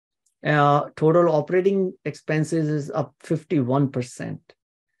 Total operating expenses is up 51%.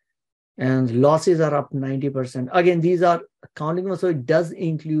 And losses are up 90%. Again, these are accounting, so it does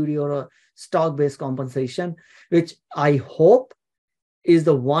include your stock-based compensation, which I hope is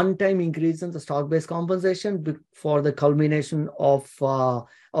the one-time increase in the stock-based compensation for the culmination of the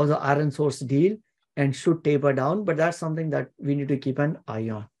Iron Source deal and should taper down. But that's something that we need to keep an eye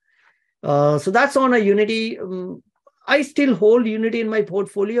on. So that's on a Unity. I still hold Unity in my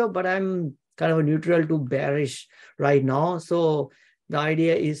portfolio, but I'm kind of a neutral to bearish right now. So the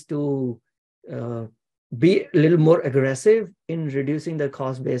idea is to be a little more aggressive in reducing the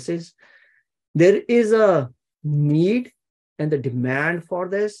cost basis. There is a need and the demand for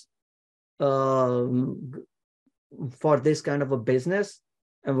this kind of a business.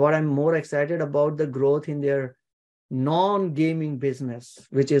 And what I'm more excited about, the growth in their non-gaming business,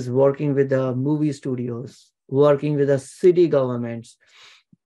 which is working with the movie studios, working with the city governments,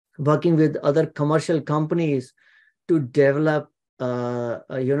 working with other commercial companies to develop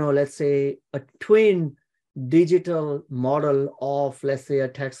let's say a twin digital model of, let's say, a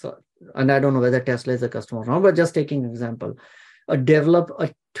Tesla. And I don't know whether Tesla is a customer or not, but just taking an example, develop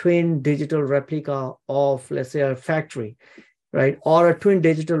a twin digital replica of, let's say, a factory, right? Or a twin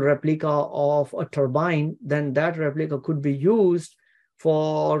digital replica of a turbine, then that replica could be used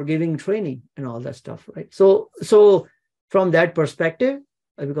for giving training and all that stuff, right? So from that perspective,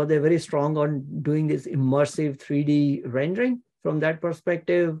 because they're very strong on doing this immersive 3D rendering, from that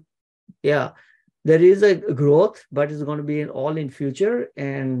perspective, yeah, there is a growth, but it's going to be all in future.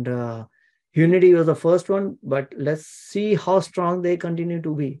 And Unity was the first one, but let's see how strong they continue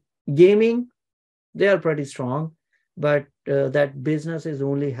to be. Gaming, they are pretty strong, but that business has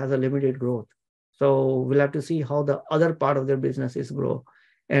a limited growth. So we'll have to see how the other part of their business is grow.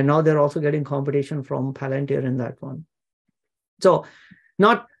 And now they're also getting competition from Palantir in that one. So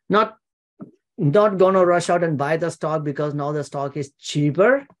not going to rush out and buy the stock because now the stock is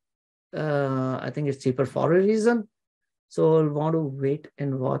cheaper. I think it's cheaper for a reason. So we'll want to wait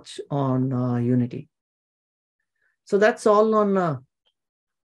and watch on Unity. So that's all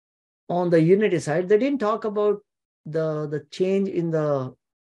on the Unity side. They didn't talk about the change in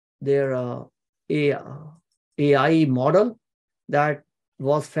their AI model that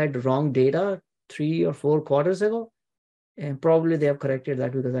was fed wrong data 3 or 4 quarters ago. And probably they have corrected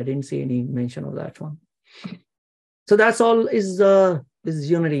that because I didn't see any mention of that one. So that's all is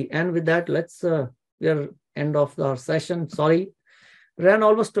Unity. And with that, let's we are end of our session. Sorry, ran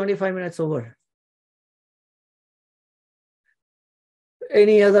almost 25 minutes over.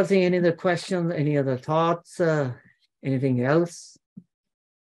 Any other thing? Any other questions? Any other thoughts? Anything else?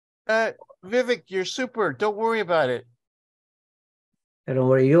 Vivek, you're super. Don't worry about it. Don't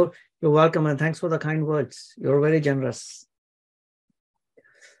worry. You're welcome, and thanks for the kind words. You're very generous.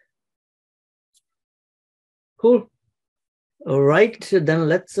 Cool. All right, then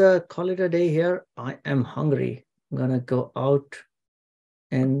let's call it a day here. I am hungry. I'm gonna go out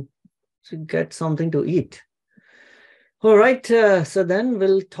and get something to eat. All right, so then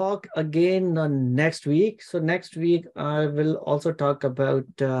we'll talk again next week. So next week, I will also talk about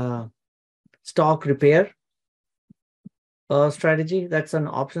stock repair strategy. That's an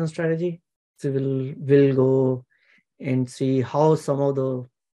option strategy. So we'll go and see how some of the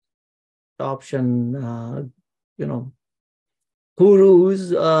option,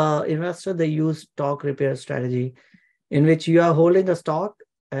 gurus, investor, they use stock repair strategy in which you are holding a stock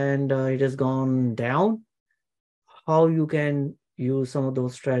and it has gone down. How you can use some of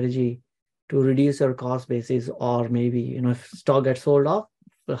those strategy to reduce your cost basis, or maybe, if stock gets sold off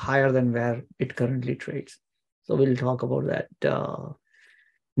higher than where it currently trades. So we'll talk about that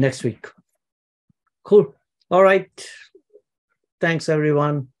next week. Cool. All right. Thanks,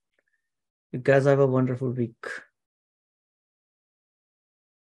 everyone. You guys have a wonderful week.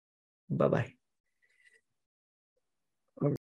 Bye-bye.